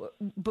 So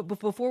but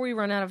before we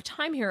run out of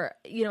time here,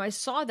 I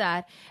saw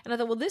that and I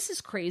thought, well, this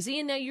is crazy.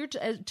 And now you're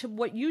to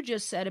what you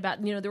just said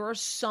about, there are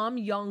some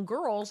young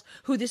girls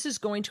who this is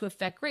going to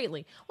affect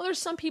greatly. Well, there's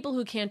some people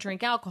who can't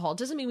drink alcohol. It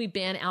doesn't mean we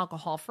ban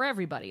alcohol for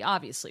everybody,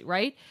 obviously,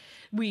 right?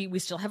 We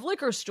still have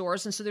liquor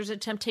stores, and so there's a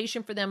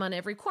temptation for them on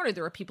every corner.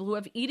 There are people who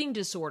have eating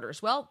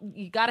disorders. Well,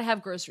 you got to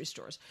have grocery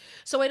stores.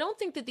 So I don't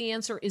think that the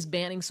answer is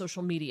banning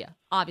social media.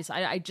 Obviously,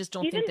 I just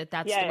don't think that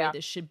that's the way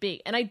this should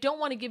be. And I don't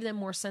want to give them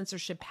more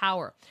censorship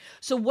power.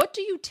 So what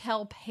do you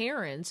tell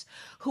parents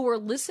who are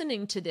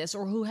listening to this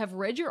or who have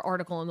read your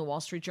article in the Wall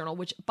Street Journal,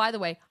 which, by the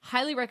way,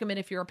 highly recommend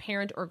if you're a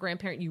parent or a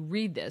grandparent, you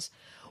read this.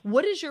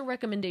 What is your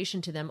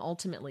recommendation to them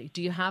ultimately?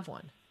 Do you have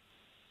one?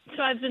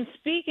 So I've been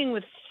speaking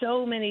with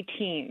so many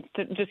teens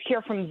to just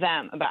hear from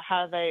them about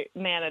how they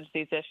manage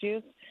these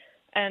issues.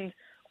 And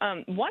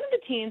one of the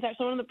teens,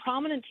 actually one of the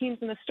prominent teens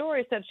in the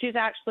story, said she's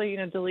actually,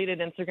 deleted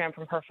Instagram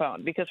from her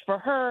phone because for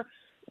her,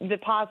 the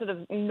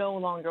positives no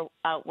longer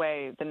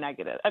outweigh the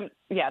negative.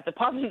 The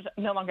positives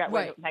no longer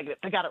outweigh the negative.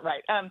 I got it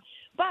right.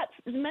 But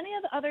many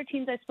of the other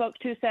teens I spoke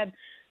to said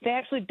they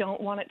actually don't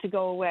want it to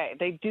go away.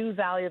 They do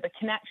value the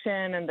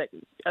connection and the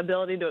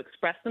ability to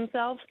express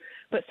themselves.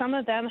 But some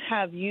of them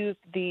have used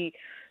the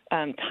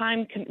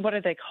what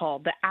are they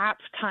called? The app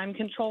time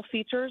control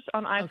features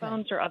on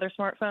iPhones or other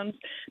smartphones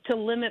to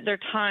limit their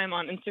time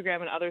on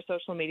Instagram and other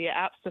social media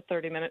apps to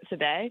 30 minutes a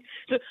day.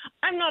 So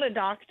I'm not a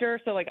doctor,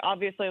 so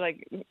obviously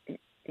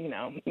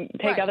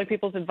take other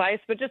people's advice,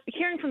 but just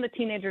hearing from the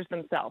teenagers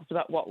themselves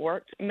about what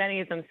worked,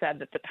 many of them said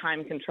that the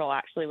time control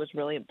actually was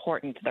really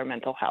important to their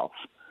mental health.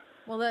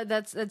 Well,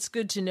 that's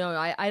good to know.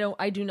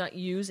 I do not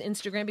use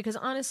Instagram because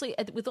honestly,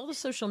 with all the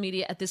social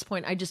media at this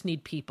point, I just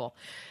need people.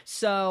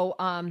 So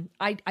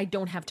I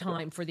don't have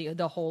time for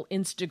the whole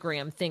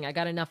Instagram thing. I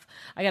got enough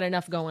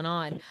going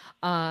on.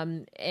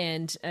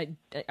 And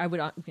I would,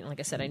 like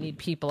I said, I need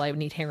people. I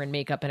need hair and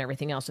makeup and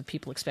everything else if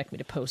people expect me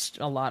to post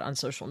a lot on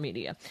social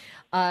media.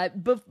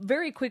 But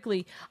very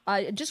quickly,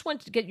 I just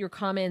wanted to get your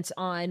comments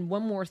on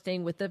one more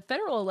thing with the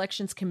Federal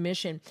Elections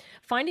Commission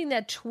finding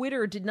that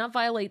Twitter did not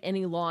violate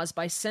any laws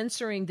by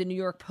censoring the New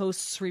York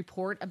Post's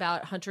report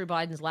about Hunter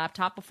Biden's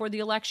laptop before the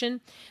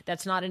election.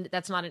 That's not an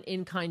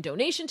in-kind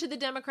donation to the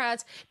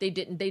Democrats. They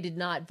did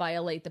not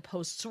violate the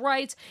Post's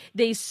rights.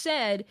 They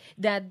said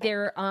that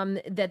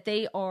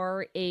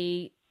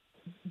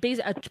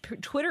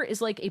Twitter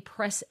is like a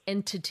press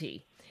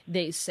entity.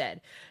 They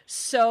said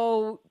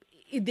so.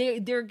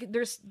 They're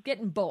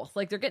getting both.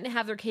 Like they're getting to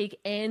have their cake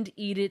and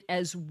eat it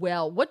as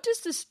well. What does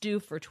this do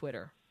for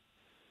Twitter?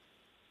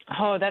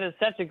 Oh, that is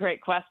such a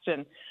great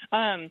question.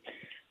 I'm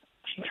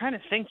trying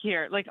to think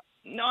here.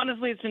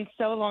 Honestly, it's been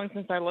so long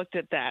since I looked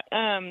at that.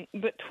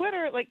 But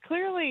Twitter,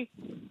 clearly,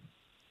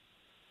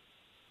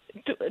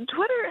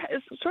 Twitter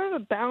is sort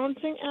of a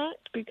balancing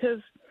act because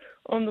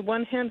on the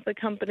one hand, the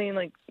company,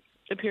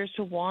 appears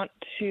to want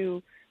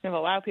to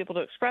allow people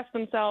to express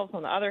themselves.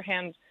 On the other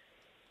hand,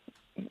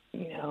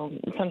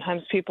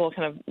 sometimes people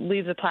kind of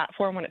leave the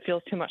platform when it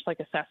feels too much like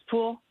a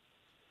cesspool.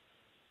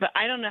 But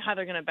I don't know how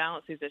they're going to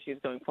balance these issues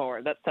going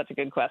forward. That's such a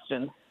good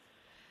question.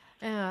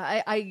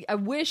 I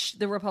wish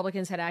the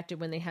Republicans had acted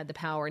when they had the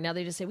power. Now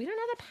they just say we don't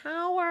have the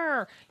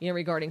power,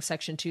 regarding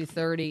Section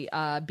 230,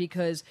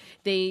 because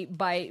they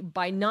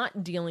by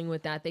not dealing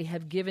with that, they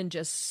have given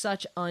just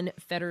such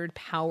unfettered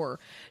power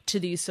to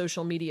these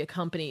social media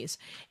companies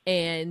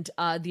and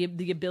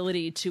the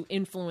ability to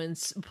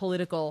influence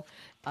political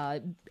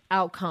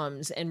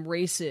outcomes and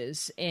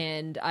races.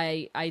 And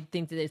I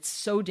think that it's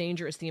so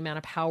dangerous, the amount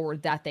of power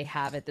that they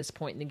have at this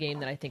point in the game,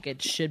 that I think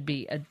it should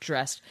be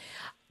addressed.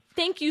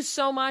 Thank you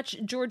so much,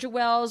 Georgia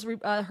Wells.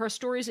 Her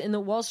stories in the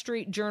Wall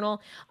Street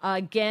Journal.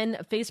 Again,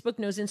 Facebook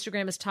knows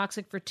Instagram is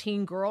toxic for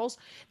teen girls.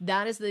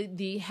 That is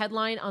the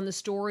headline on the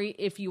story.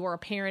 If you are a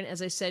parent,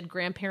 as I said,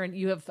 grandparent,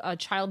 you have a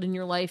child in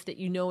your life that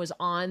is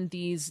on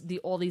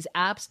all these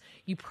apps,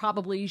 you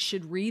probably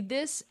should read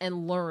this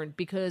and learn,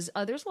 because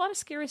there's a lot of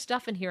scary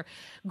stuff in here.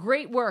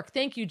 Great work.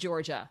 Thank you,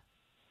 Georgia.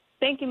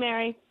 Thank you,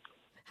 Mary.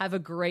 Have a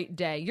great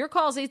day. Your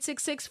call is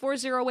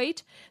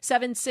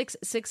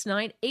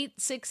 866-408-7669,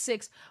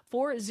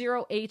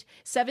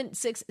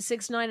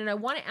 866-408-7669. And I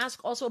want to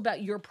ask also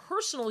about your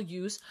personal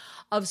use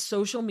of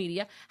social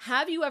media.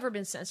 Have you ever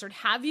been censored?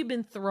 Have you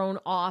been thrown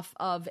off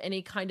of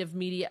any kind of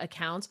media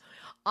accounts?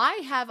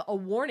 I have a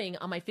warning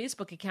on my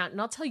Facebook account,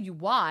 and I'll tell you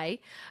why,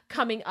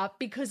 coming up,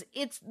 because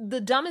it's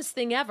the dumbest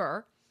thing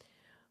ever.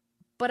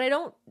 But I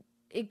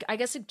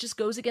guess it just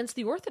goes against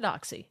the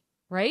orthodoxy,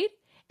 right?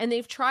 And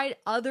they've tried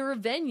other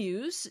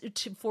venues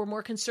for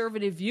more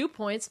conservative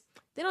viewpoints.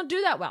 They don't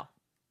do that well.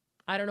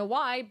 I don't know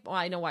why. Well,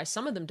 I know why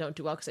some of them don't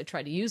do well, because I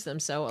try to use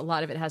them. So a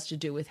lot of it has to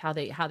do with how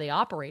they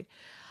operate.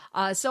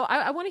 So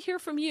I want to hear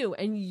from you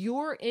and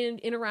your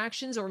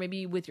interactions, or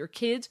maybe with your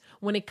kids,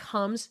 when it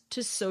comes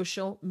to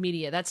social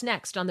media. That's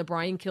next on The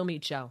Brian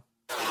Kilmeade Show.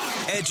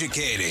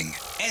 Educating,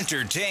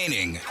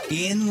 entertaining,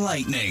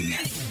 enlightening.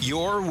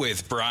 You're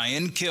with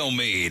Brian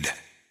Kilmeade.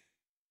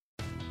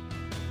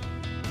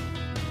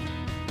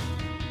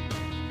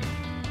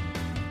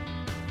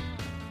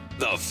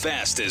 The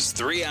fastest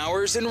 3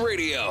 hours in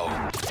radio.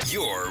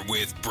 You're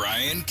with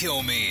Brian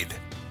Kilmeade.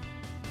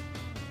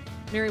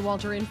 Mary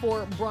Walter in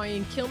for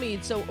Brian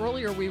Kilmeade. So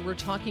earlier we were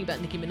talking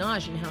about Nicki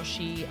Minaj and how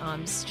she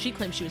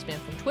claimed she was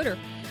banned from Twitter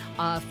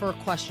for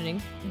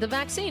questioning the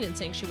vaccine and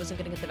saying she wasn't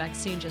going to get the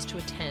vaccine just to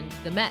attend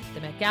the Met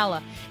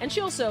Gala. And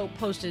she also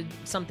posted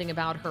something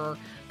about her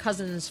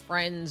cousin's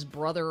friend's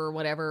brother or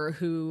whatever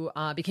who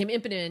became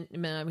impotent.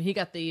 He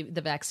got the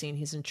vaccine.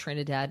 He's in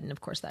Trinidad. And of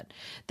course that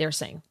they're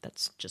saying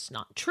that's just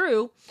not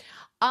true.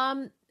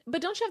 But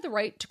don't you have the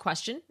right to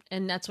question?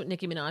 And that's what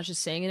Nicki Minaj is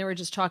saying. And they were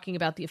just talking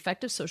about the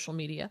effect of social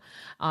media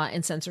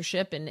and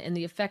censorship and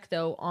the effect,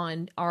 though,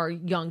 on our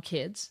young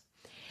kids.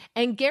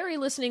 And Gary,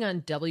 listening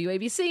on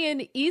WABC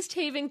in East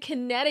Haven,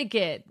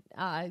 Connecticut,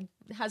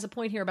 has a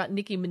point here about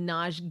Nicki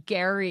Minaj.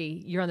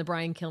 Gary, you're on the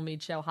Brian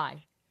Kilmeade Show.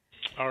 Hi.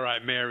 All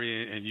right,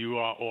 Mary, and you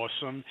are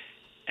awesome.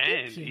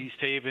 And East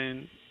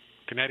Haven,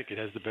 Connecticut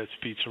has the best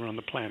pizza on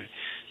the planet.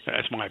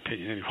 That's my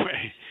opinion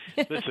anyway.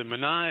 Listen,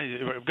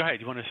 Minaj, go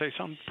ahead. You want to say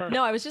something first?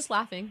 No, I was just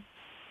laughing.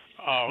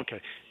 Oh, okay.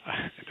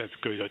 That's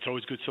good. It's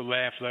always good to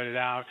laugh, let it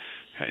out,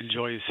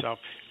 enjoy yourself.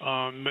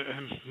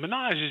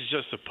 Minaj is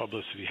just a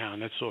publicity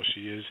hound. That's all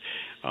she is.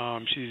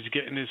 She's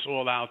getting this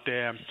all out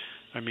there.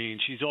 I mean,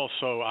 she's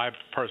also, I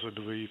personally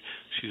believe,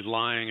 she's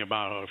lying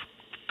about her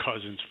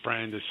cousin's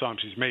friend or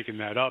something. She's making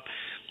that up.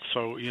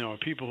 So,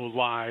 people who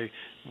lie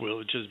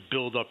will just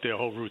build up their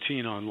whole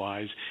routine on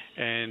lies.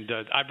 And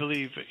I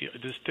believe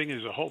this thing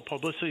is a whole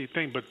publicity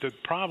thing. But the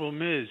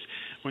problem is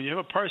when you have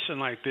a person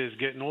like this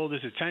getting all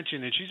this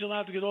attention, and she's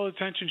allowed to get all the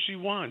attention she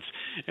wants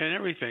and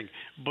everything.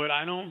 But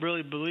I don't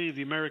really believe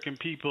the American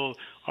people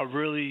are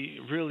really,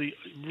 really,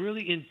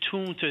 really in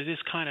tune to this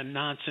kind of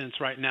nonsense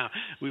right now.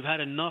 We've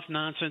had enough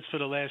nonsense for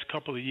the last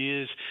couple of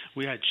years.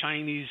 We had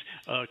Chinese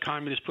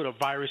communists put a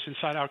virus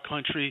inside our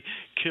country,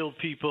 kill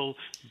people,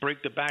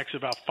 break the backs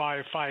of our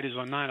firefighters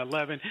on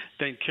 9/11,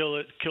 then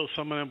kill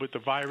some of them with the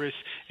virus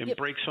and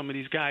break some of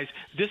these guys.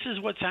 This is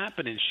what's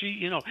happening.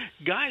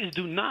 Guys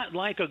do not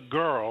like a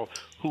girl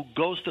who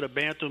goes to the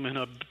bathroom and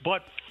her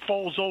butt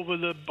falls over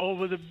the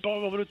bowl.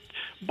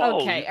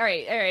 Okay, all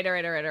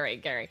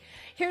right, Gary.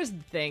 Here's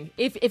the thing: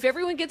 if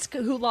everyone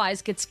who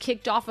lies gets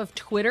kicked off of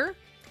Twitter,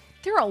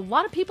 there are a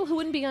lot of people who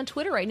wouldn't be on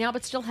Twitter right now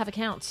but still have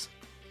accounts.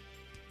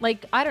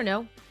 Like, I don't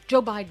know,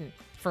 Joe Biden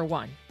for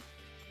one.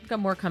 We've got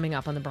more coming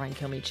up on the Brian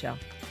Kilmeade Show.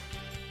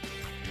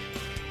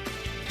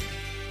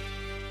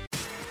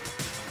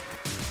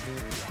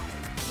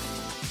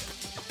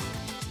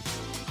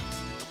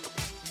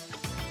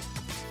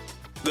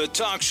 The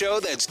talk show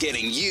that's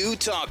getting you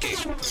talking.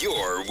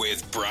 You're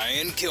with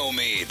Brian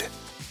Kilmeade.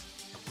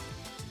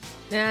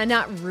 Nah,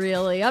 not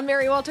really. I'm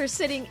Mary Walters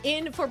sitting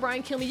in for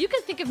Brian Kilmeade. You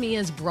can think of me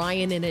as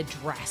Brian in a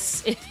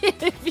dress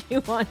if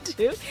you want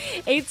to.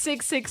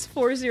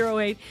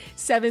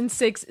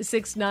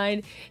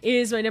 866-408-7669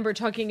 is my number,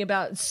 talking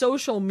about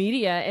social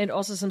media and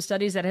also some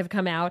studies that have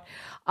come out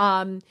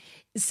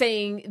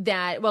saying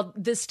that, well,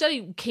 this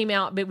study came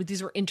out, but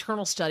these were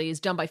internal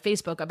studies done by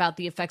Facebook about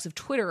the effects of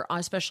Twitter,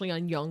 especially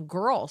on young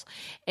girls,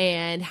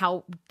 and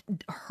how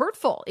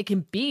hurtful it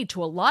can be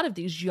to a lot of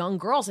these young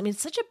girls. I mean,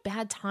 it's such a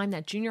bad time.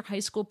 That junior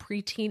high school,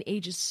 preteen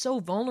age is so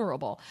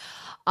vulnerable.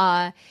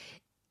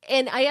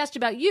 And I asked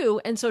about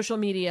you and social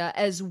media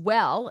as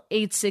well.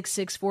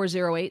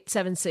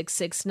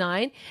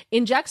 866-408-7669.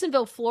 In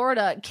Jacksonville,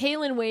 Florida,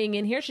 Kaylin weighing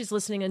in here. She's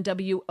listening on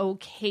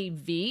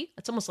WOKV.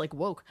 It's almost like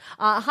woke.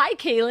 Hi,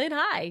 Kaylin.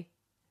 Hi.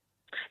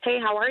 Hey,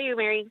 how are you,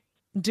 Mary?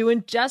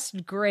 Doing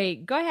just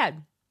great. Go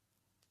ahead.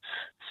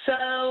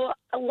 So,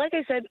 like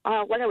I said,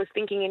 what I was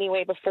thinking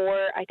anyway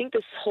before, I think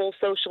this whole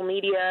social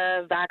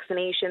media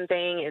vaccination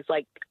thing is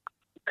like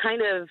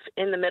kind of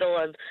in the middle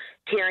of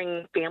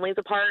tearing families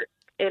apart.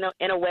 In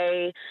a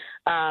way,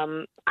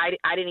 I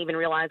didn't even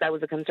realize I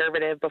was a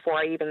conservative before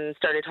I even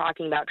started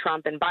talking about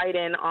Trump and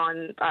Biden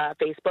on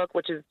Facebook,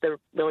 which is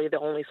really the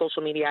only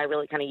social media I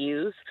really kind of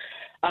use.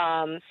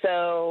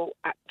 So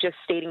just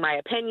stating my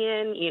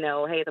opinion,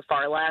 hey, the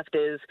far left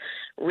is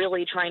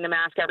really trying to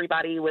mask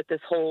everybody with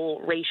this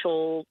whole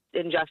racial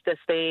injustice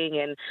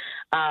thing. And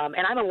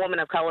I'm a woman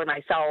of color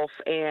myself,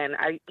 and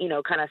I,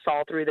 kind of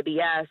saw through the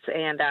BS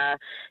and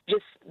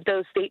just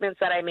those statements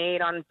that I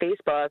made on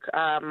Facebook.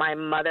 My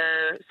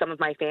mother, some of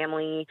my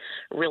family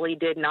really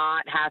did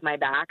not have my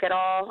back at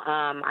all.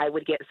 I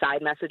would get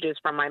side messages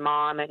from my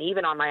mom and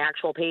even on my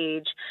actual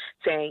page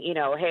saying,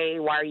 hey,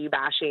 why are you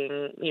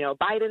bashing,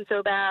 Biden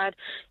so bad?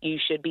 You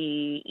should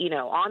be,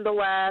 on the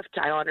left.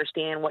 I don't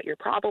understand what your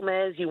problem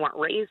is. You weren't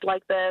raised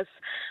like this,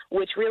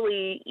 which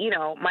really,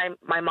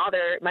 my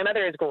mother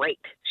is great.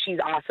 She's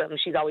awesome.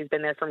 She's always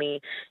been there for me.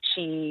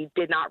 She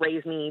did not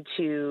raise me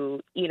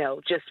to,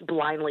 just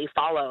blindly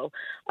follow,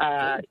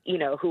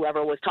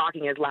 whoever was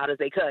talking as loud as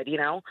they could,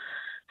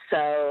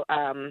 So,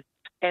 and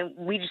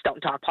we just don't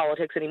talk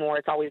politics anymore.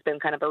 It's always been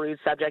kind of a rude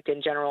subject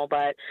in general.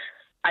 But,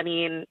 I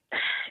mean,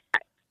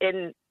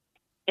 in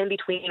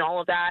between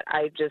all of that,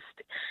 I just,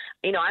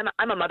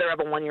 I'm a mother of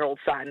a 1-year-old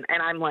son,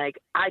 and I'm like,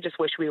 I just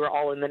wish we were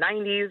all in the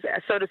 90s,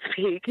 so to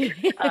speak.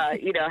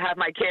 Have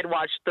my kid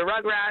watch the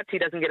Rugrats. He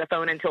doesn't get a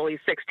phone until he's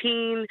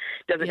 16,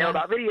 doesn't know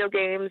about video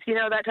games,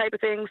 that type of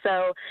thing.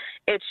 So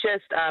it's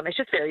just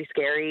very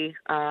scary.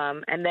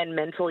 And then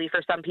mentally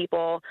for some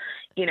people,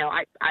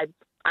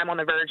 I'm on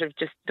the verge of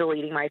just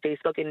deleting my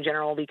Facebook in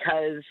general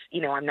because,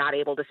 I'm not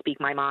able to speak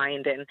my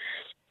mind,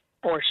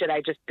 or should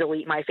I just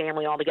delete my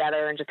family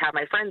altogether and just have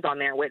my friends on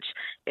there, which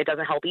it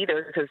doesn't help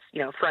either because,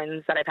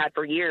 friends that I've had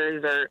for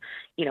years are,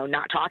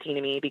 not talking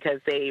to me because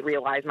they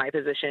realize my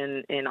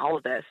position in all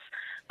of this.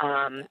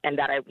 And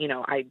that I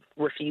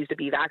refuse to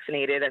be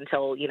vaccinated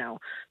until, 3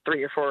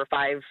 or 4 or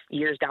 5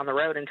 years down the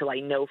road until I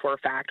know for a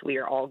fact we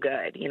are all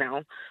good,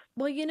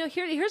 Well,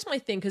 here's my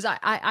thing, because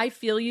I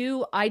feel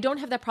you. I don't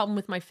have that problem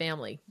with my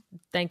family.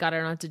 Thank God I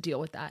don't have to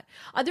deal with that.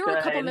 There are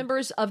a couple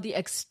members of the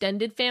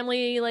extended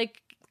family, like,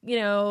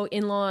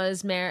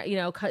 in-laws,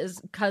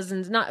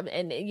 cousins,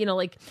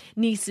 like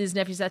nieces,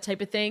 nephews, that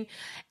type of thing.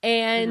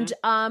 And,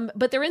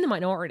 but they're in the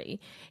minority,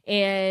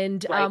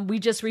 and, we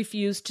just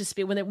refuse to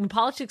speak when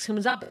politics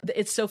comes up.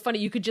 It's so funny.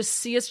 You could just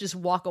see us just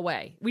walk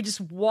away. We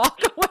just walk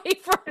away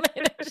from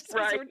it.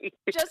 We're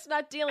just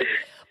not dealing.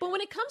 But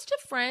when it comes to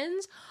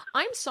friends,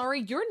 I'm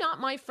sorry, you're not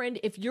my friend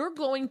if you're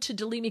going to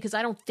delete me because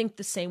I don't think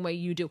the same way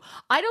you do.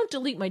 I don't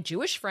delete my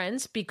Jewish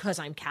friends because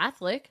I'm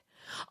Catholic.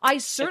 I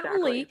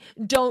certainly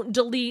don't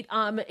delete,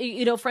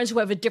 friends who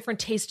have a different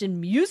taste in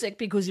music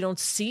because you don't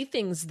see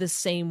things the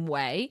same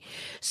way.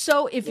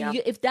 So if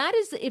my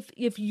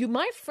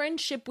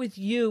friendship with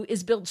you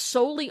is built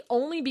solely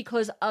only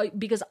because I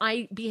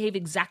behave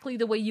exactly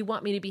the way you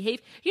want me to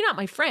behave, you're not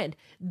my friend.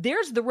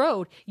 There's the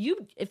road.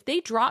 If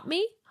they drop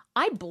me,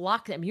 I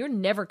block them. You're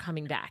never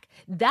coming back.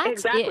 That's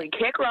exactly it.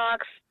 Kick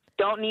rocks.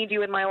 Don't need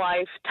you in my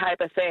life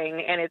type of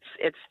thing. And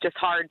it's just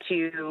hard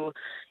to,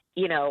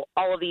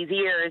 all of these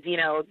years,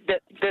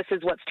 this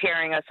is what's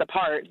tearing us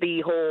apart. The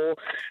whole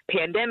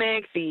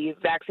pandemic, the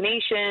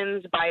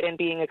vaccinations, Biden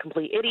being a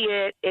complete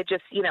idiot. It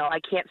just, I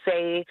can't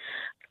say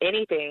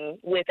anything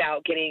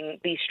without getting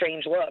these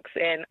strange looks.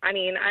 And I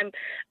mean,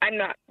 I'm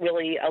not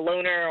really a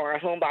loner or a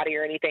homebody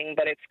or anything,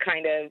 but it's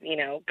kind of,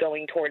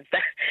 going towards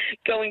that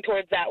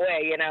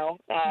way,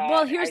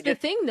 Well, here's the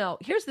thing though.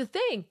 Here's the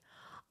thing.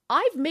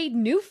 I've made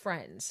new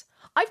friends.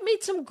 I've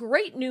made some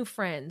great new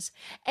friends.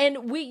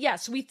 And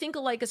we think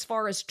alike as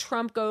far as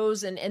Trump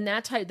goes and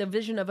that type, the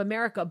vision of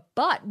America,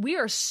 but we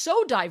are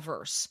so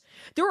diverse.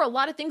 There are a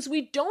lot of things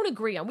we don't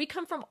agree on. We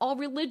come from all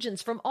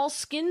religions, from all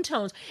skin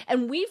tones,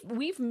 and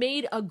we've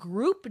made a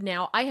group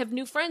now. I have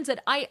new friends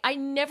that I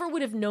never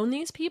would have known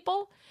these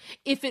people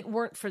if it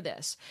weren't for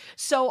this.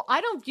 So I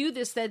don't view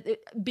this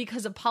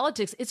because of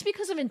politics. It's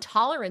because of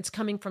intolerance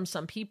coming from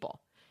some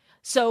people.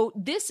 So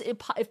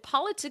if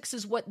politics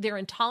is what they're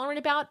intolerant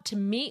about, to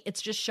me,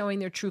 it's just showing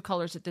their true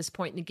colors at this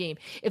point in the game.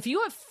 If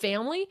you have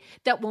family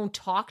that won't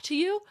talk to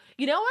you,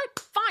 you know what?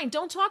 Fine,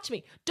 don't talk to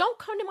me. Don't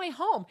come to my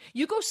home.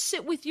 You go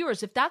sit with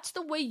yours. If that's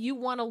the way you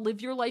want to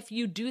live your life,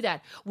 you do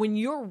that. When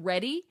you're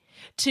ready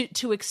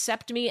to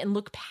accept me and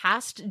look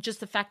past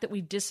just the fact that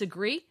we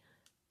disagree,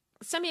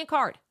 send me a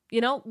card.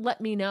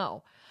 Let me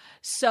know.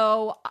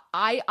 So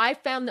I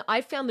found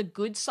the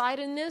good side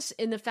in this,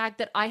 in the fact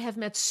that I have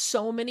met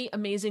so many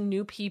amazing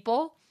new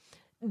people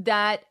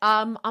that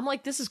I'm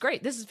like, this is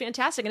great. This is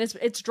fantastic. And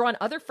it's drawn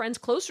other friends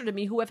closer to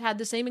me who have had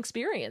the same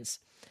experience.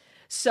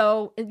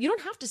 So you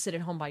don't have to sit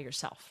at home by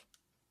yourself.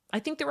 I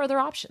think there are other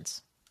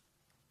options.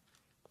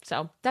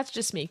 So that's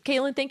just me.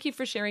 Kaylin, thank you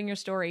for sharing your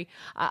story.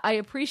 I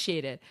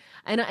appreciate it.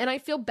 And I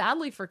feel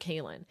badly for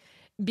Kaylin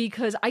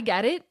because I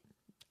get it.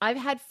 I've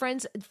had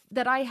friends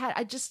that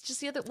I just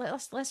the other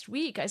last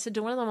week, I said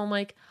to one of them, I'm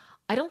like,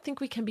 I don't think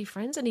we can be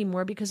friends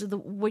anymore because of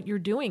what you're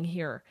doing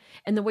here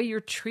and the way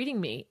you're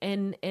treating me.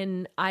 And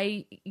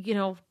I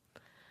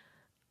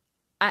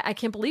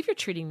can't believe you're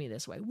treating me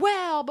this way.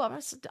 Well, but I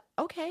said,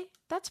 okay,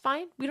 that's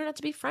fine. We don't have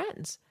to be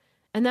friends.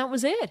 And that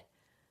was it.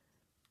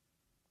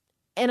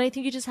 And I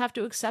think you just have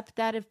to accept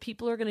that if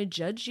people are going to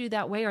judge you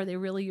that way, are they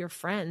really your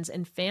friends?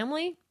 And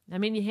family, I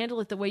mean, you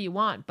handle it the way you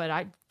want, but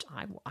I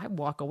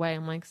walk away.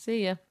 I'm like,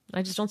 see ya.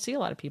 I just don't see a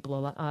lot of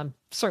people,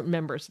 certain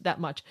members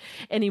that much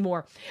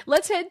anymore.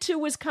 Let's head to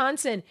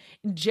Wisconsin.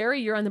 Jerry,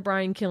 you're on the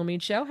Brian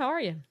Kilmeade Show. How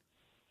are you?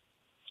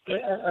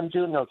 I'm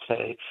doing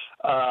okay.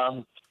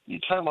 You're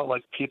talking about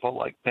like people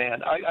like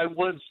banned. I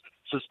was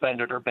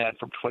suspended or banned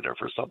from Twitter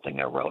for something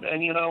I wrote.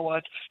 And you know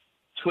what?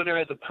 Twitter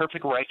has the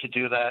perfect right to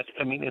do that.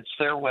 I mean, it's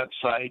their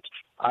website.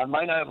 I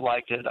might not have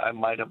liked it. I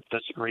might have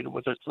disagreed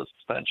with the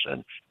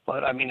suspension.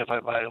 But, I mean, if I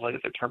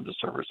violated their terms of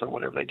service or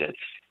whatever they did,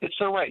 it's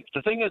their right.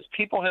 The thing is,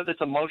 people have this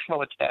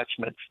emotional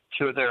attachment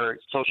to their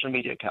social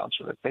media accounts,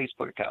 or their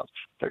Facebook accounts,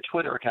 their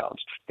Twitter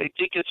accounts. They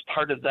think it's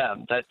part of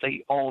them, that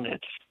they own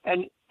it.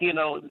 And,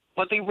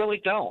 but they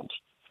really don't.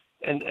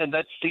 And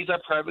these are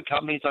private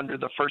companies under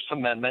the First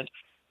Amendment.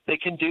 They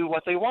can do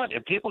what they want,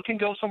 and people can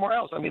go somewhere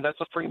else. I mean,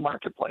 that's a free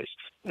marketplace.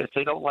 If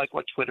they don't like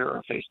what Twitter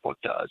or Facebook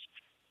does,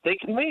 they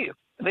can leave.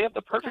 They have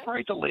the perfect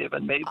right to leave,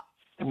 and maybe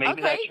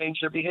that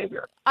changed their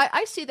behavior.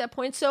 I see that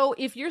point. So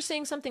if you're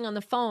saying something on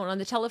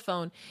the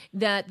telephone,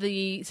 that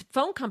the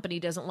phone company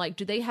doesn't like,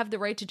 do they have the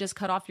right to just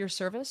cut off your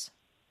service?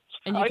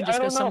 And you can just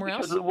go somewhere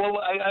else? Well,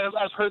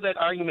 I've heard that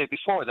argument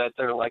before, that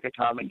they're like a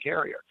common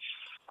carrier.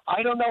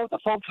 I don't know if the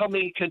phone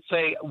company can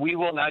say, we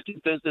will not do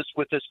business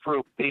with this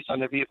group based on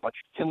their viewpoint.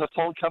 Can the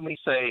phone company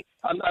say,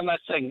 I'm not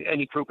saying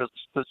any group is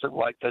specific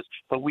like this,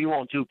 but we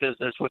won't do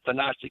business with the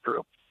Nazi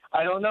group.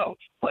 I don't know,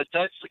 but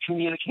that's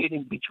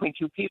communicating between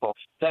two people.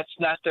 That's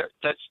not their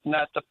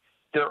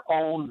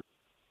own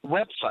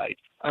website.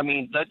 I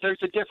mean, there's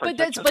a difference.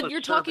 But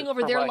you're talking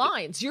over their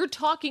lines. You're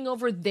talking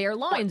over their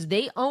lines.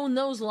 They own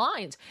those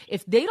lines.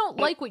 If they don't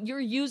like what you're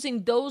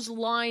using those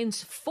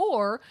lines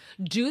for,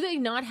 do they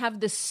not have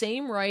the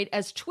same right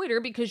as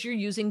Twitter because you're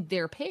using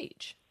their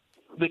page?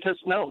 Because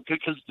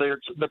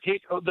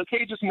the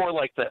page is more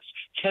like this.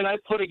 Can I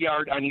put a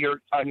yard on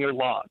your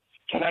lawn?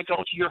 Can I go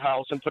to your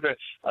house and put a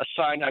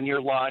sign on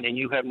your lawn and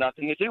you have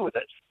nothing to do with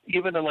it?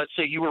 Even though, let's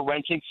say, you were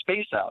renting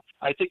space out.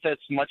 I think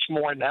that's much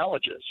more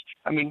analogous.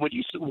 I mean,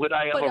 would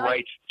I have a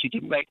right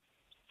to make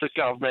the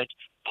government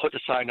put a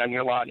sign on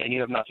your lawn and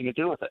you have nothing to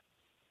do with it?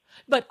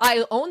 But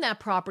I own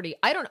that property.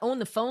 I don't own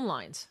the phone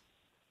lines.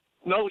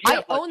 No, yeah,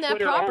 I own that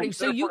property,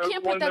 so you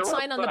can't put that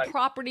sign on the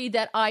property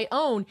that I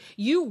own.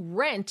 You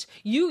rent,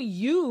 you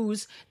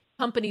use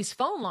company's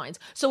phone lines.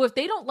 So if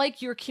they don't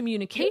like your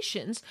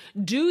communications,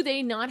 do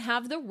they not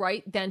have the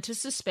right then to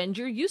suspend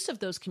your use of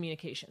those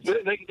communications?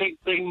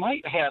 They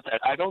might have that.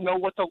 I don't know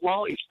what the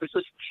law is,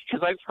 because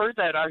I've heard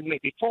that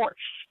argument before.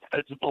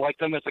 It's like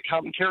them as a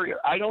common carrier.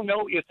 I don't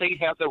know if they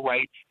have the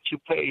right to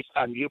place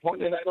on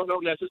viewpoint, and I don't know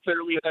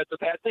necessarily if that's a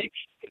bad thing.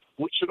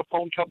 Should a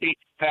phone company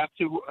have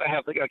to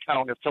have the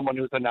account of someone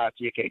who's a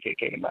Nazi, a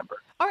KKK member?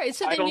 All right,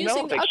 so then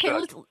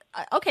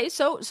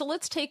so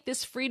let's take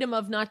this freedom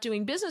of not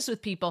doing business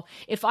with people.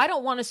 If I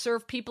don't want to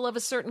serve people of a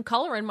certain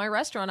color in my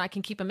restaurant, I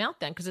can keep them out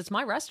then because it's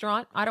my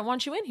restaurant. I don't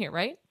want you in here,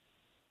 right?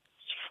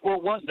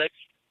 Well,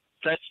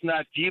 that's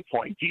not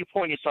viewpoint.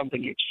 Viewpoint is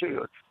something you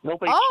choose.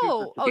 Nobody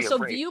chooses to be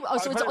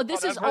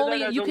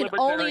afraid. You can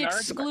only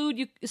exclude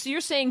you. So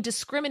you're saying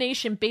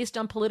discrimination based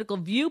on political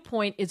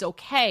viewpoint is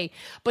okay,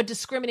 but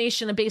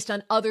discrimination based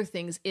on other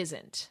things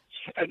isn't.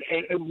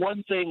 And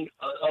one thing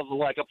of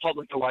like a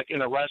public, like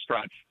in a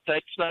restaurant,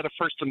 that's not a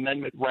First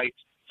Amendment right,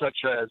 such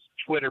as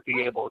Twitter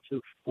be able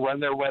to run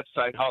their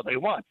website how they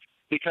want.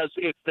 Because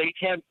if they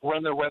can't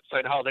run their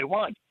website how they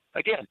want,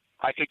 again,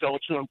 I could go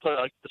to and put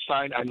a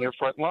sign on your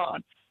front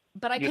lawn.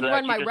 But I can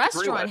run my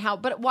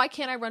restaurant but why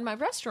can't I run my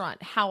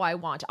restaurant how I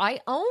want? I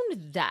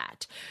own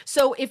that.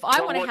 So if I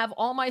want to have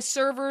all my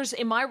servers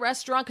in my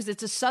restaurant, because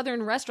it's a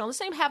Southern restaurant, let's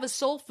say I have a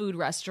soul food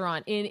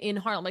restaurant in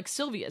Harlem, like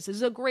Sylvia's. This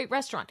is a great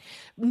restaurant,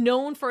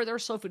 known for their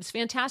soul food. It's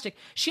fantastic.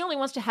 She only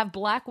wants to have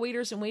black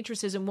waiters and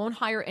waitresses and won't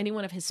hire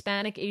anyone of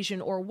Hispanic,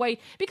 Asian, or white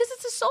because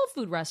it's a soul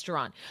food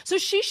restaurant. So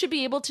she should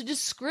be able to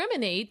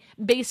discriminate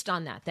based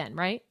on that then,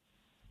 right?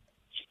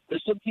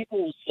 There's some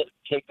people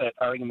take that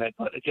argument,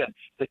 but again,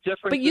 the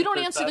difference. But you don't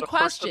answer the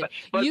question.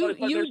 You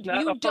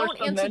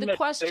don't answer the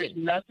question. There's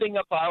nothing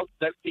about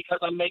that because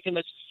I'm making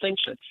a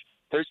distinction.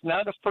 There's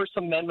not a First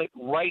Amendment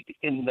right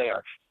in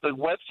there. The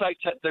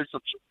websites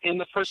in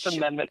the First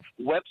Amendment,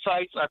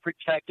 websites are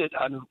protected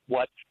on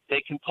what they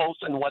can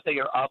post and what they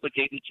are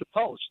obligated to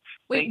post.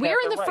 Wait, where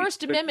in the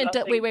First Amendment?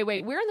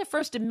 Wait. Where in the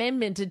First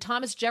Amendment did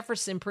Thomas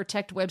Jefferson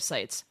protect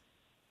websites?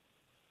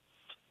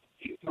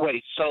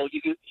 Wait, so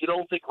you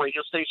don't think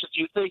radio stations?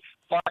 You think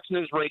Fox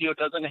News Radio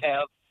doesn't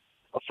have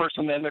a First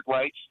Amendment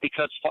rights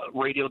because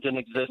radio didn't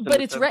exist?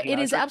 But it's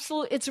regulated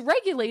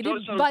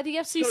by the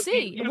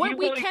FCC. What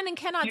we can and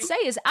cannot say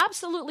is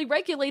absolutely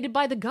regulated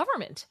by the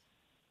government.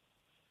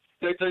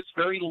 There's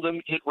very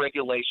limited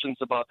regulations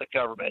about the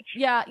government.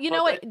 Yeah, you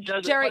know what,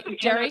 Jerry?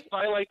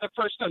 Violate the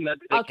First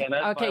Amendment.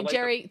 Okay,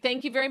 Jerry.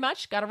 Thank you very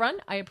much. Got to run.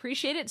 I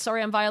appreciate it.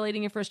 Sorry, I'm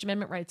violating your First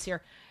Amendment rights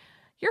here.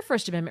 Your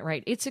First Amendment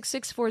right,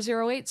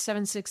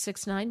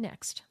 866-408-7669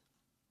 next.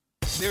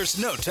 There's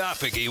no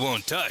topic he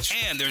won't touch,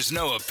 and there's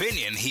no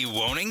opinion he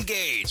won't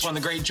engage. One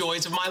of the great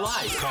joys of my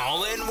life.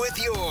 Call in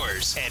with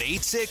yours at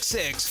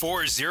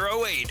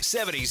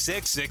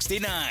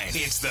 866-408-7669.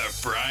 It's the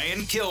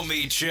Brian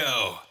Kilmeade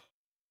Show.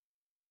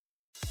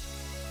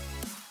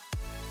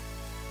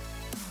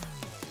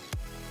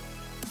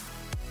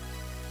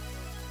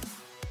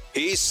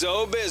 He's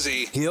so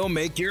busy, he'll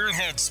make your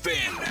head spin.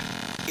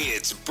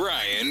 It's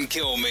Brian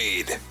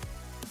Kilmeade.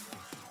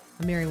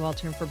 I'm Mary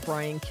Walter for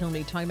Brian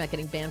Kilmeade, talking about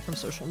getting banned from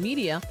social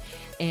media.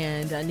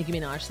 And Nicki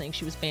Minaj saying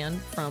she was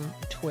banned from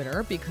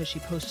Twitter because she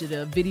posted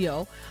a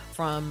video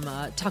from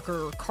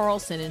Tucker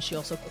Carlson, and she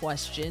also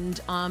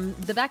questioned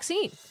the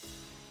vaccine.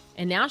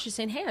 And now she's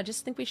saying, hey, I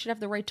just think we should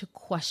have the right to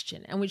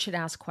question, and we should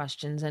ask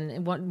questions,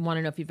 and want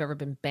to know if you've ever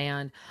been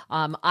banned.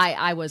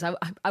 I was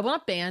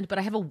not banned, but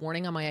I have a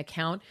warning on my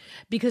account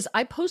because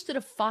I posted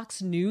a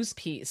Fox News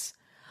piece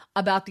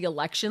about the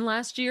election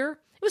last year.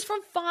 It was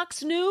from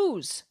Fox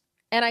News,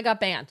 and I got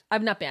banned.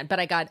 I'm not banned,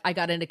 but I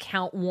got an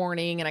account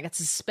warning, and I got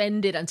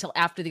suspended until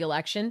after the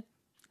election.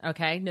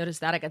 Okay, notice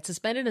that I got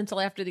suspended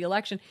until after the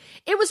election.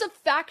 It was a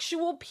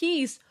factual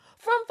piece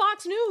from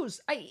Fox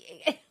News. I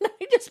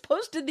just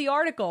posted the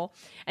article,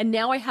 and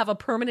now I have a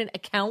permanent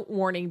account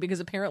warning because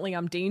apparently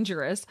I'm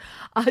dangerous.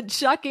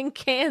 Chuck in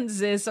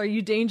Kansas, are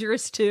you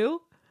dangerous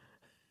too?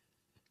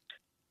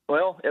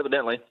 Well,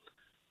 evidently.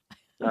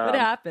 What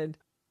happened?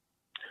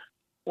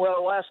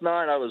 Well, last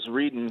night I was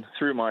reading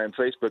through my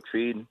Facebook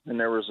feed, and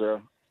there was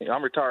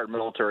I'm retired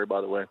military, by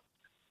the way,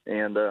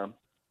 and there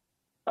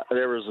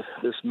was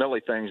this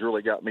Millie thing's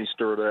really got me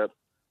stirred up,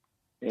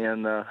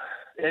 and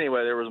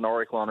anyway, there was an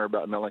article on there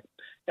about Millie,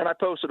 and I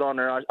posted on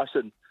there. I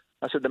said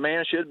the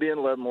man should be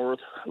in Leavenworth,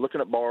 looking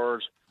at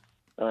bars,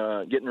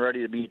 getting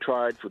ready to be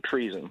tried for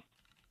treason.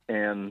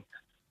 And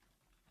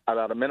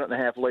about a minute and a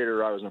half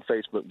later, I was in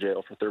Facebook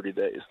jail for 30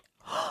 days.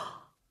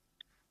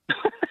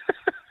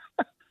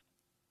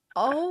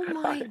 Oh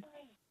my!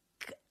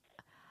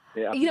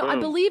 Yeah, you know, I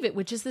believe it,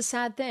 which is the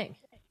sad thing.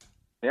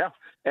 Yeah,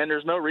 and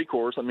there's no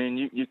recourse. I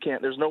mean, you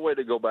can't. There's no way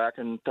to go back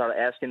and try to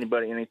ask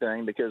anybody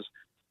anything because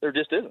there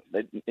just isn't.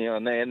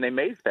 And they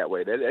made it that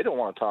way. They don't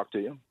want to talk to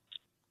you.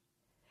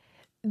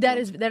 That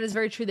is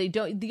very true. They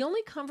don't. The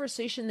only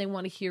conversation they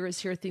want to hear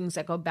is things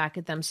that go back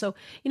at them. So,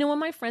 when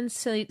my friends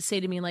say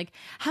to me, like,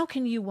 how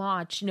can you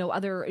watch,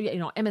 other,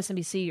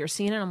 MSNBC or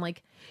CNN? I'm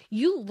like,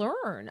 you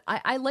learn.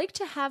 I like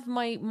to have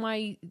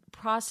my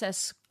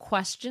process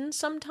questioned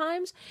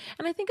sometimes.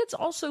 And I think it's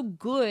also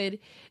good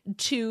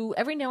to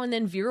every now and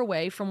then veer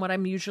away from what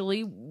I'm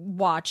usually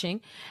watching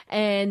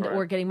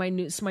or getting my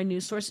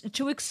news source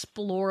to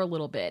explore a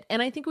little bit.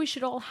 And I think we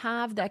should all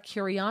have that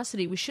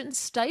curiosity. We shouldn't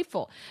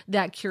stifle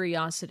that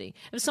curiosity.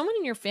 If someone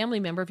in your family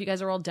member, if you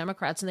guys are all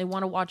Democrats and they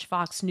want to watch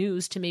Fox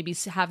News to maybe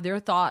have their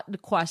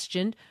thought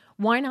questioned,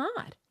 why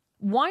not?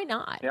 Why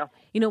not? Yeah.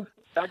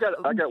 I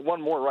got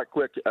one more right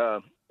quick.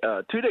 2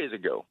 days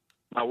ago,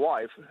 my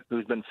wife,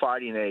 who's been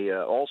fighting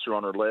a ulcer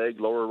on her leg,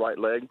 lower right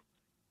leg,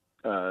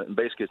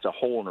 basically it's a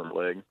hole in her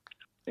leg,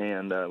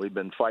 and we've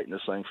been fighting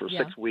this thing for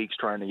 6 weeks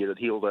trying to get it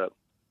healed up.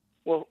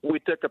 Well, we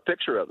took a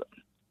picture of it,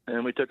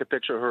 and we took a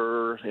picture of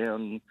her,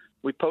 and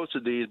we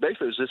posted these.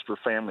 Basically, it was just for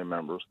family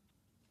members.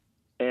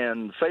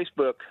 And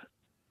Facebook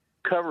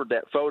covered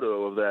that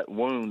photo of that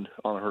wound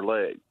on her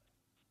leg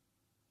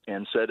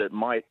and said it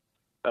might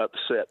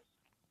upset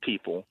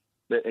people.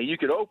 You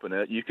could open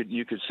it, you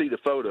could see the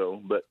photo,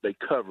 but they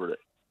covered it,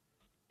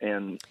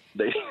 and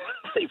they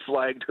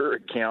flagged her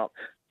account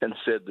and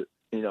said that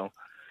and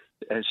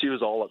she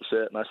was all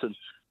upset. And I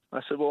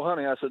said, well,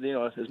 honey, as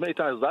many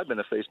times as I've been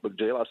to Facebook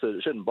jail, I said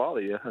it shouldn't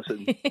bother you. I said,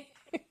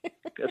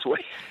 That's the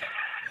way.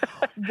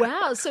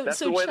 Wow. So that's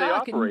so the way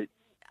Chuck, they operate.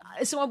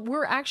 So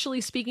we're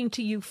actually speaking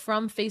to you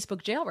from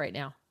Facebook jail right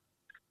now.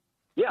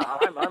 Yeah,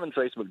 I'm in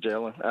Facebook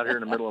jail out here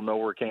in the middle of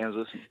nowhere,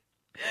 Kansas.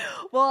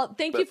 Well,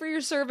 thank you for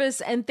your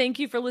service, and thank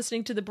you for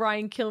listening to the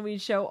Brian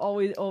Kilmeade Show.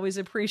 Always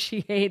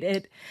appreciate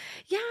it.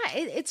 Yeah,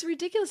 it's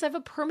ridiculous. I have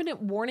a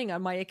permanent warning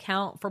on my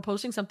account for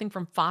posting something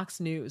from Fox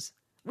News.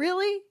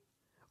 Really?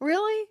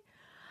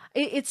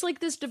 It's like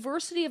this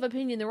diversity of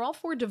opinion. They're all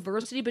for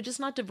diversity, but just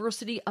not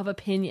diversity of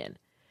opinion.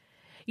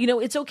 You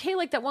know, it's okay,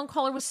 like that one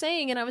caller was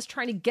saying, and I was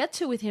trying to get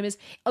to with him is,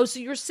 so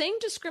you're saying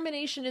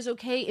discrimination is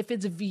okay if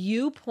it's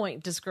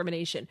viewpoint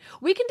discrimination.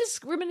 We can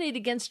discriminate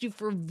against you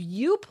for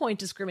viewpoint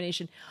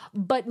discrimination,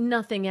 but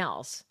nothing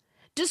else.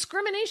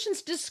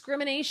 Discrimination's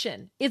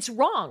discrimination. It's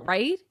wrong,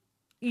 right?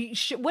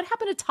 What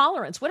happened to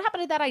tolerance? What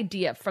happened to that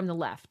idea from the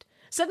left?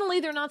 Suddenly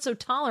they're not so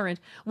tolerant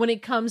when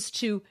it comes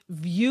to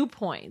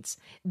viewpoints.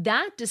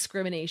 That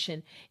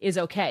discrimination is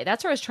okay.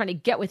 That's where I was trying to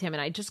get with him,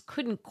 and I just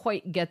couldn't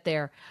quite get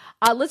there.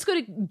 Let's go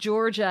to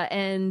Georgia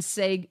and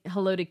say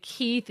hello to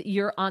Keith.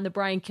 You're on the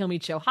Brian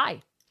Kilmeade Show.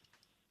 Hi.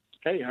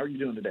 Hey, how are you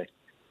doing today?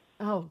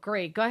 Oh,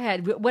 great. Go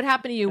ahead. What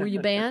happened to you? Were you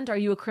banned? Are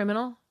you a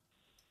criminal?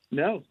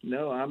 No,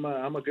 I'm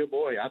a good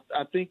boy.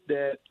 I think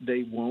that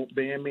they won't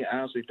ban me. I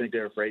honestly think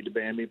they're afraid to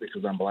ban me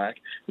because I'm black.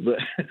 But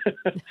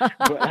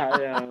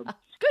I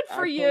good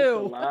for you.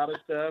 Post a lot of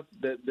stuff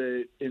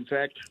that in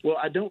fact, well,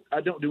 I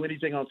don't do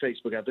anything on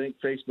Facebook. I think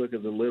Facebook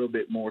is a little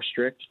bit more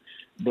strict,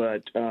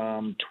 but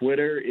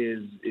Twitter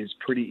is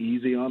pretty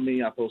easy on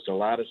me. I post a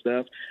lot of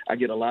stuff. I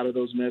get a lot of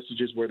those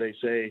messages where they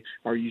say,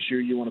 "Are you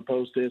sure you want to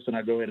post this?" And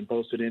I go ahead and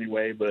post it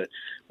anyway. But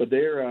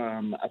they're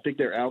I think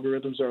their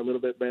algorithms are a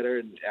little bit better.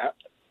 And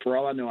for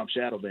all I know, I'm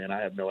shadow banned.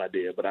 I have no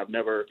idea, but I've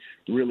never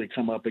really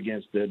come up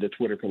against the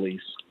Twitter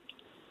police.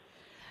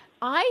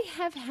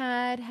 Have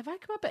I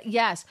come up?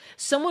 Yes.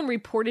 Someone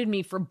reported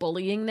me for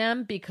bullying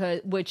them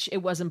which it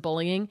wasn't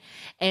bullying.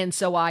 And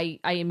so I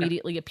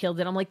immediately appealed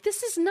it. I'm like,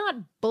 this is not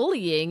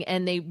bullying.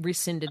 And they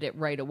rescinded it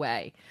right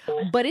away.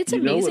 But it's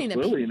amazing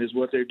that bullying is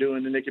what they're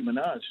doing to Nicki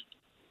Minaj.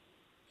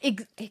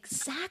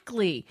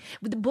 Exactly.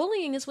 The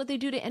bullying is what they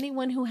do to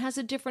anyone who has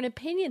a different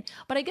opinion.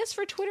 But I guess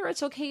for Twitter,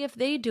 it's okay if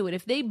they do it.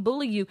 If they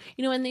bully you,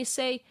 and they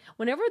say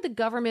whenever the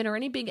government or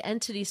any big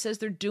entity says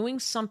they're doing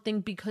something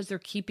because they're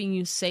keeping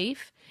you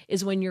safe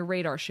is when your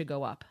radar should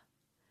go up.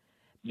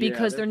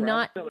 Because they're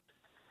not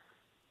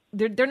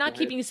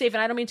keeping you safe.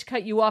 And I don't mean to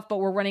cut you off, but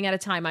we're running out of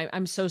time.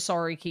 I'm so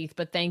sorry, Keith,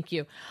 but thank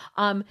you.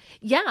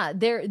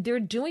 They're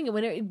doing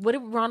it. What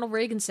did Ronald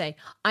Reagan say?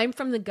 I'm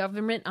from the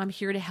government. I'm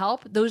here to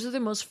help. Those are the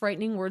most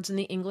frightening words in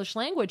the English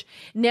language.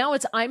 Now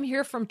it's I'm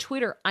here from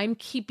Twitter. I'm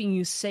keeping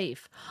you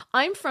safe.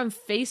 I'm from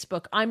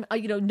Facebook.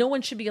 No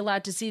one should be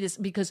allowed to see this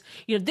because,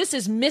 this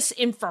is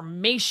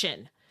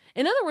misinformation.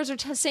 In other words,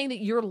 they're saying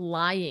that you're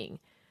lying.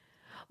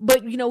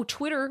 But,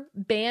 Twitter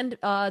banned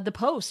the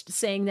post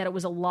saying that it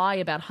was a lie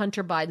about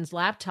Hunter Biden's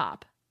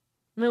laptop.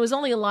 And it was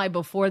only a lie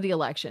before the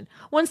election.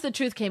 Once the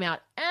truth came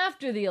out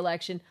after the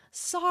election,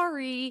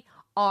 sorry,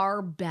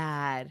 are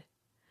bad.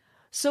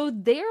 So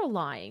they're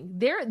lying.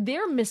 They're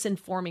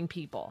misinforming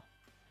people.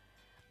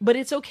 But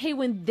it's okay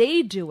when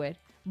they do it,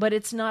 but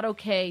it's not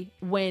okay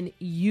when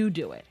you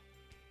do it.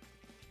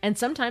 And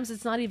sometimes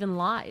it's not even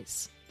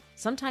lies.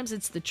 Sometimes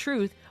it's the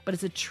truth, but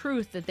it's a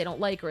truth that they don't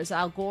like, or as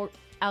Al Gore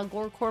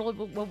called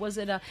it, what was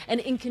it? An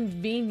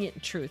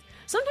inconvenient truth.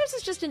 Sometimes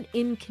it's just an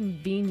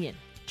inconvenient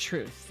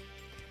truth.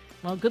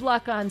 Well, good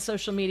luck on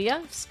social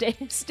media. Stay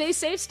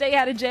safe, stay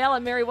out of jail.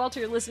 I'm Mary Welter.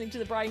 You're listening to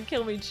The Brian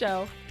Kilmeade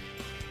Show.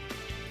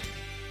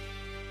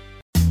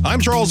 I'm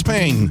Charles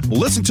Payne.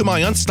 Listen to my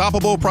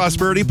Unstoppable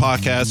Prosperity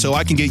podcast so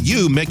I can get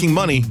you making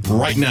money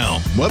right now.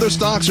 Whether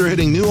stocks are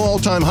hitting new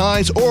all-time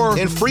highs or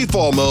in free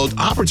fall mode,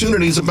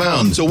 opportunities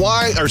abound. So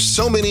why are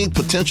so many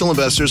potential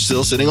investors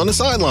still sitting on the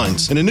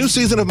sidelines? In a new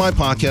season of my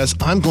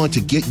podcast, I'm going to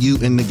get you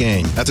in the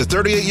game. After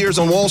 38 years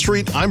on Wall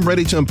Street, I'm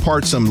ready to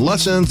impart some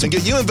lessons and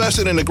get you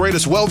invested in the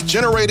greatest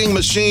wealth-generating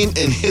machine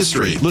in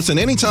history. Listen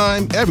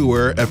anytime,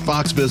 everywhere at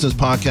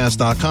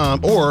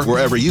foxbusinesspodcast.com or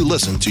wherever you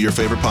listen to your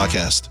favorite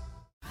podcast.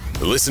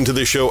 Listen to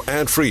the show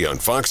ad-free on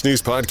Fox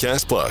News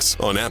Podcast Plus,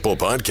 on Apple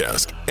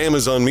Podcast,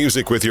 Amazon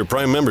Music with your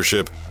Prime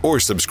membership, or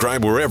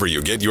subscribe wherever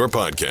you get your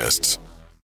podcasts.